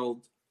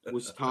Gerald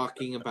was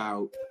talking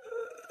about.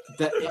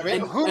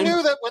 Who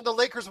knew that when the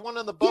Lakers won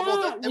in the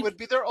bubble, that it would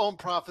be their own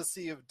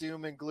prophecy of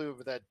doom and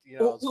gloom? That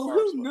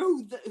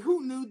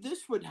who knew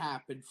this would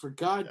happen? For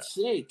God's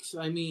sakes!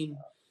 I mean,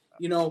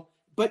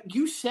 but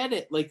you said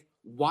it. Like,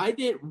 why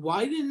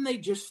didn't they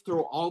just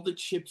throw all the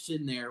chips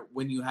in there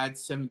when you had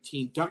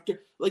 17?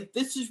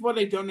 This is what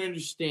I don't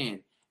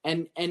understand.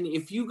 And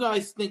if you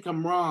guys think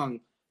I'm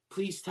wrong,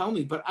 please tell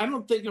me. But I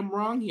don't think I'm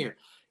wrong here.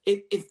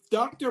 If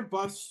Dr.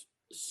 Buss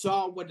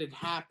saw what had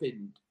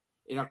happened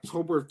in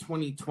October of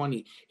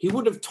 2020, he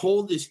would have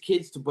told his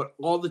kids to put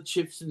all the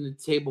chips in the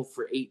table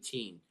for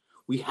 18.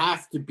 We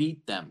have to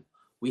beat them.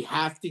 We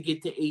have to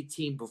get to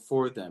 18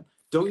 before them.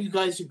 Don't you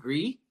guys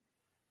agree?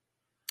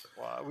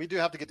 Well, we do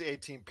have to get to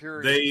 18.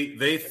 Period.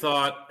 They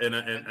thought, and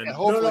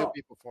hopefully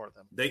be before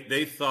them.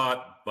 They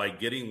thought by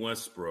getting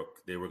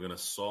Westbrook, they were going to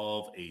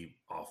solve a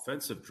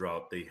offensive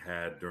drought they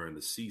had during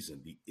the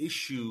season. The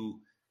issue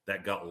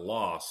that got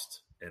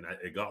lost, and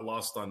it got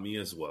lost on me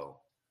as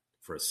well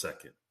for a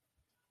second.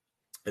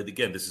 And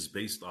again, this is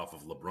based off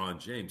of LeBron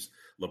James.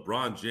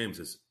 LeBron James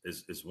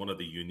is one of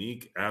the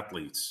unique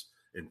athletes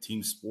in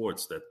team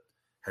sports that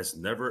has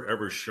never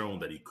ever shown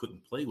that he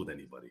couldn't play with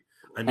anybody.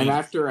 I mean, and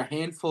after a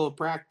handful of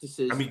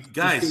practices,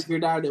 guys, he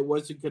figured out it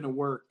wasn't going to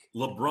work.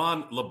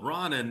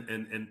 LeBron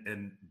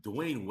and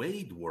Dwayne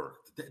Wade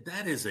worked.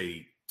 That is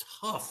a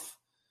tough.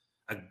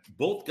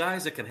 Both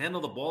guys that can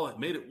handle the ball, it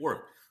made it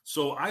work.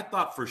 So I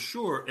thought for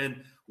sure,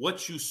 and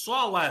what you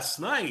saw last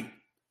night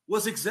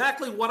was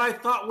exactly what I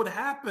thought would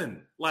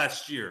happen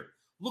last year.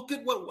 Look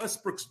at what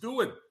Westbrook's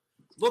doing.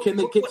 Can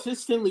they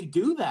consistently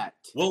do that?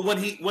 Well, when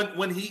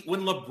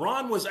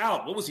LeBron was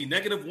out, what was he?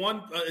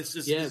 -1.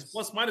 It's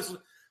plus minus.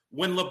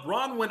 When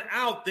LeBron went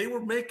out, they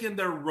were making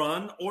their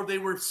run or they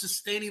were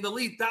sustaining the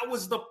lead. That's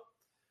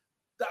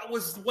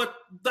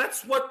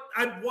what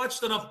I've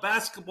watched enough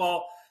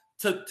basketball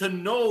to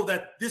know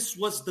that this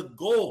was the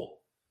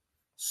goal.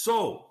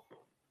 So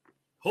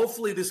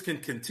hopefully this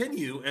can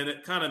continue and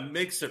it kind of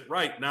makes it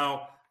right.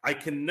 Now, I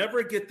can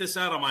never get this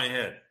out of my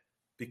head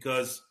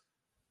because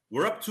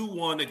we're up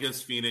 2-1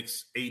 against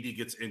Phoenix. AD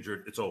gets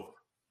injured. It's over.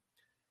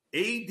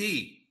 AD,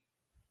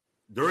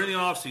 during the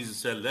offseason,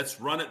 said, let's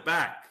run it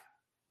back.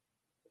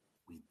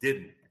 We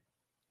didn't.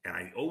 And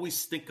I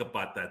always think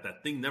about that.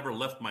 That thing never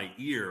left my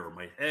ear or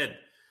my head.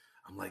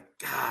 I'm like,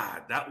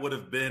 God, that would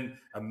have been,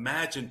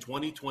 imagine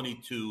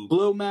 2022.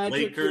 Blue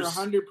Magic, Lakers,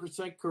 you're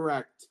 100%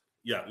 correct.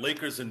 Yeah,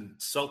 Lakers and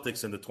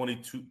Celtics in the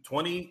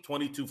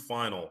 2022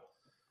 final.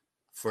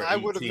 for I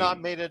would have 18.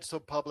 not made it so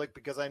public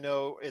because I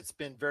know it's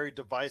been very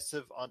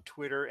divisive on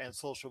Twitter and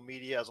social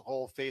media as a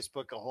whole,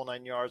 Facebook, a whole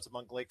 9 yards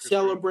among Lakers.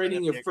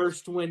 Celebrating your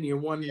first win, you're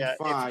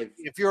 1-5.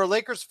 If you're a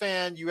Lakers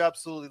fan, you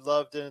absolutely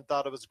loved it and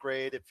thought it was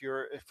great.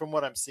 From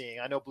what I'm seeing,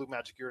 I know Blue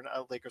Magic, you're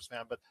a Lakers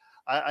fan, but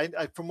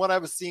I from what I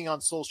was seeing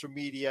on social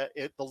media,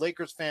 the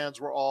Lakers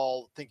fans were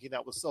all thinking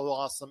that was so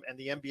awesome, and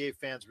the NBA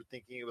fans were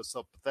thinking it was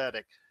so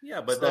pathetic.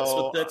 Yeah, but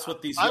So, that's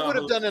what these. I would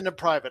have done it in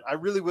private. I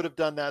really would have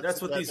done that.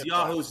 That's what these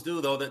yahoos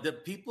do, though.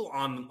 That people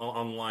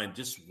online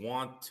just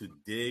want to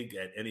dig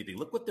at anything.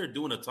 Look what they're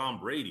doing to Tom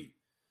Brady.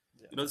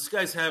 Yeah. You know, this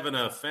guy's having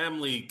a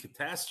family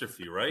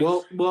catastrophe, right?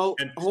 Well,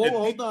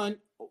 hold on.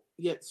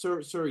 Yeah,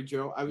 sorry,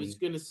 Joe. I was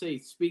going to say,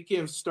 speaking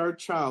of Star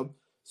Child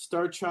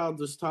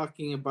was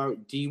talking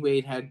about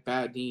D-Wade had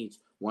bad knees.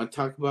 Want to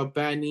talk about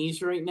bad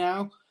knees right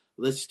now?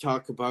 Let's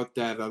talk about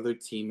that other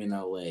team in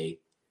L.A.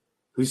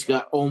 who's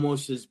got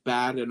almost as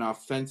bad an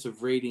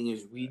offensive rating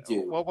as we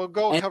do. Well, we'll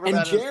go cover and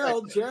that.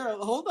 Gerald,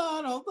 hold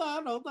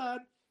on.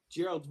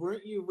 Gerald,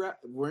 weren't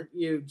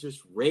you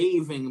just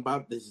raving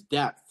about this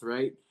depth,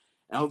 right?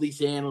 All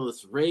these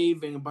analysts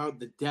raving about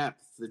the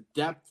depth. The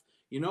depth.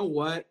 You know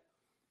what?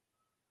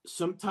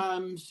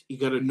 Sometimes you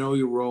got to know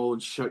your role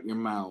and shut your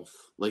mouth,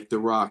 like The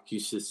Rock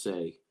used to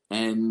say.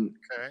 And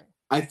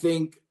I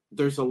think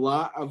there's a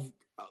lot of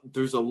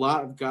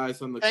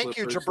guys on the Thank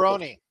Clippers. you,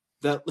 Jabroni.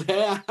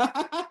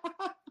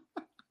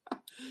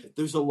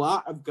 There's a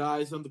lot of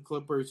guys on the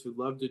Clippers who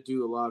love to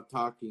do a lot of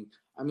talking.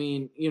 I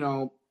mean, you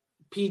know,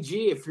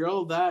 PG, if you're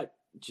all that,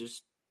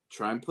 just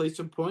try and play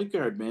some point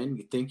guard, man.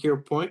 You think you're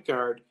a point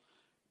guard,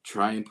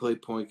 try and play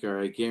point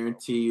guard. I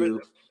guarantee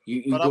you.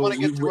 You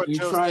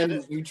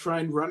try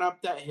and run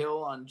up that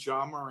hill on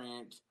Ja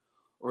Morant,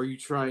 or you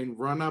try and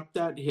run up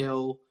that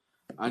hill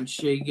on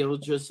Shai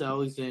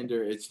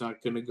Gilgeous-Alexander. It's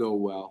not going to go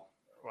well.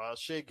 Well,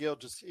 Shai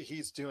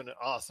he's doing it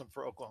awesome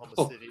for Oklahoma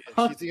City.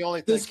 He's the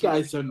only thing. This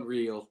guy's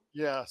unreal.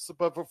 Yeah. So,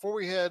 but before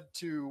we head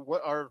to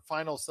our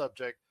final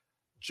subject,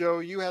 Joe,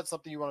 you had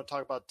something you want to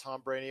talk about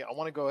Tom Brady. I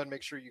want to go ahead and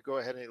make sure you go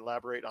ahead and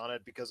elaborate on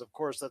it because, of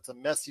course, that's a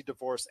messy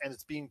divorce and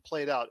it's being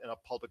played out in a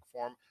public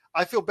forum.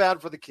 I feel bad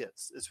for the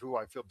kids is who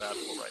I feel bad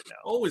for right now.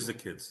 Always the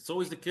kids. It's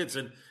always the kids.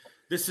 And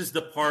this is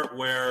the part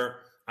where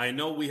I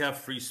know we have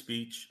free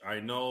speech. I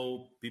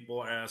know people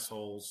are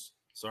assholes.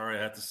 Sorry,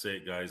 I had to say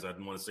it, guys. I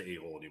didn't want to say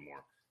a-hole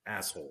anymore.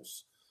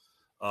 Assholes.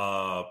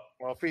 Well,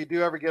 if we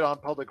do ever get on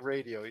public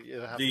radio,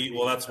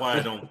 that's why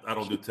I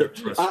don't do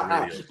terrestrial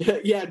radio.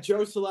 Yeah,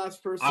 Joe's the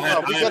last person.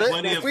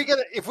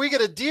 If we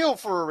get a deal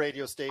for a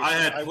radio station, I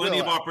had plenty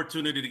of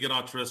opportunity to get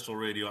on terrestrial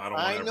radio.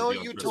 I know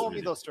you told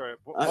me those stories.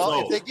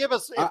 Well, if they give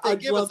us a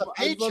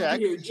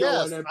paycheck,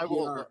 yes, I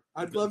will.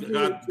 I'd love to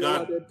hear Joe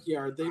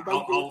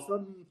on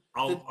NPR.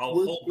 I'll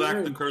hold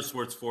back the curse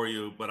words for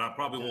you, but I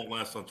probably won't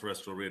last on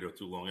terrestrial radio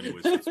too long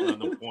anyway, so it's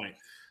no point.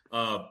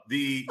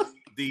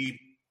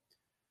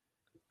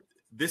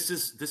 This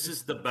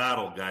is the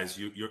battle, guys.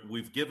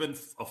 We've given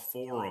a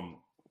forum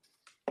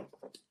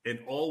in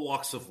all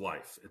walks of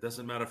life. It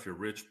doesn't matter if you're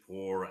rich,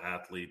 poor,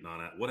 athlete,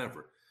 non-athlete,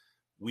 whatever.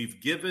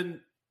 We've given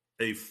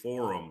a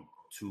forum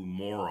to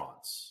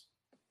morons.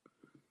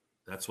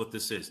 That's what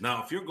this is.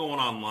 Now, if you're going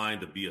online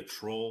to be a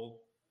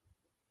troll,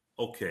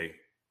 okay,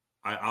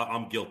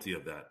 I'm guilty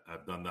of that.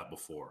 I've done that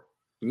before.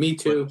 Me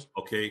too.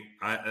 But, okay,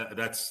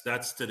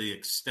 that's to the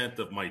extent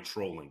of my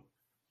trolling.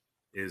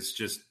 Is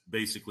just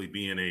basically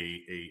being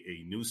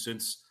a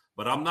nuisance.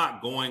 But I'm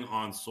not going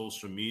on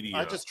social media.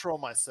 I just troll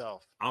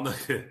myself. I'm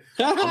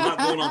not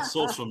going on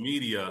social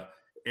media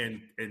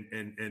and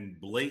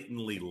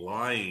blatantly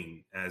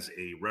lying as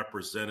a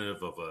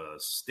representative of a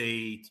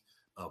state,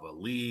 of a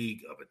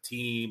league, of a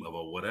team, of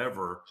a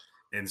whatever,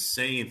 and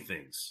saying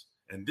things.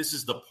 And this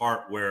is the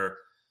part where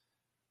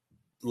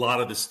a lot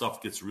of this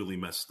stuff gets really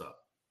messed up.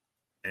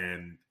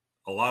 And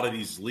a lot of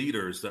these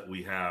leaders that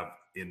we have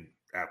in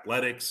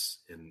athletics,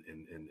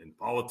 in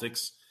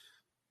politics,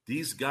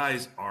 these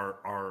guys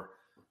are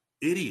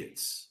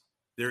idiots.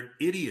 They're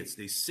idiots.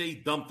 They say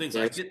dumb things.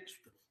 Yes.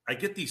 I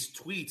get these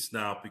tweets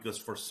now because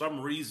for some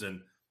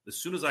reason, as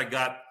soon as I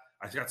got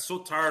so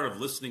tired of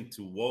listening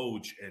to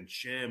Woj and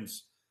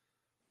Shams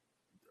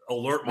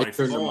alert my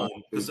phone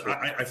because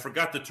I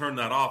forgot to turn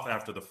that off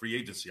after the free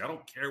agency. I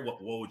don't care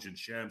what Woj and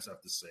Shams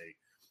have to say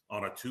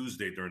on a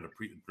Tuesday during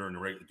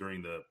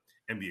the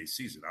NBA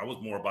season. I was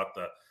more about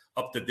the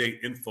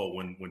up-to-date info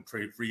when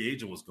free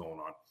agent was going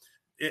on.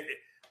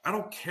 I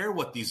don't care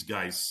what these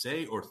guys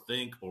say or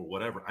think or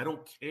whatever. I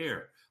don't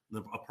care.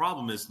 The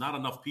problem is not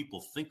enough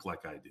people think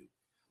like I do.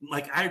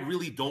 Like, I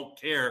really don't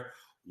care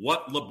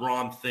what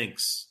LeBron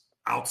thinks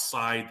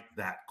outside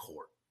that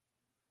court.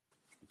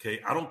 Okay?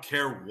 I don't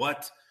care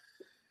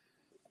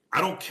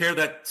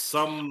that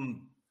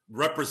some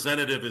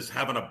representative is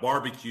having a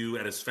barbecue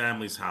at his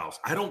family's house.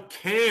 I don't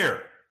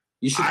care.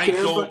 You should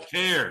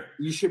care.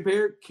 You should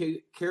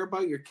care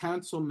about your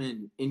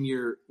councilman in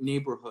your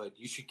neighborhood.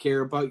 You should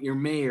care about your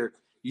mayor.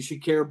 You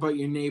should care about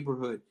your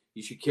neighborhood.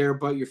 You should care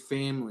about your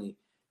family.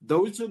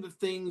 Those are the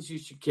things you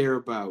should care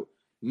about,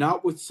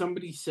 not what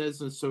somebody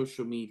says on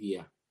social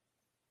media.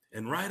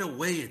 And right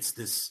away, it's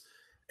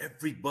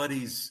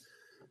everybody's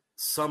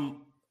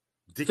some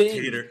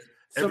dictator.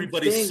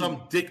 Everybody's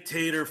some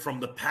dictator from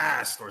the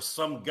past or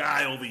some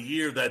guy over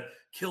here that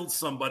killed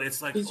somebody.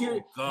 It's like,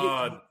 oh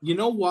God. You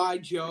know why,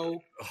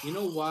 Joe? You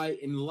know why?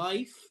 In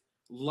life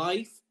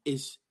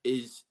is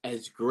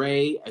as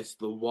gray as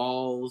the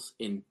walls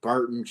in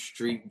Barton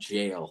Street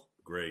Jail.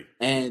 Great.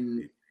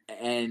 And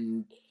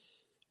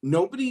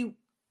nobody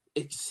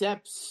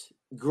accepts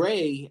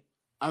gray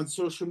on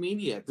social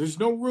media. There's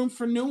no room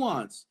for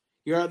nuance.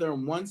 You're either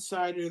on one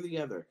side or the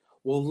other.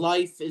 Well,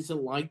 life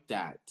isn't like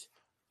that.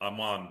 I'm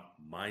on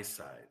my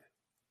side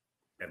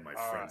and my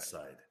friend's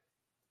side.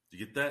 Do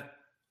you get that,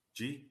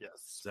 G? Yes.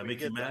 Does that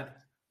make you mad?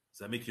 Does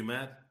that make you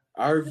mad?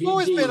 RVD. I've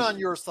always been on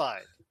your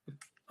side.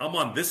 I'm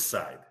on this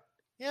side.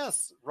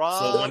 Yes,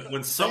 Rob. So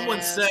when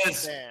someone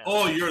says,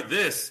 "Oh, you're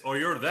this or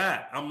you're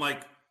that," I'm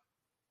like,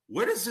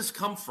 "Where does this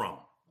come from?"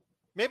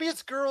 Maybe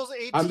it's girls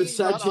 18. I'm a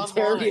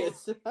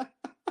Sagittarius.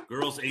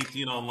 Girls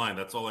 18 online.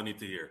 That's all I need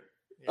to hear.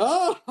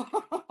 Oh,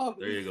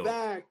 there you go.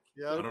 Back.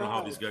 Yeah, I don't know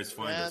how these guys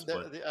find us,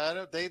 but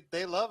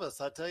they love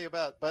us. I'll tell you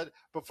about it. But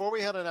before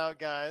we head on out,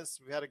 guys,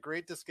 we had a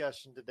great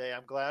discussion today.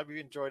 I'm glad we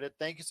enjoyed it.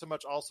 Thank you so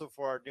much also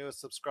for our newest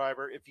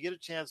subscriber. If you get a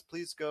chance,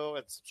 please go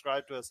and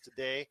subscribe to us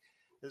today.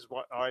 This is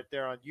right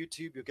there on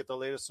YouTube. You'll get the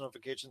latest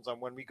notifications on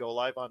when we go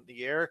live on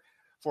the air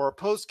for our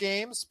post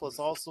games, plus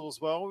also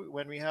as well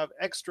when we have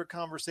extra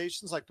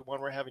conversations like the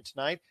one we're having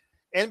tonight.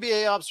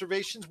 NBA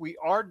observations, we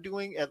are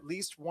doing at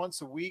least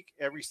once a week,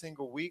 every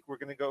single week. We're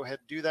going to go ahead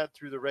and do that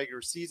through the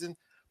regular season.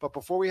 But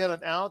before we head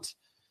on out,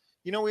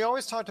 we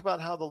always talked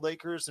about how the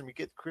Lakers, and we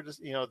get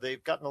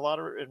they've gotten a lot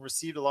of and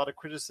received a lot of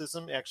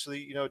criticism.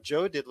 Actually,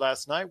 Joe did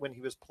last night when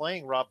he was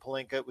playing Rob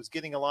Pelinka, was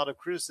getting a lot of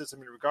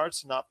criticism in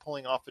regards to not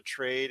pulling off a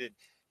trade and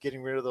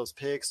getting rid of those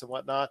picks and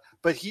whatnot.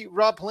 But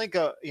Rob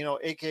Pelinka,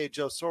 aka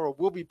Joe Soro,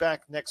 will be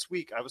back next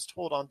week. I was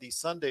told on the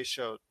Sunday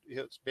show.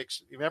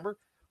 Remember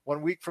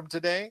 1 week from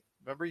today?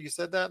 Remember you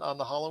said that on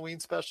the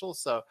Halloween special?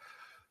 So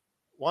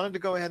wanted to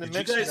go ahead and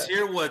mention that. Did you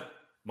guys hear what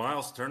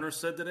Miles Turner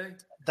said today?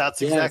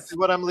 That's exactly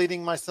what I'm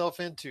leading myself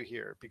into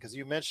here, because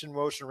you mentioned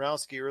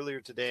Wojnarowski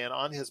earlier today, and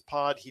on his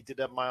pod, he did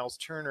have Miles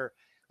Turner.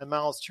 And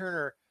Miles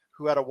Turner,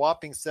 who had a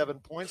whopping 7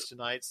 points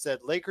tonight,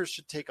 said Lakers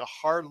should take a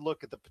hard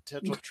look at the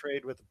potential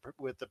trade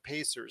with the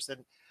Pacers.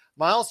 And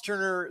Miles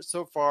Turner,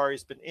 so far,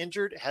 he's been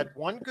injured, had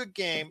one good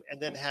game, and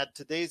then had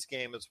today's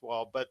game as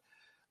well. But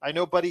I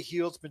know Buddy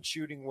Hield's been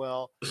shooting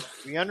well.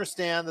 We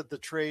understand that the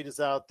trade is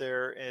out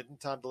there, and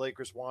anytime the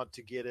Lakers want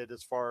to get it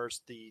as far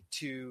as the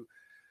two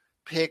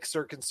picks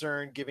are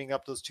concerned, giving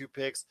up those two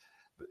picks.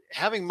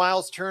 Having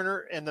Miles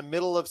Turner in the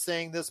middle of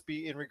saying this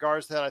be in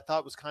regards to that, I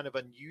thought was kind of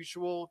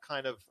unusual,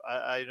 I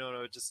don't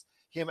know, just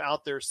him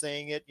out there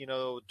saying it,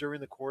 during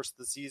the course of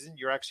the season.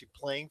 You're actually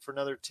playing for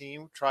another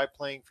team. Try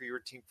playing for your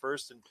team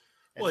first. And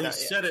well, he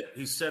said it.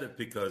 He said it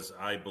because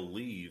I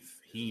believe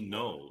he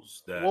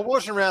knows that. Well,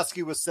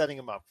 Wojnarowski was setting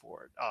him up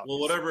for it. Obviously. Well,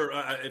 whatever.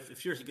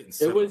 If you're getting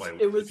set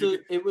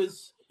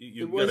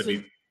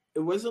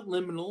it wasn't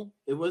liminal.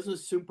 It wasn't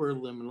super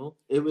liminal.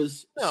 It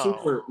was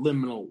super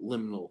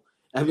liminal.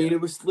 I mean,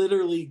 it was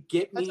literally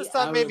get me. I just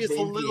thought maybe it's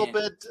a little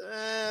bit.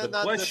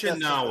 The question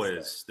now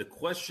is,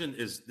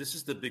 this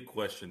is the big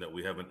question that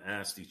we haven't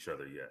asked each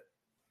other yet.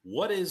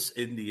 What is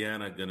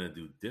Indiana going to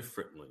do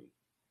differently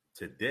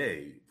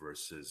today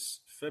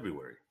versus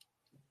February?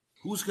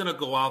 Who's going to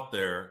go out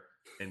there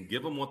and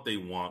give them what they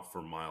want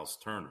for Miles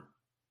Turner?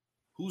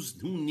 Who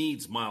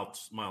needs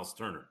Miles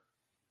Turner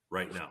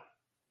right now?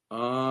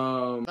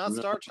 Not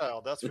Star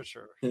Child, that's for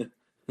sure.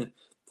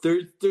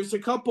 There's a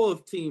couple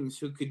of teams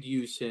who could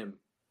use him.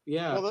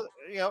 Yeah. Well,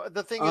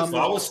 the thing is,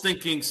 I was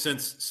thinking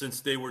since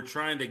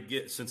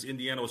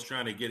Indiana was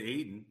trying to get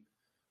Aiden,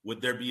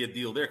 would there be a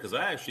deal there? Because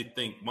I actually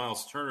think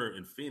Miles Turner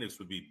in Phoenix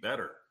would be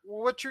better.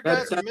 Well, what you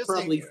guys are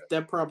missing?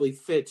 That probably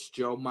fits,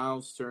 Joe.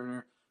 Miles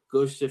Turner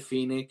goes to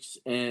Phoenix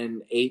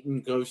and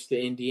Aiden goes to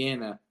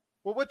Indiana.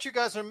 Well, what you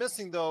guys are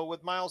missing, though,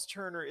 with Miles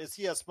Turner is,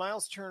 yes,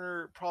 Miles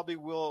Turner probably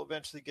will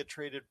eventually get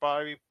traded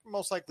by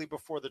most likely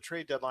before the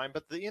trade deadline.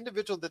 But the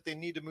individual that they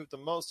need to move the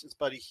most is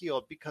Buddy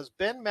Hield, because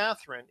Ben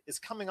Mathurin is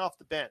coming off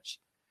the bench.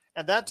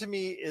 And that, to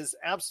me, is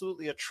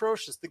absolutely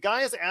atrocious. The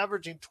guy is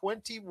averaging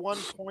 21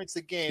 points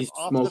a game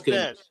off the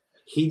bench.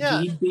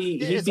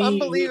 It's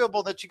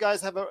unbelievable that you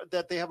guys have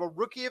they have a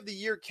Rookie of the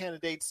Year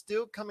candidate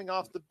still coming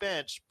off the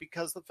bench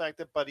because of the fact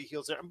that Buddy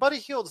Hield's there. And Buddy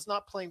Hield is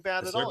not playing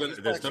bad at all.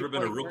 There's never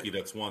been a rookie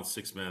that's won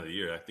Sixth Man of the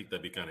Year. I think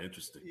that'd be kind of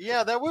interesting.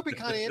 Yeah, that would be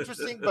kind of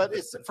interesting. But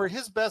it's for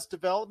his best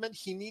development,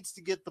 he needs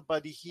to get the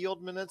Buddy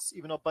Hield minutes.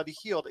 Even though Buddy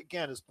Hield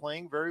again is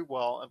playing very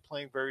well and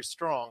playing very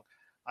strong,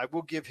 I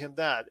will give him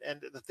that.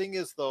 And the thing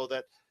is, though,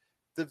 that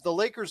the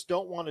Lakers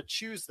don't want to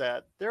choose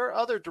that. There are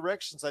other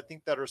directions, I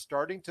think, that are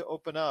starting to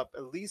open up,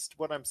 at least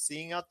what I'm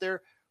seeing out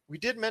there. We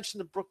did mention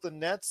the Brooklyn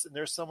Nets, and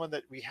there's someone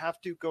that we have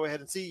to go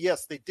ahead and see.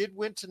 Yes, they did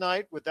win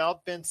tonight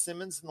without Ben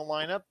Simmons in the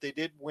lineup. They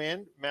did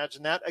win,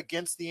 imagine that,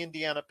 against the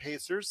Indiana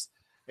Pacers,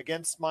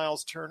 against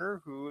Miles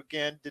Turner, who,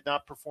 again, did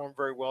not perform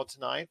very well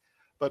tonight.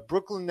 But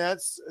Brooklyn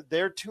Nets,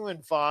 they're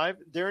 2-5.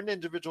 They're an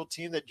individual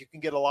team that you can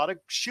get a lot of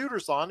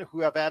shooters on who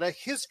have had a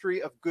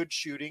history of good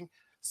shooting.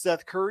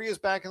 Seth Curry is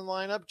back in the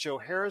lineup. Joe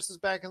Harris is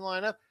back in the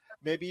lineup.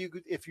 Maybe you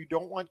could, if you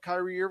don't want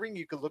Kyrie Irving,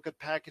 you could look at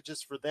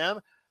packages for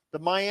them. The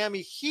Miami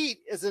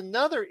Heat is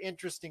another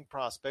interesting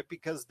prospect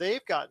because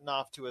they've gotten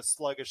off to a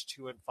sluggish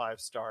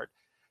 2-5 start.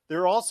 There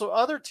are also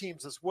other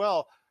teams as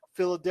well.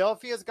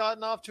 Philadelphia has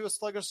gotten off to a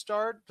sluggish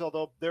start,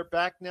 although they're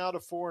back now to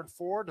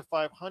 4-4 to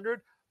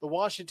 500. The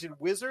Washington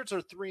Wizards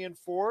are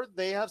 3-4.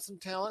 They have some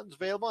talent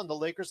available, and the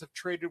Lakers have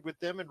traded with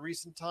them in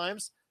recent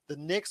times. The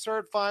Knicks are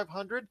at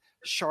 500.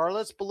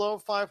 Charlotte's below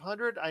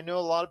 500. I know a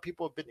lot of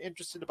people have been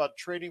interested about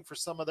trading for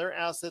some of their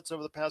assets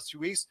over the past few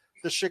weeks.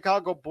 The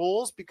Chicago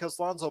Bulls, because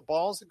Lonzo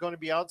Ball is going to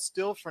be out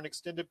still for an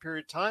extended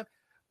period of time,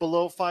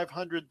 below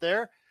 500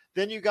 there.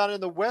 Then you got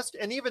in the West,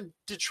 and even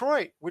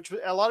Detroit, which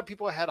a lot of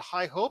people had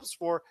high hopes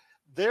for.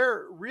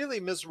 They're really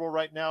miserable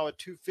right now at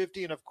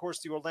 250, and of course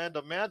the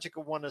Orlando Magic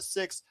at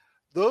 1-6.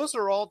 Those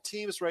are all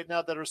teams right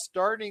now that are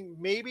starting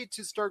maybe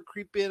to start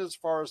creep in as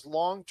far as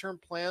long-term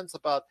plans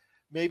about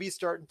maybe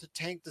starting to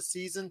tank the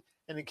season.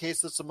 And in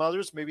case of some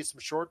others, maybe some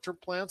short-term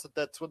plans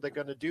that's what they're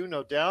going to do,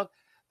 no doubt.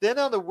 Then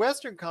on the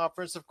Western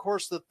Conference, of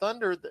course, the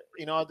Thunder,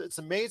 it's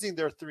amazing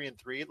they're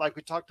 3-3. Like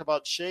we talked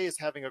about, Shea is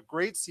having a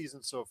great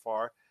season so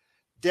far.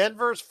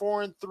 Denver's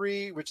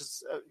 4-3, which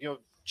is,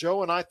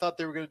 Joe and I thought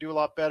they were going to do a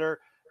lot better.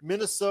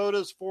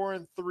 Minnesota's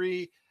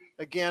 4-3.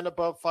 Again,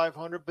 above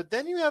 500. But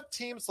then you have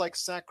teams like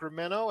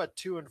Sacramento at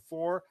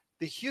 2-4,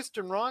 the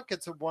Houston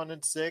Rockets at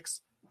 1-6,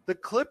 the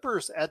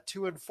Clippers at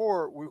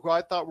 2-4, who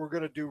I thought were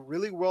going to do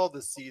really well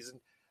this season,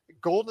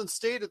 Golden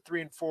State at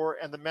 3-4,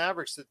 and the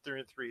Mavericks at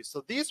 3-3.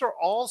 So these are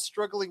all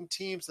struggling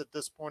teams at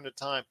this point in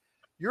time.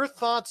 Your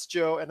thoughts,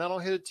 Joe, and then I'll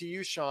hit it to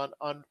you, Sean,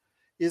 on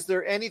is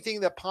there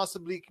anything that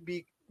possibly could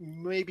be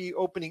maybe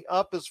opening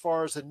up as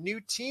far as a new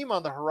team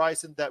on the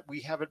horizon that we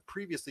haven't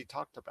previously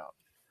talked about?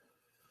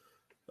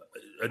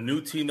 A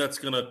new team that's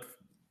going to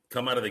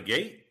come out of the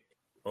gate,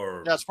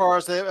 or as far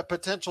as a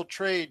potential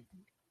trade?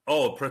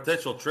 Oh,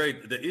 potential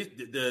trade.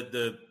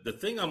 The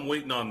thing I'm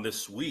waiting on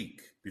this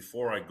week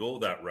before I go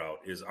that route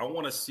is I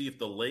want to see if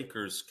the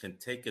Lakers can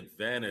take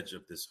advantage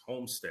of this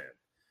homestand.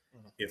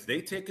 Mm-hmm. If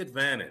they take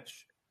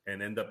advantage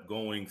and end up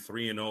going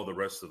 3-0 the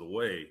rest of the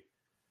way,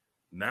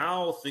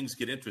 now things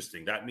get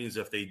interesting. That means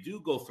if they do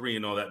go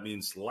 3-0, that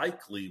means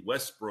likely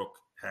Westbrook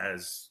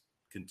has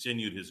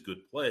continued his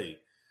good play.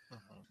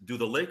 Do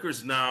the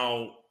Lakers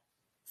now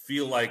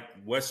feel like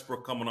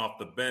Westbrook coming off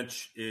the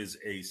bench is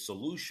a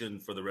solution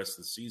for the rest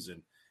of the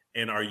season?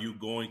 And are you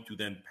going to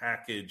then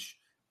package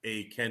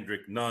a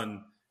Kendrick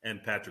Nunn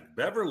and Patrick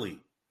Beverly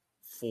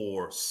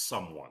for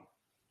someone?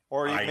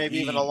 Or maybe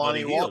even a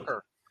Lonnie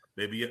Walker.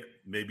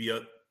 Maybe a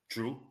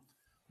true.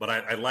 But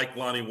I like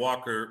Lonnie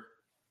Walker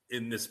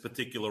in this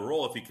particular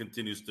role if he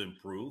continues to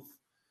improve.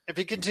 If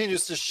he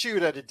continues to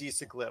shoot at a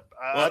decent clip.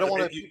 I don't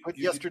want to put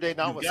yesterday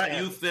notwithstanding.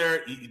 You got youth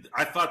there.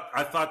 I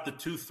thought the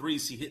 2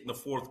 threes he hit in the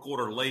fourth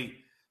quarter late,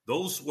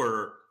 those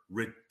were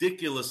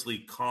ridiculously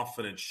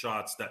confident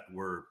shots that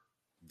were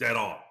dead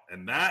on.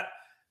 And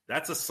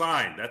that's a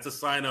sign. That's a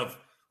sign of,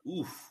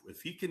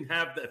 if he can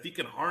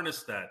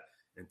harness that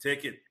and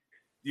take it,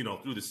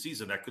 through the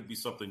season, that could be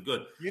something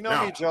good.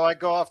 Now, me, Joe, I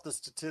go off the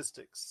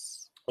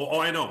statistics. Oh,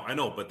 I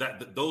know.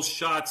 But those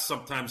shots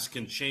sometimes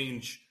can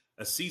change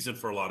a season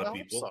for a lot of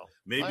people. So.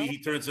 Maybe he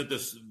turns into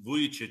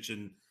Vujicic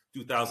in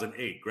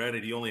 2008.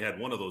 Granted, he only had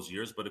one of those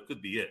years, but it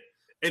could be it.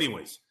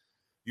 Anyways,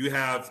 you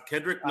have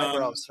Kendrick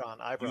Nunn.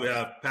 You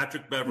have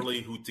Patrick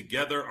Beverly, who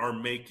together are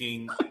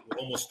making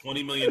almost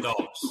 $20 million.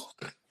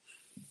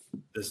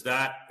 Is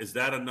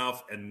that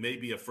enough? And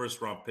maybe a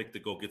first-round pick to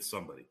go get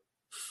somebody.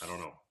 I don't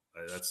know.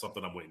 That's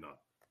something I'm waiting on.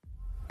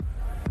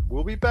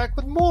 We'll be back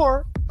with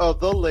more of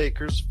the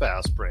Lakers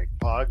Fast Break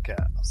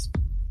podcast.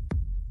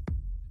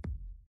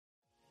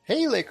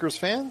 Hey, Lakers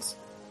fans!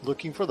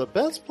 Looking for the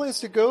best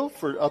place to go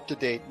for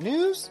up-to-date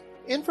news,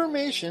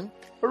 information,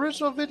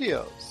 original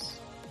videos,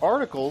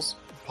 articles,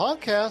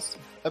 podcasts,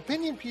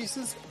 opinion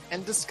pieces,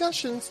 and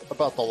discussions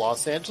about the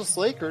Los Angeles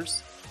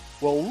Lakers?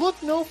 Well,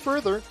 look no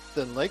further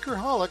than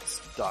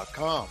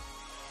Lakerholics.com.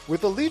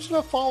 With a legion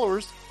of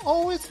followers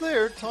always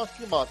there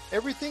talking about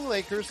everything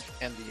Lakers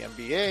and the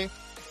NBA,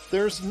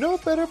 there's no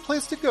better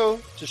place to go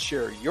to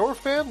share your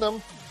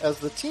fandom as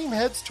the team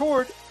heads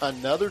toward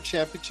another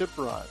championship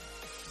run.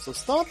 So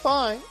stop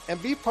by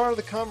and be part of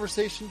the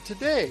conversation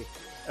today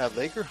at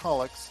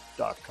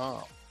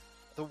Lakerholics.com.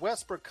 The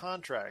Westbrook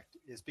contract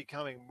is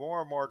becoming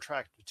more and more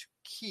attractive to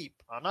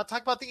keep. I'm not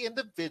talking about the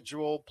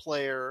individual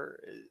player,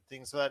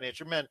 things of that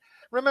nature. Man,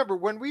 remember,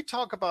 when we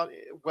talk about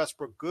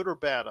Westbrook, good or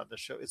bad on the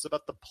show, it's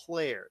about the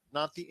player,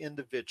 not the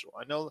individual.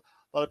 I know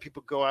a lot of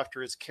people go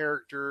after his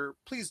character.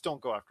 Please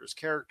don't go after his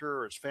character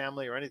or his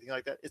family or anything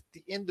like that. It's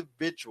the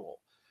individual.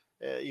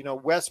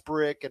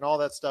 Westbrook and all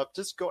that stuff.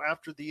 Just go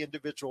after the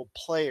individual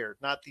player,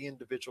 not the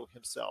individual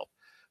himself.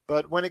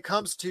 But when it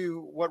comes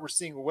to what we're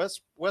seeing with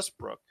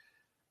Westbrook,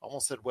 I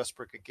almost said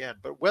Westbrook again,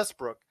 but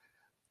Westbrook,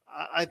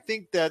 I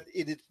think that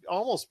it is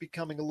almost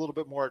becoming a little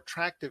bit more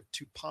attractive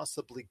to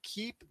possibly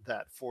keep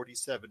that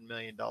 $47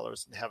 million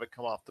and have it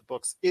come off the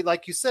books.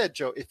 Like you said,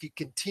 Joe, if he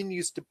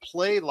continues to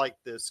play like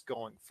this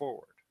going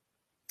forward.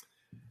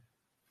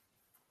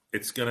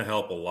 It's going to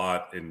help a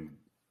lot in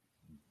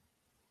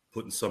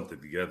putting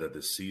something together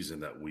this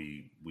season that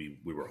we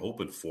were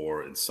hoping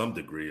for in some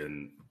degree.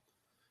 And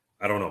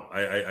I don't know.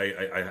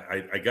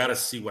 I got to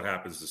see what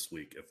happens this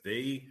week. If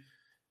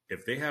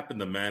they happen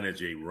to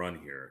manage a run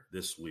here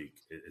this week,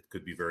 it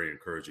could be very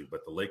encouraging.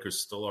 But the Lakers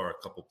still are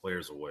a couple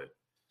players away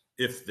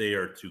if they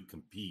are to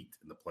compete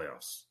in the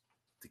playoffs.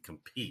 To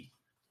compete,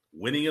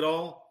 winning it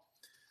all.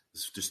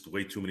 There's just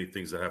way too many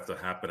things that have to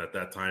happen at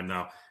that time.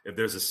 Now, if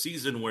there's a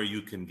season where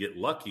you can get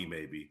lucky,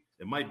 maybe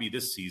it might be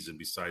this season.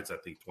 Besides, I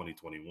think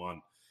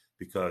 2021,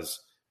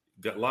 because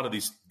a lot of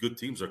these good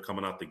teams are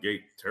coming out the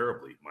gate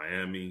terribly.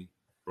 Miami,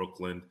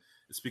 Brooklyn.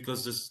 It's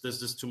because there's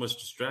just too much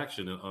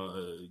distraction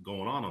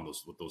going on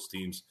with those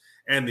teams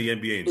and the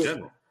NBA in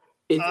general.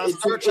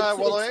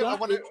 Starchild, I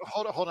want to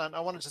hold on. I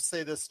wanted to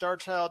say this.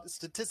 Starchild,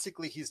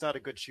 statistically, he's not a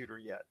good shooter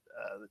yet.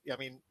 I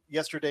mean,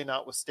 yesterday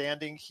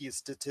notwithstanding, he is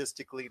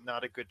statistically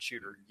not a good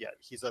shooter yet.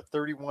 He's a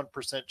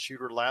 31%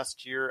 shooter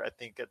last year, I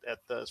think,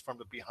 from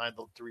the behind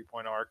the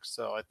 3-point arc.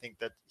 So I think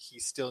that he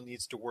still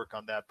needs to work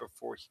on that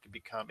before he can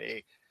become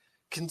a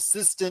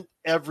consistent,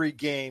 every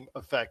game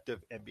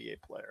effective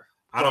NBA player.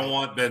 I don't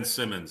want Ben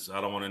Simmons.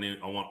 I don't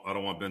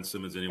want Ben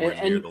Simmons anywhere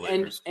near the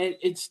Lakers. And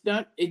it's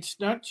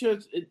not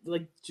just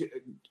like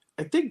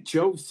I think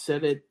Joe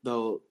said it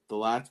the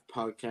last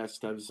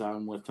podcast I was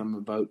on with him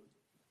about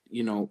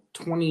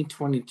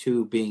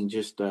 2022 being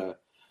just the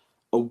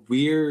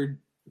weirdest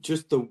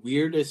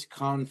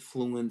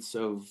confluence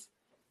of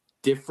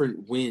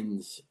different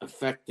wins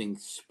affecting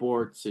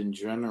sports in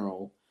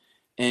general,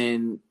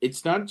 and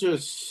it's not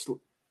just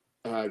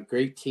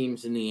great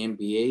teams in the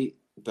NBA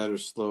that are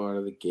slow out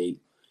of the gate.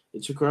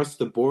 It's across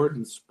the board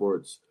in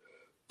sports.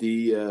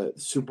 The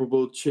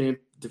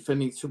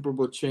defending Super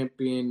Bowl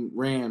champion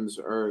Rams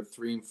are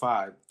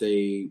 3-5.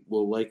 They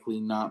will likely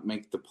not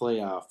make the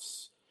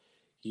playoffs.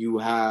 You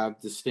have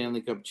the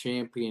Stanley Cup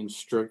champions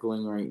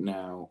struggling right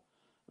now.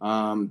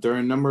 There are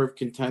a number of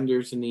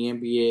contenders in the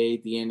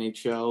NBA, the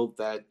NHL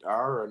that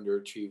are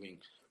underachieving.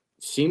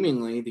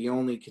 Seemingly, the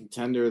only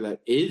contender that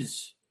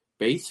is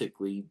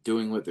basically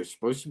doing what they're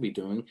supposed to be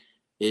doing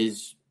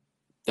is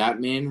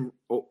that man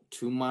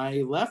to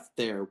my left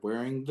there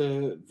wearing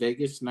the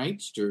Vegas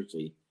Knights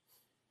jersey.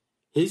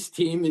 His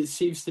team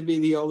seems to be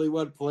the only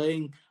one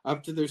playing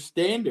up to their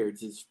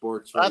standards in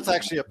sports. That's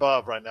actually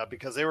above right now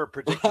because they were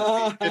predicted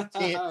to be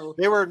 15.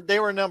 They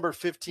were number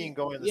 15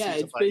 going into the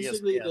season. It's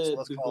basically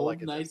the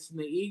Golden Knights and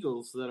the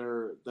Eagles that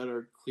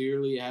are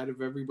clearly ahead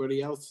of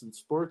everybody else in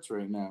sports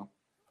right now.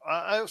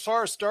 As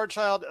far as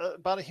Starchild,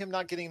 about him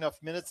not getting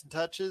enough minutes and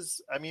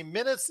touches, I mean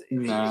minutes. He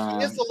is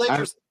the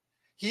Lakers.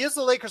 He is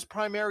the Lakers'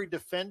 primary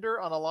defender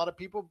on a lot of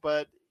people,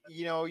 but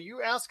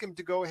you ask him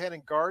to go ahead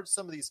and guard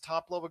some of these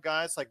top-level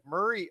guys. Like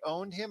Murray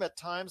owned him at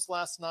times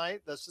last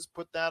night. Let's just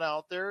put that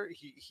out there.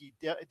 He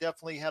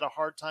definitely had a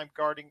hard time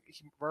guarding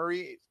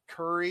Murray,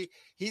 Curry.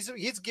 He's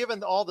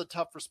given all the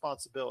tough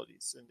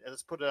responsibilities, and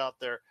let's put it out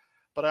there.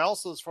 But I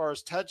also, as far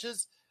as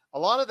touches, a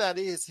lot of that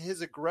is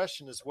his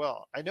aggression as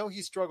well. I know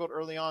he struggled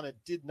early on and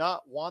did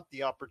not want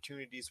the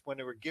opportunities when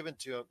they were given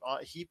to him.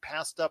 He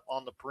passed up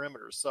on the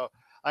perimeter. So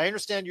I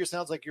understand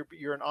sounds like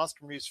you're an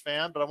Austin Reeves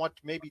fan, but I want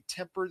to maybe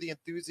temper the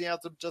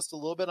enthusiasm just a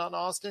little bit on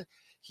Austin.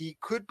 He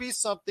could be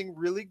something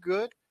really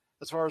good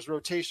as far as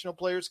rotational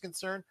players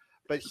concerned,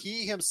 but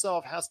he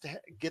himself has to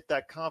get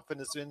that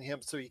confidence in him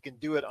so he can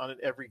do it on an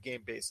every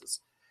game basis.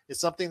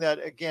 It's something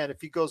that, again,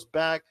 if he goes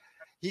back,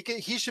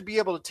 he should be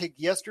able to take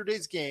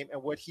yesterday's game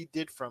and what he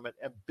did from it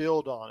and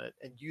build on it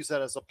and use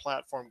that as a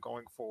platform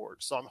going forward.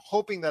 So I'm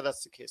hoping that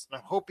that's the case. And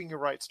I'm hoping you're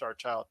right,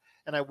 Starchild.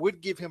 And I would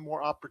give him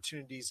more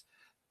opportunities,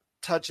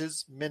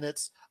 touches,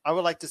 minutes. I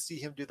would like to see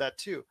him do that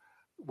too.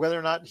 Whether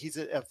or not he's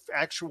an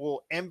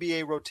actual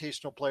NBA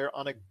rotational player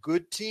on a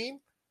good team,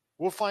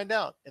 we'll find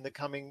out in the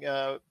coming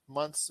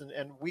months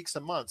and weeks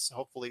and months,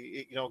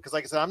 hopefully, because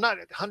like I said, I'm not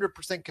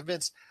 100%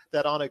 convinced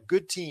that on a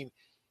good team,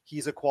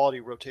 he's a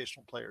quality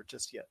rotational player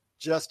just yet,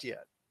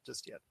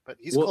 but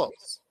he's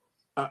close.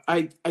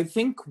 I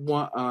think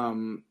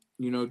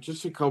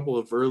just a couple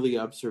of early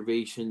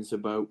observations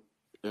about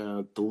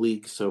the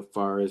league so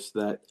far is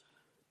that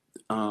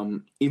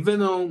even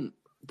though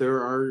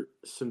there are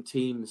some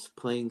teams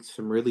playing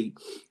some really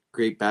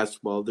great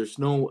basketball, there's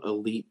no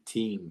elite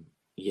team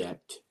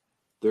yet.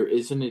 There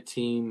isn't a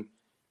team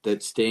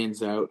that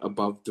stands out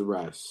above the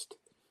rest.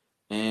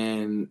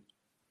 And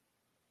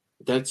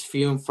that's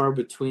few and far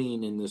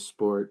between in this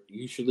sport.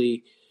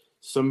 Usually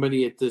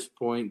somebody at this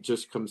point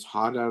just comes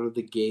hot out of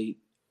the gate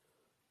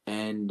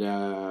and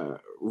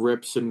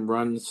rips and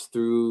runs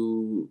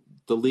through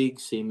the league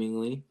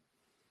seemingly.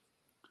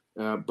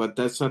 But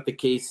that's not the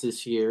case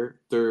this year.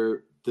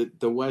 The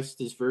West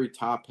is very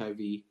top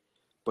heavy,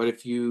 but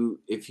if you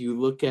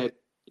look at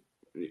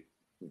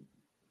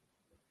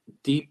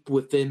deep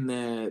within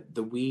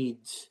the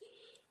weeds,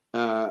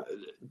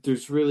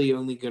 there's really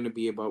only going to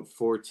be about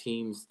 4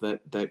 teams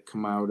that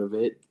come out of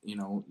it.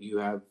 You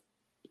have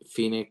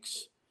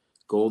Phoenix,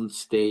 Golden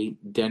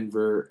State,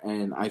 Denver,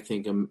 and I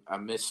think a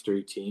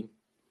mystery team.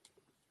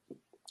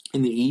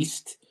 In the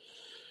East,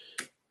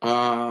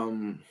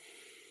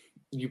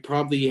 you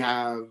probably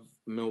have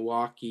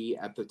Milwaukee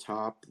at the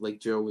top. Like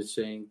Joe was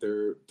saying,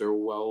 they're a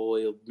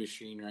well-oiled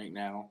machine right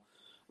now.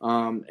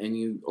 And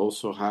you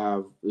also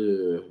have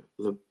the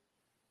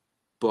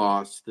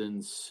Boston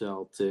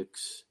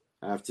Celtics.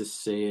 I have to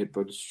say it,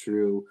 but it's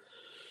true.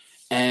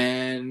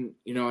 And,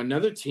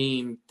 another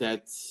team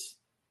that's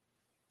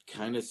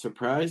kind of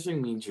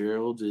surprising me,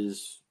 Gerald,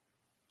 is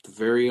the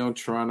very own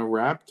Toronto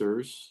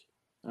Raptors.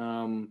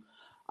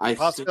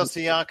 Pascal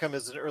Siakam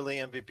is an early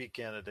MVP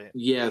candidate.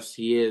 Yes,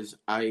 he is.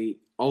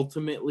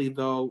 Ultimately,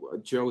 though,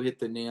 Joe hit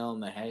the nail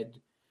on the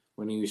head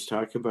when he was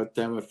talking about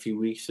them a few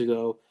weeks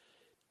ago.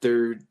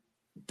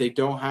 They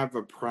don't have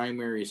a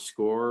primary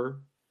scorer.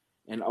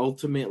 And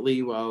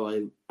ultimately,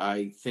 while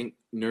I think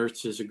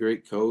Nurse is a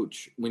great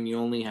coach, when you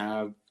only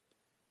have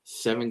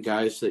 7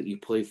 guys that you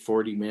play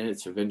 40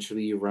 minutes,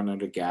 eventually you run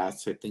out of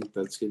gas. I think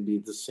that's going to be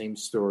the same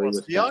story.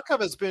 Well,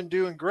 Siakam has been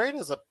doing great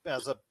as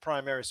a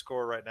primary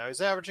scorer right now.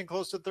 He's averaging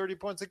close to 30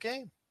 points a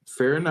game.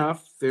 Fair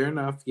enough.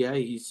 Yeah,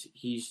 he's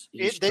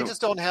they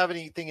just don't have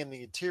anything in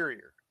the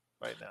interior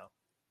right now.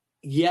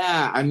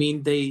 Yeah, I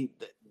mean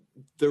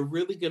they're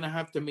really going to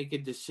have to make a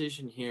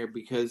decision here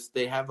because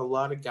they have a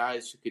lot of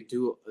guys who could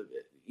do,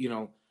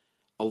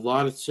 a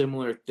lot of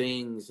similar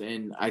things.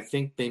 And I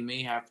think they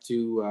may have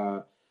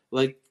to,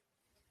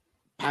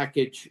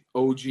 package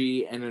OG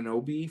and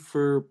Anunoby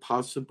for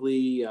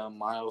possibly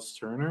Miles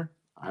Turner.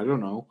 I don't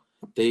know.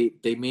 They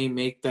may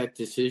make that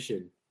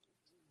decision.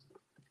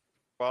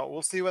 Well,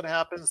 we'll see what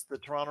happens. The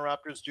Toronto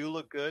Raptors do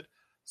look good.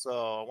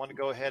 So I want to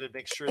go ahead and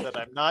make sure that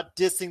I'm not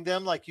dissing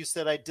them like you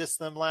said I dissed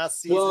them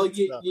last season. Well,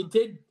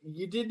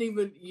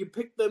 you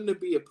picked them to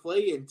be a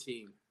play-in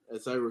team,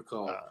 as I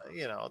recall.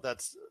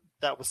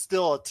 That was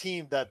still a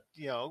team that,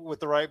 with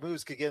the right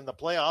moves could get in the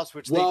playoffs,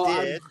 which they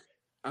did.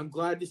 I'm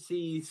glad to see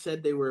you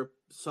said they were a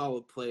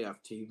solid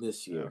playoff team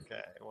this year.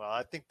 Okay. Well,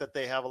 I think that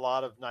they have a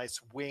lot of nice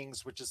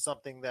wings, which is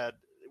something that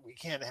we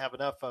can't have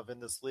enough of in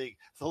this league.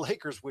 The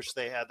Lakers wish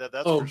they had that.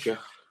 That's for sure.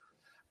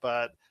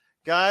 But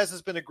guys,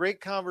 it's been a great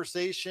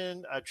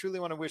conversation. I truly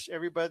want to wish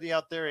everybody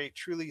out there a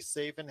truly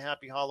safe and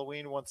happy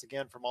Halloween once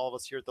again from all of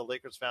us here at the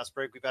Lakers Fast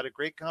Break. We've had a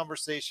great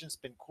conversation. It's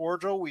been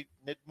cordial. We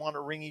didn't want to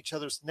wring each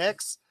other's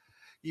necks,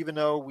 even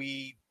though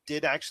we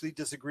did actually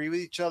disagree with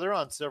each other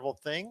on several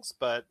things.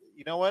 But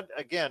you know what?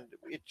 Again,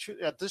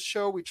 at this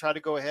show, we try to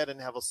go ahead and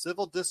have a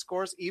civil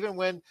discourse. Even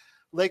when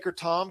Laker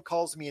Tom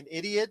calls me an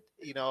idiot,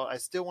 I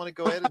still want to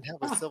go ahead and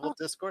have a civil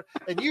discourse.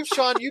 And you,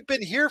 Sean, you've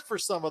been here for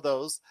some of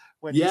those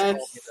when he's called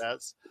me that.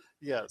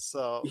 Yes.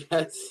 So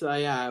yes,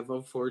 I have,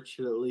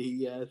 unfortunately.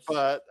 Yes.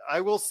 But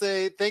I will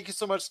say thank you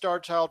so much, Star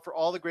Child, for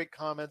all the great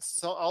comments.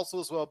 So also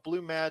as well,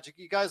 Blue Magic.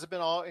 You guys have been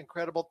all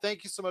incredible.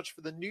 Thank you so much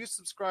for the new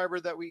subscriber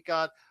that we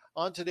got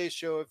on today's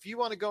show. If you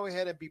want to go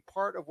ahead and be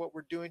part of what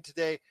we're doing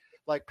today,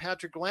 like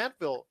Patrick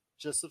Lantville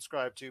just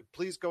subscribed to,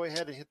 please go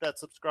ahead and hit that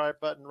subscribe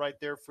button right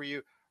there for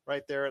you,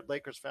 right there at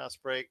Lakers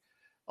Fast Break.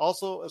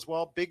 Also, as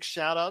well, big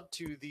shout out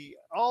to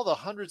all the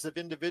hundreds of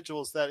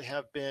individuals that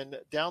have been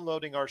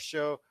downloading our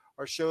show.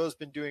 Our show has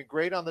been doing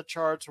great on the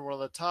charts. We're one of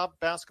the top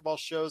basketball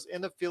shows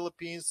in the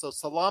Philippines. So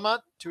salamat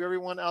to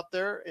everyone out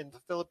there in the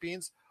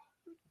Philippines.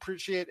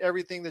 Appreciate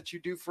everything that you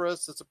do for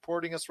us and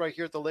supporting us right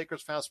here at the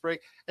Lakers Fast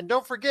Break. And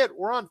don't forget,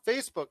 we're on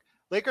Facebook,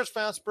 Lakers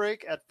Fast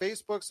Break at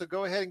Facebook. So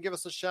go ahead and give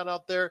us a shout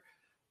out there.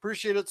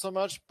 Appreciate it so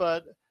much.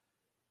 But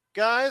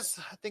guys,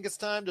 I think it's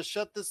time to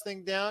shut this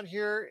thing down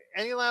here.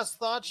 Any last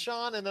thoughts,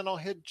 Sean? And then I'll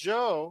hit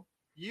Joe,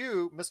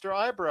 you, Mr.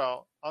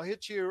 Eyebrow. I'll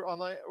hit you on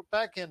the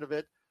back end of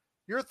it.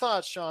 Your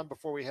thoughts, Sean,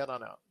 before we head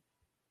on out.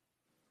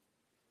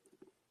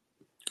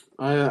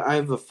 I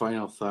have a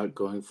final thought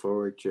going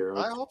forward,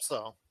 Gerald. I hope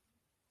so.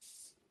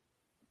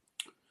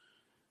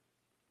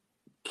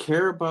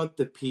 Care about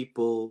the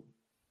people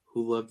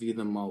who love you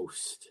the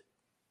most.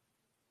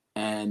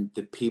 And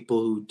the people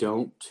who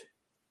don't,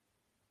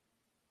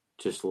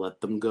 just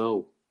let them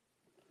go.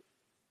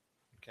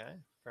 Okay,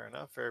 fair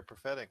enough. Very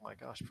prophetic. My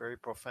gosh, very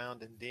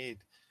profound indeed.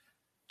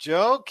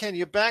 Joe, can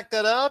you back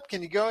that up?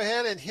 Can you go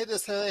ahead and hit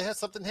us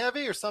something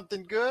heavy or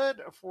something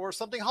good or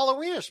something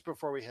Halloweenish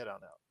before we head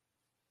on out?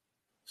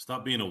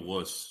 Stop being a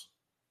wuss.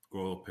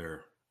 Grow a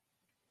pair.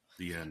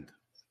 The end.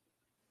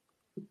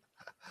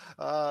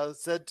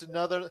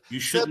 You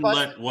shouldn't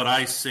let what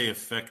I say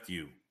affect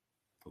you.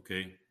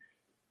 Okay?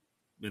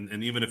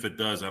 And even if it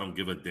does, I don't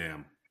give a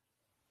damn.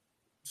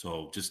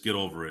 So just get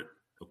over it.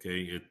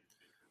 Okay?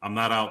 I'm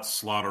not out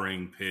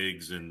slaughtering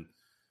pigs and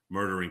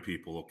murdering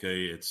people,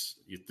 okay? This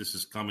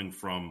is coming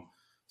from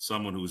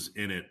someone who's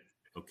in it,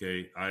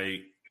 okay?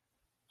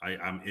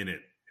 I'm in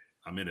it.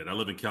 I'm in it. I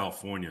live in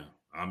California.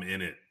 I'm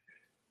in it.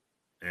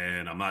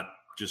 And I'm not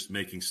just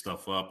making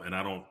stuff up, and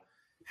I don't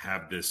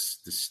have this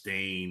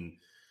disdain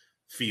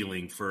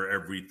feeling for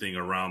everything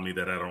around me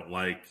that I don't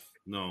like.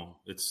 No,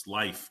 it's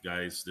life,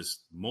 guys.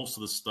 Most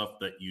of the stuff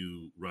that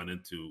you run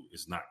into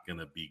is not going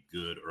to be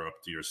good or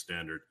up to your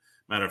standard.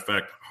 Matter of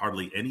fact,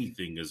 hardly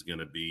anything is going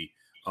to be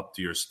up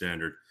to your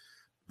standard.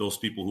 Those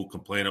people who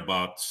complain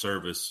about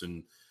service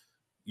and,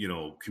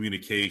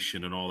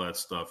 communication and all that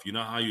stuff, you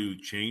know how you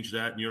change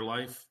that in your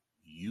life?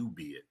 You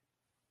be it.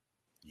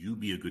 You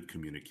be a good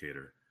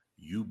communicator.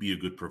 You be a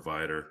good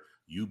provider.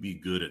 You be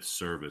good at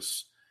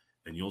service.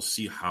 And you'll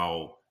see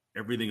how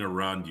everything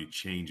around you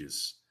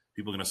changes.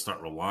 People are going to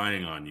start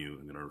relying on you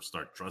and going to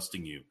start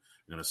trusting you.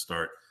 They're going to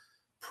start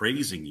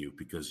praising you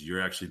because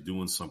you're actually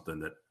doing something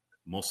that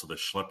most of the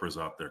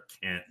schleppers out there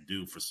can't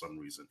do for some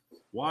reason.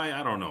 Why?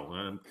 I don't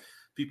know.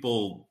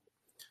 People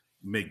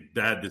make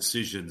bad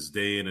decisions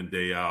day in and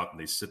day out, and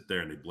they sit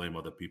there and they blame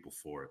other people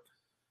for it.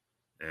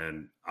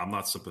 And I'm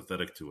not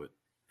sympathetic to it.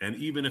 And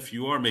even if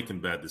you are making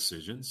bad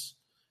decisions,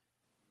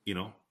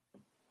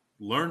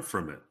 learn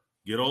from it,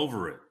 get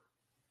over it,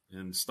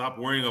 and stop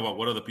worrying about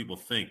what other people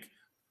think.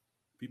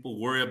 People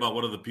worry about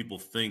what other people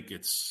think.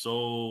 It's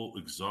so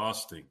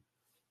exhausting.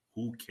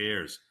 Who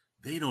cares?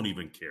 They don't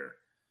even care.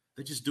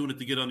 They're just doing it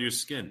to get under your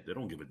skin. They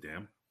don't give a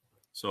damn.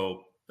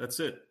 So that's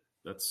it.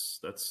 That's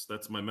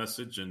my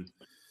message. And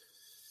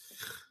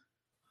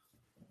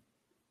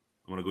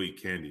I'm going to go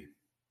eat candy.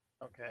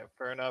 Okay,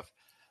 fair enough.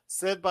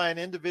 Said by an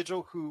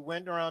individual who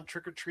went around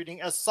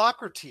trick-or-treating as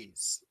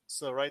Socrates.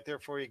 So right there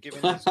for you,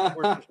 giving these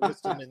words of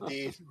wisdom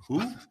indeed.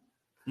 Who?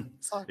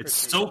 Socrates. It's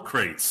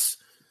Socrates.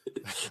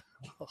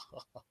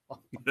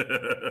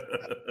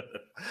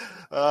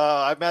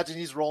 I imagine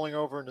he's rolling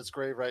over in his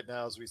grave right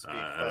now as we speak.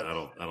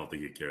 I don't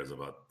think he cares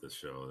about this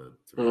show.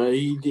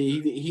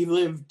 He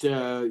lived,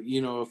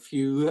 a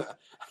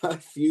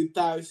few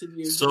thousand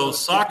years. So ago.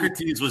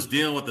 Socrates was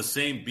dealing with the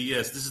same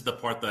BS. This is the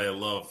part that I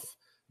love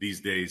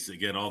these days.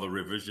 Again, all the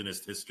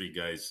revisionist history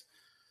guys.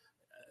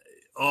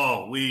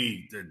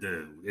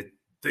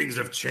 Things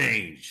have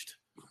changed.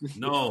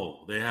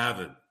 No, they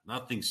haven't.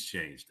 Nothing's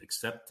changed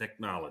except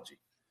technology.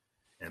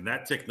 And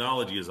that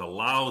technology has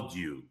allowed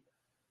you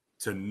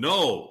to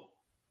know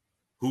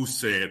who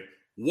said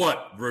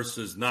what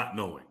versus not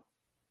knowing.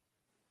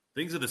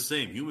 Things are the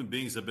same. Human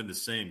beings have been the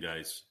same,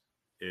 guys.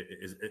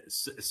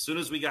 As soon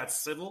as we got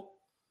civil,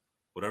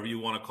 whatever you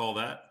want to call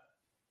that,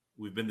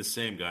 we've been the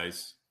same,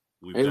 guys.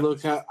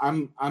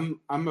 I'm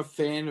a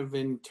fan of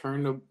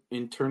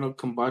internal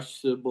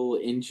combustible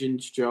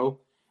engines, Joe,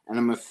 and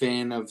I'm a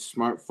fan of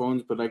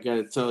smartphones. But I got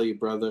to tell you,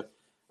 brother,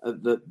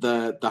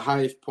 the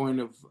highest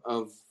point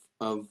of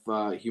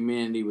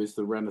humanity was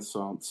the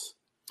Renaissance.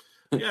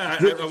 Yeah,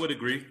 I would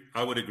agree.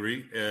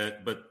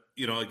 But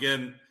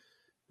again,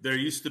 there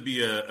used to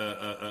be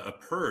a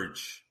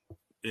purge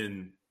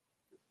in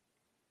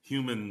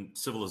human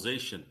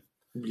civilization.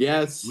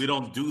 Yes, we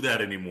don't do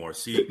that anymore.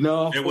 See,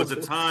 no, there was a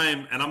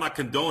time, and I'm not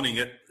condoning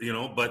it,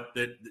 but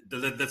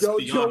that's Joe,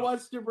 beyond. Joe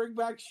wants to bring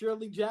back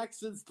Shirley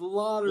Jackson's The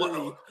Lottery.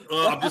 Well,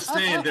 I'm just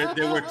saying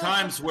there were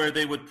times where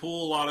they would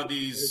pull a lot of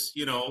these,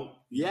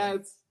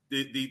 yes,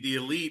 the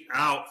elite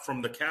out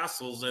from the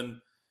castles and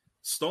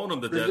stone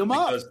them to death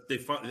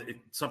because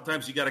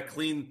sometimes you got to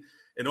clean.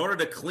 In order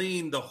to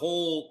clean the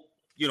whole,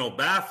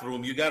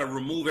 bathroom, you got to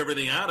remove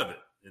everything out of it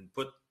and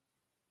put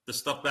the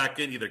stuff back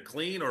in, either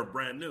clean or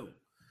brand new.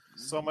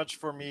 So much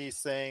for me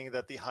saying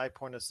that the high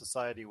point of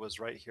society was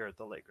right here at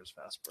the Lakers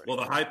Fast Break. Well,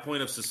 the high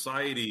point of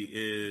society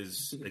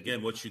is,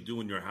 again, what you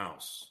do in your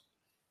house.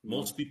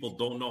 Most people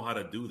don't know how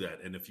to do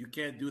that. And if you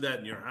can't do that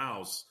in your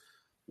house,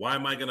 why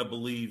am I going to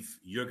believe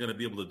you're going to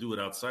be able to do it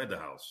outside the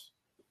house?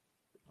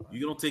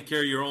 You don't take care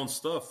of your own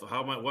stuff.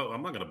 I'm not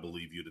going to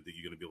believe you that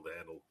you're going to be able to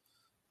handle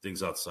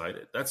things outside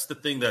it. That's the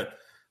thing that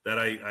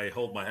I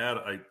hold my hat.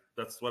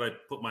 That's what I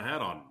put my hat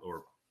on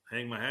or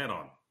hang my hat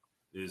on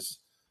is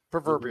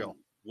proverbial.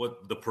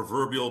 What the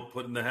proverbial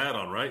putting the hat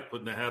on, right?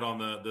 Putting the hat on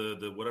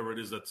the whatever it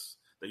is that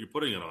you're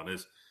putting it on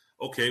is,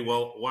 okay,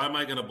 well, why am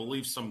I going to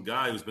believe some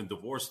guy who's been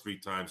divorced 3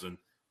 times and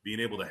being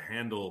able to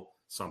handle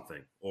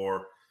something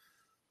or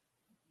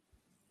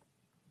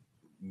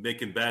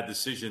making bad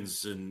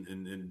decisions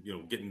and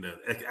getting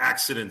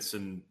accidents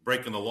and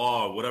breaking the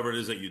law or whatever it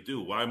is that you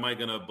do? Why am I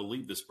going to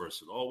believe this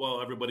person? Oh,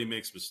 well, everybody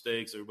makes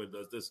mistakes. Everybody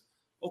does this.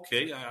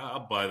 Okay,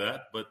 I'll buy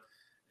that. But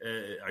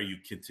are you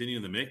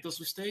continuing to make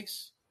those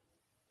mistakes?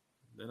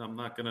 Then I'm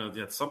not going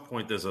to, at some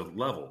point, there's a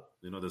level,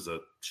 there's a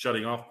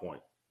shutting off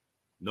point.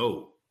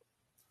 No.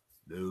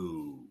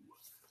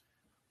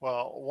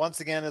 Well, once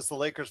again, it's the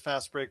Lakers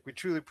Fast Break. We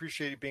truly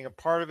appreciate you being a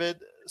part of it.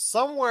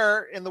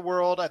 Somewhere in the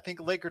world, I think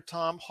Laker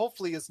Tom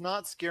hopefully is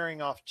not scaring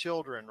off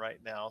children right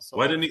now. So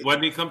why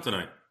didn't he come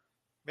tonight?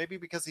 Maybe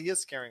because he is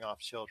scaring off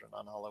children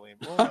on Halloween.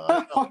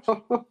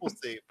 We'll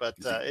see. But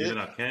is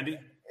it candy?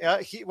 Yeah,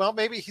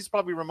 maybe he's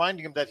probably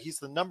reminding him that he's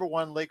the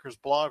 #1 Lakers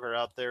blogger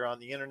out there on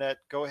the internet.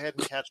 Go ahead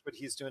and catch what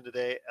he's doing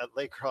today at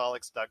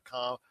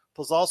Lakerholics.com.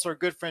 Plus, also our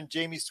good friend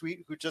Jamie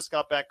Sweet, who just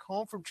got back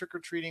home from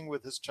trick-or-treating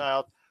with his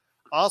child.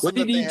 Awesome. What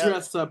did he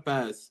dress up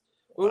as?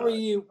 What were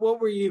you? Well,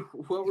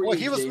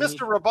 he was Jamie?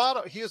 Mr.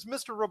 Roboto. He was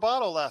Mr.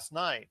 Roboto last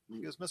night.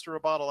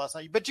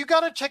 But you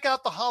got to check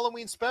out the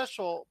Halloween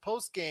special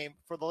post game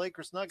for the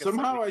Lakers Nuggets.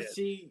 Somehow I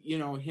see,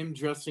 him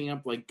dressing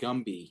up like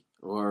Gumby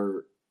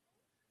or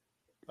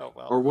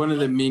or one of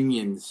the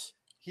minions.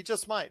 He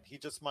just might.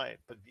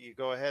 But you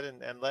go ahead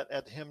and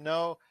let him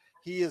know.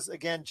 He is,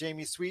 again,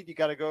 Jamie Sweet. You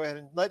got to go ahead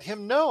and let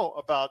him know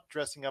about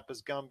dressing up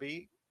as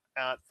Gumby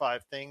at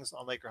 5 Things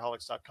on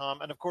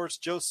Lakerholics.com. And, of course,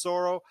 Joe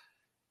Soro,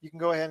 you can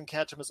go ahead and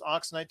catch him as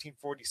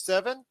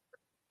Ox1947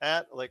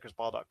 at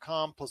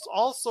LakersBall.com. Plus,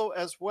 also,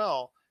 as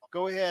well,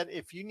 go ahead.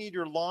 If you need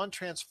your lawn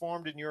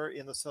transformed and you're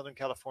in the Southern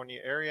California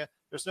area,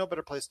 there's no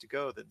better place to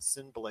go than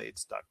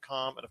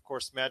SinBlades.com. And, of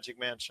course, Magic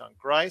Man Sean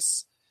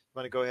Grice. You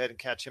want to go ahead and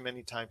catch him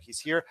anytime he's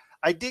here.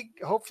 I did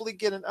hopefully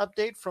get an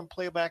update from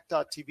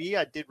Playback.tv.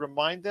 I did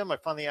remind them. I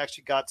finally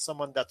actually got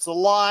someone that's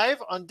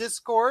alive on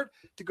Discord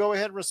to go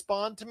ahead and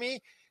respond to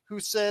me,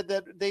 who said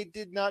that they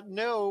did not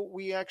know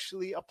we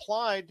actually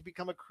applied to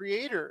become a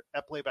creator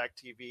at Playback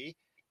TV.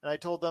 And I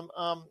told them,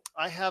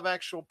 I have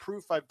actual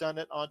proof I've done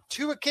it on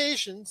 2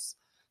 occasions.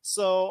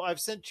 So I've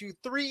sent you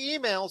 3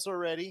 emails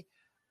already.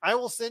 I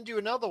will send you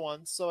another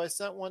one. So I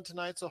sent one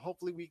tonight. So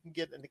hopefully we can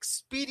get an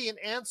expedient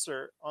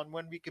answer on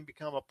when we can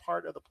become a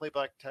part of the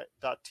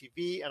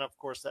Playback.tv. And of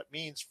course, that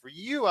means for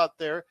you out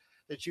there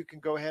that you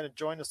can go ahead and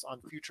join us on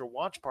future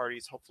watch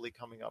parties, hopefully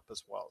coming up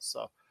as well.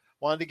 So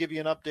wanted to give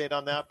you an update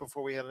on that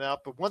before we head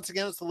out. But once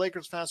again, it's the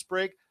Lakers Fast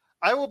Break.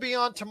 I will be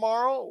on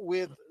tomorrow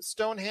with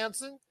Stone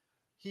Hansen.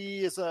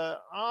 He is a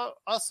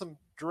awesome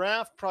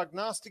draft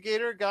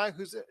prognosticator guy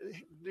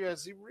he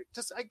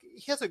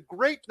has a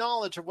great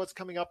knowledge of what's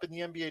coming up in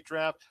the NBA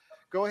draft.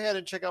 Go ahead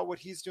and check out what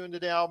he's doing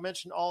today. I'll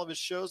mention all of his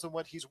shows and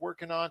what he's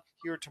working on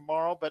here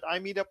tomorrow. But I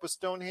meet up with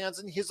Stone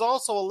Hansen. He's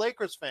also a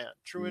Lakers fan,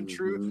 true and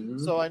true.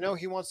 So I know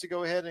he wants to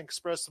go ahead and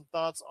express some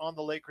thoughts on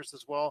the Lakers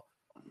as well.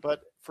 But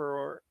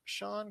for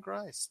Sean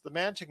Grice, the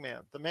Magic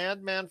Man, the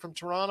madman from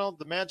Toronto,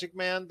 the Magic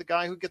Man, the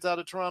guy who gets out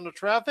of Toronto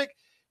traffic,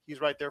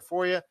 he's right there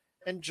for you.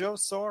 And Joe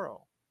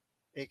Soro,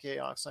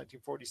 a.k.a.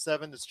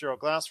 Ox1947. It's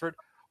Gerald Glassford.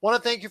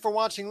 Want to thank you for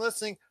watching and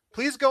listening.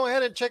 Please go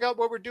ahead and check out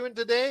what we're doing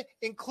today,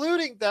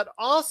 including that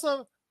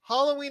awesome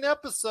Halloween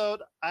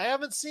episode. I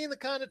haven't seen the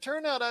kind of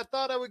turnout I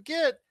thought I would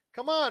get.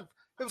 Come on.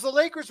 It was a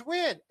Lakers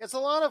win. It's a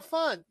lot of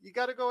fun. You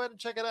got to go ahead and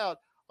check it out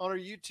on our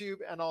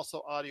YouTube and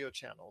also audio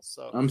channels.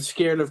 So I'm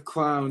scared of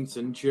clowns,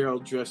 and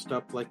Gerald dressed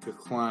up like a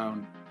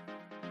clown.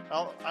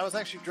 I was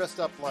actually dressed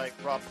up like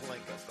Rob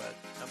Pelinka, but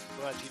I'm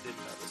glad you didn't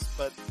notice.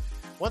 But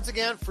once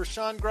again, for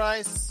Sean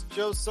Grice,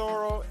 Joe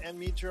Soro, and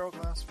me, Gerald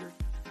Glassford,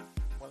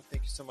 I want to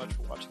thank you so much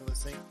for watching and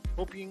listening.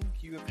 Hoping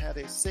you have had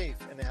a safe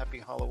and a happy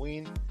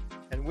Halloween,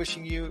 and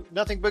wishing you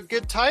nothing but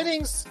good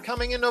tidings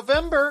coming in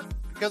November,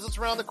 because it's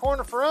around the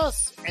corner for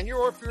us. And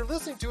if you're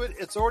listening to it,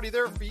 it's already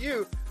there for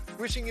you.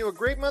 Wishing you a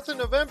great month of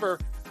November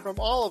from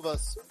all of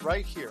us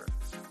right here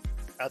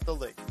at the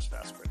Lakers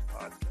Fast Break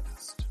Podcast.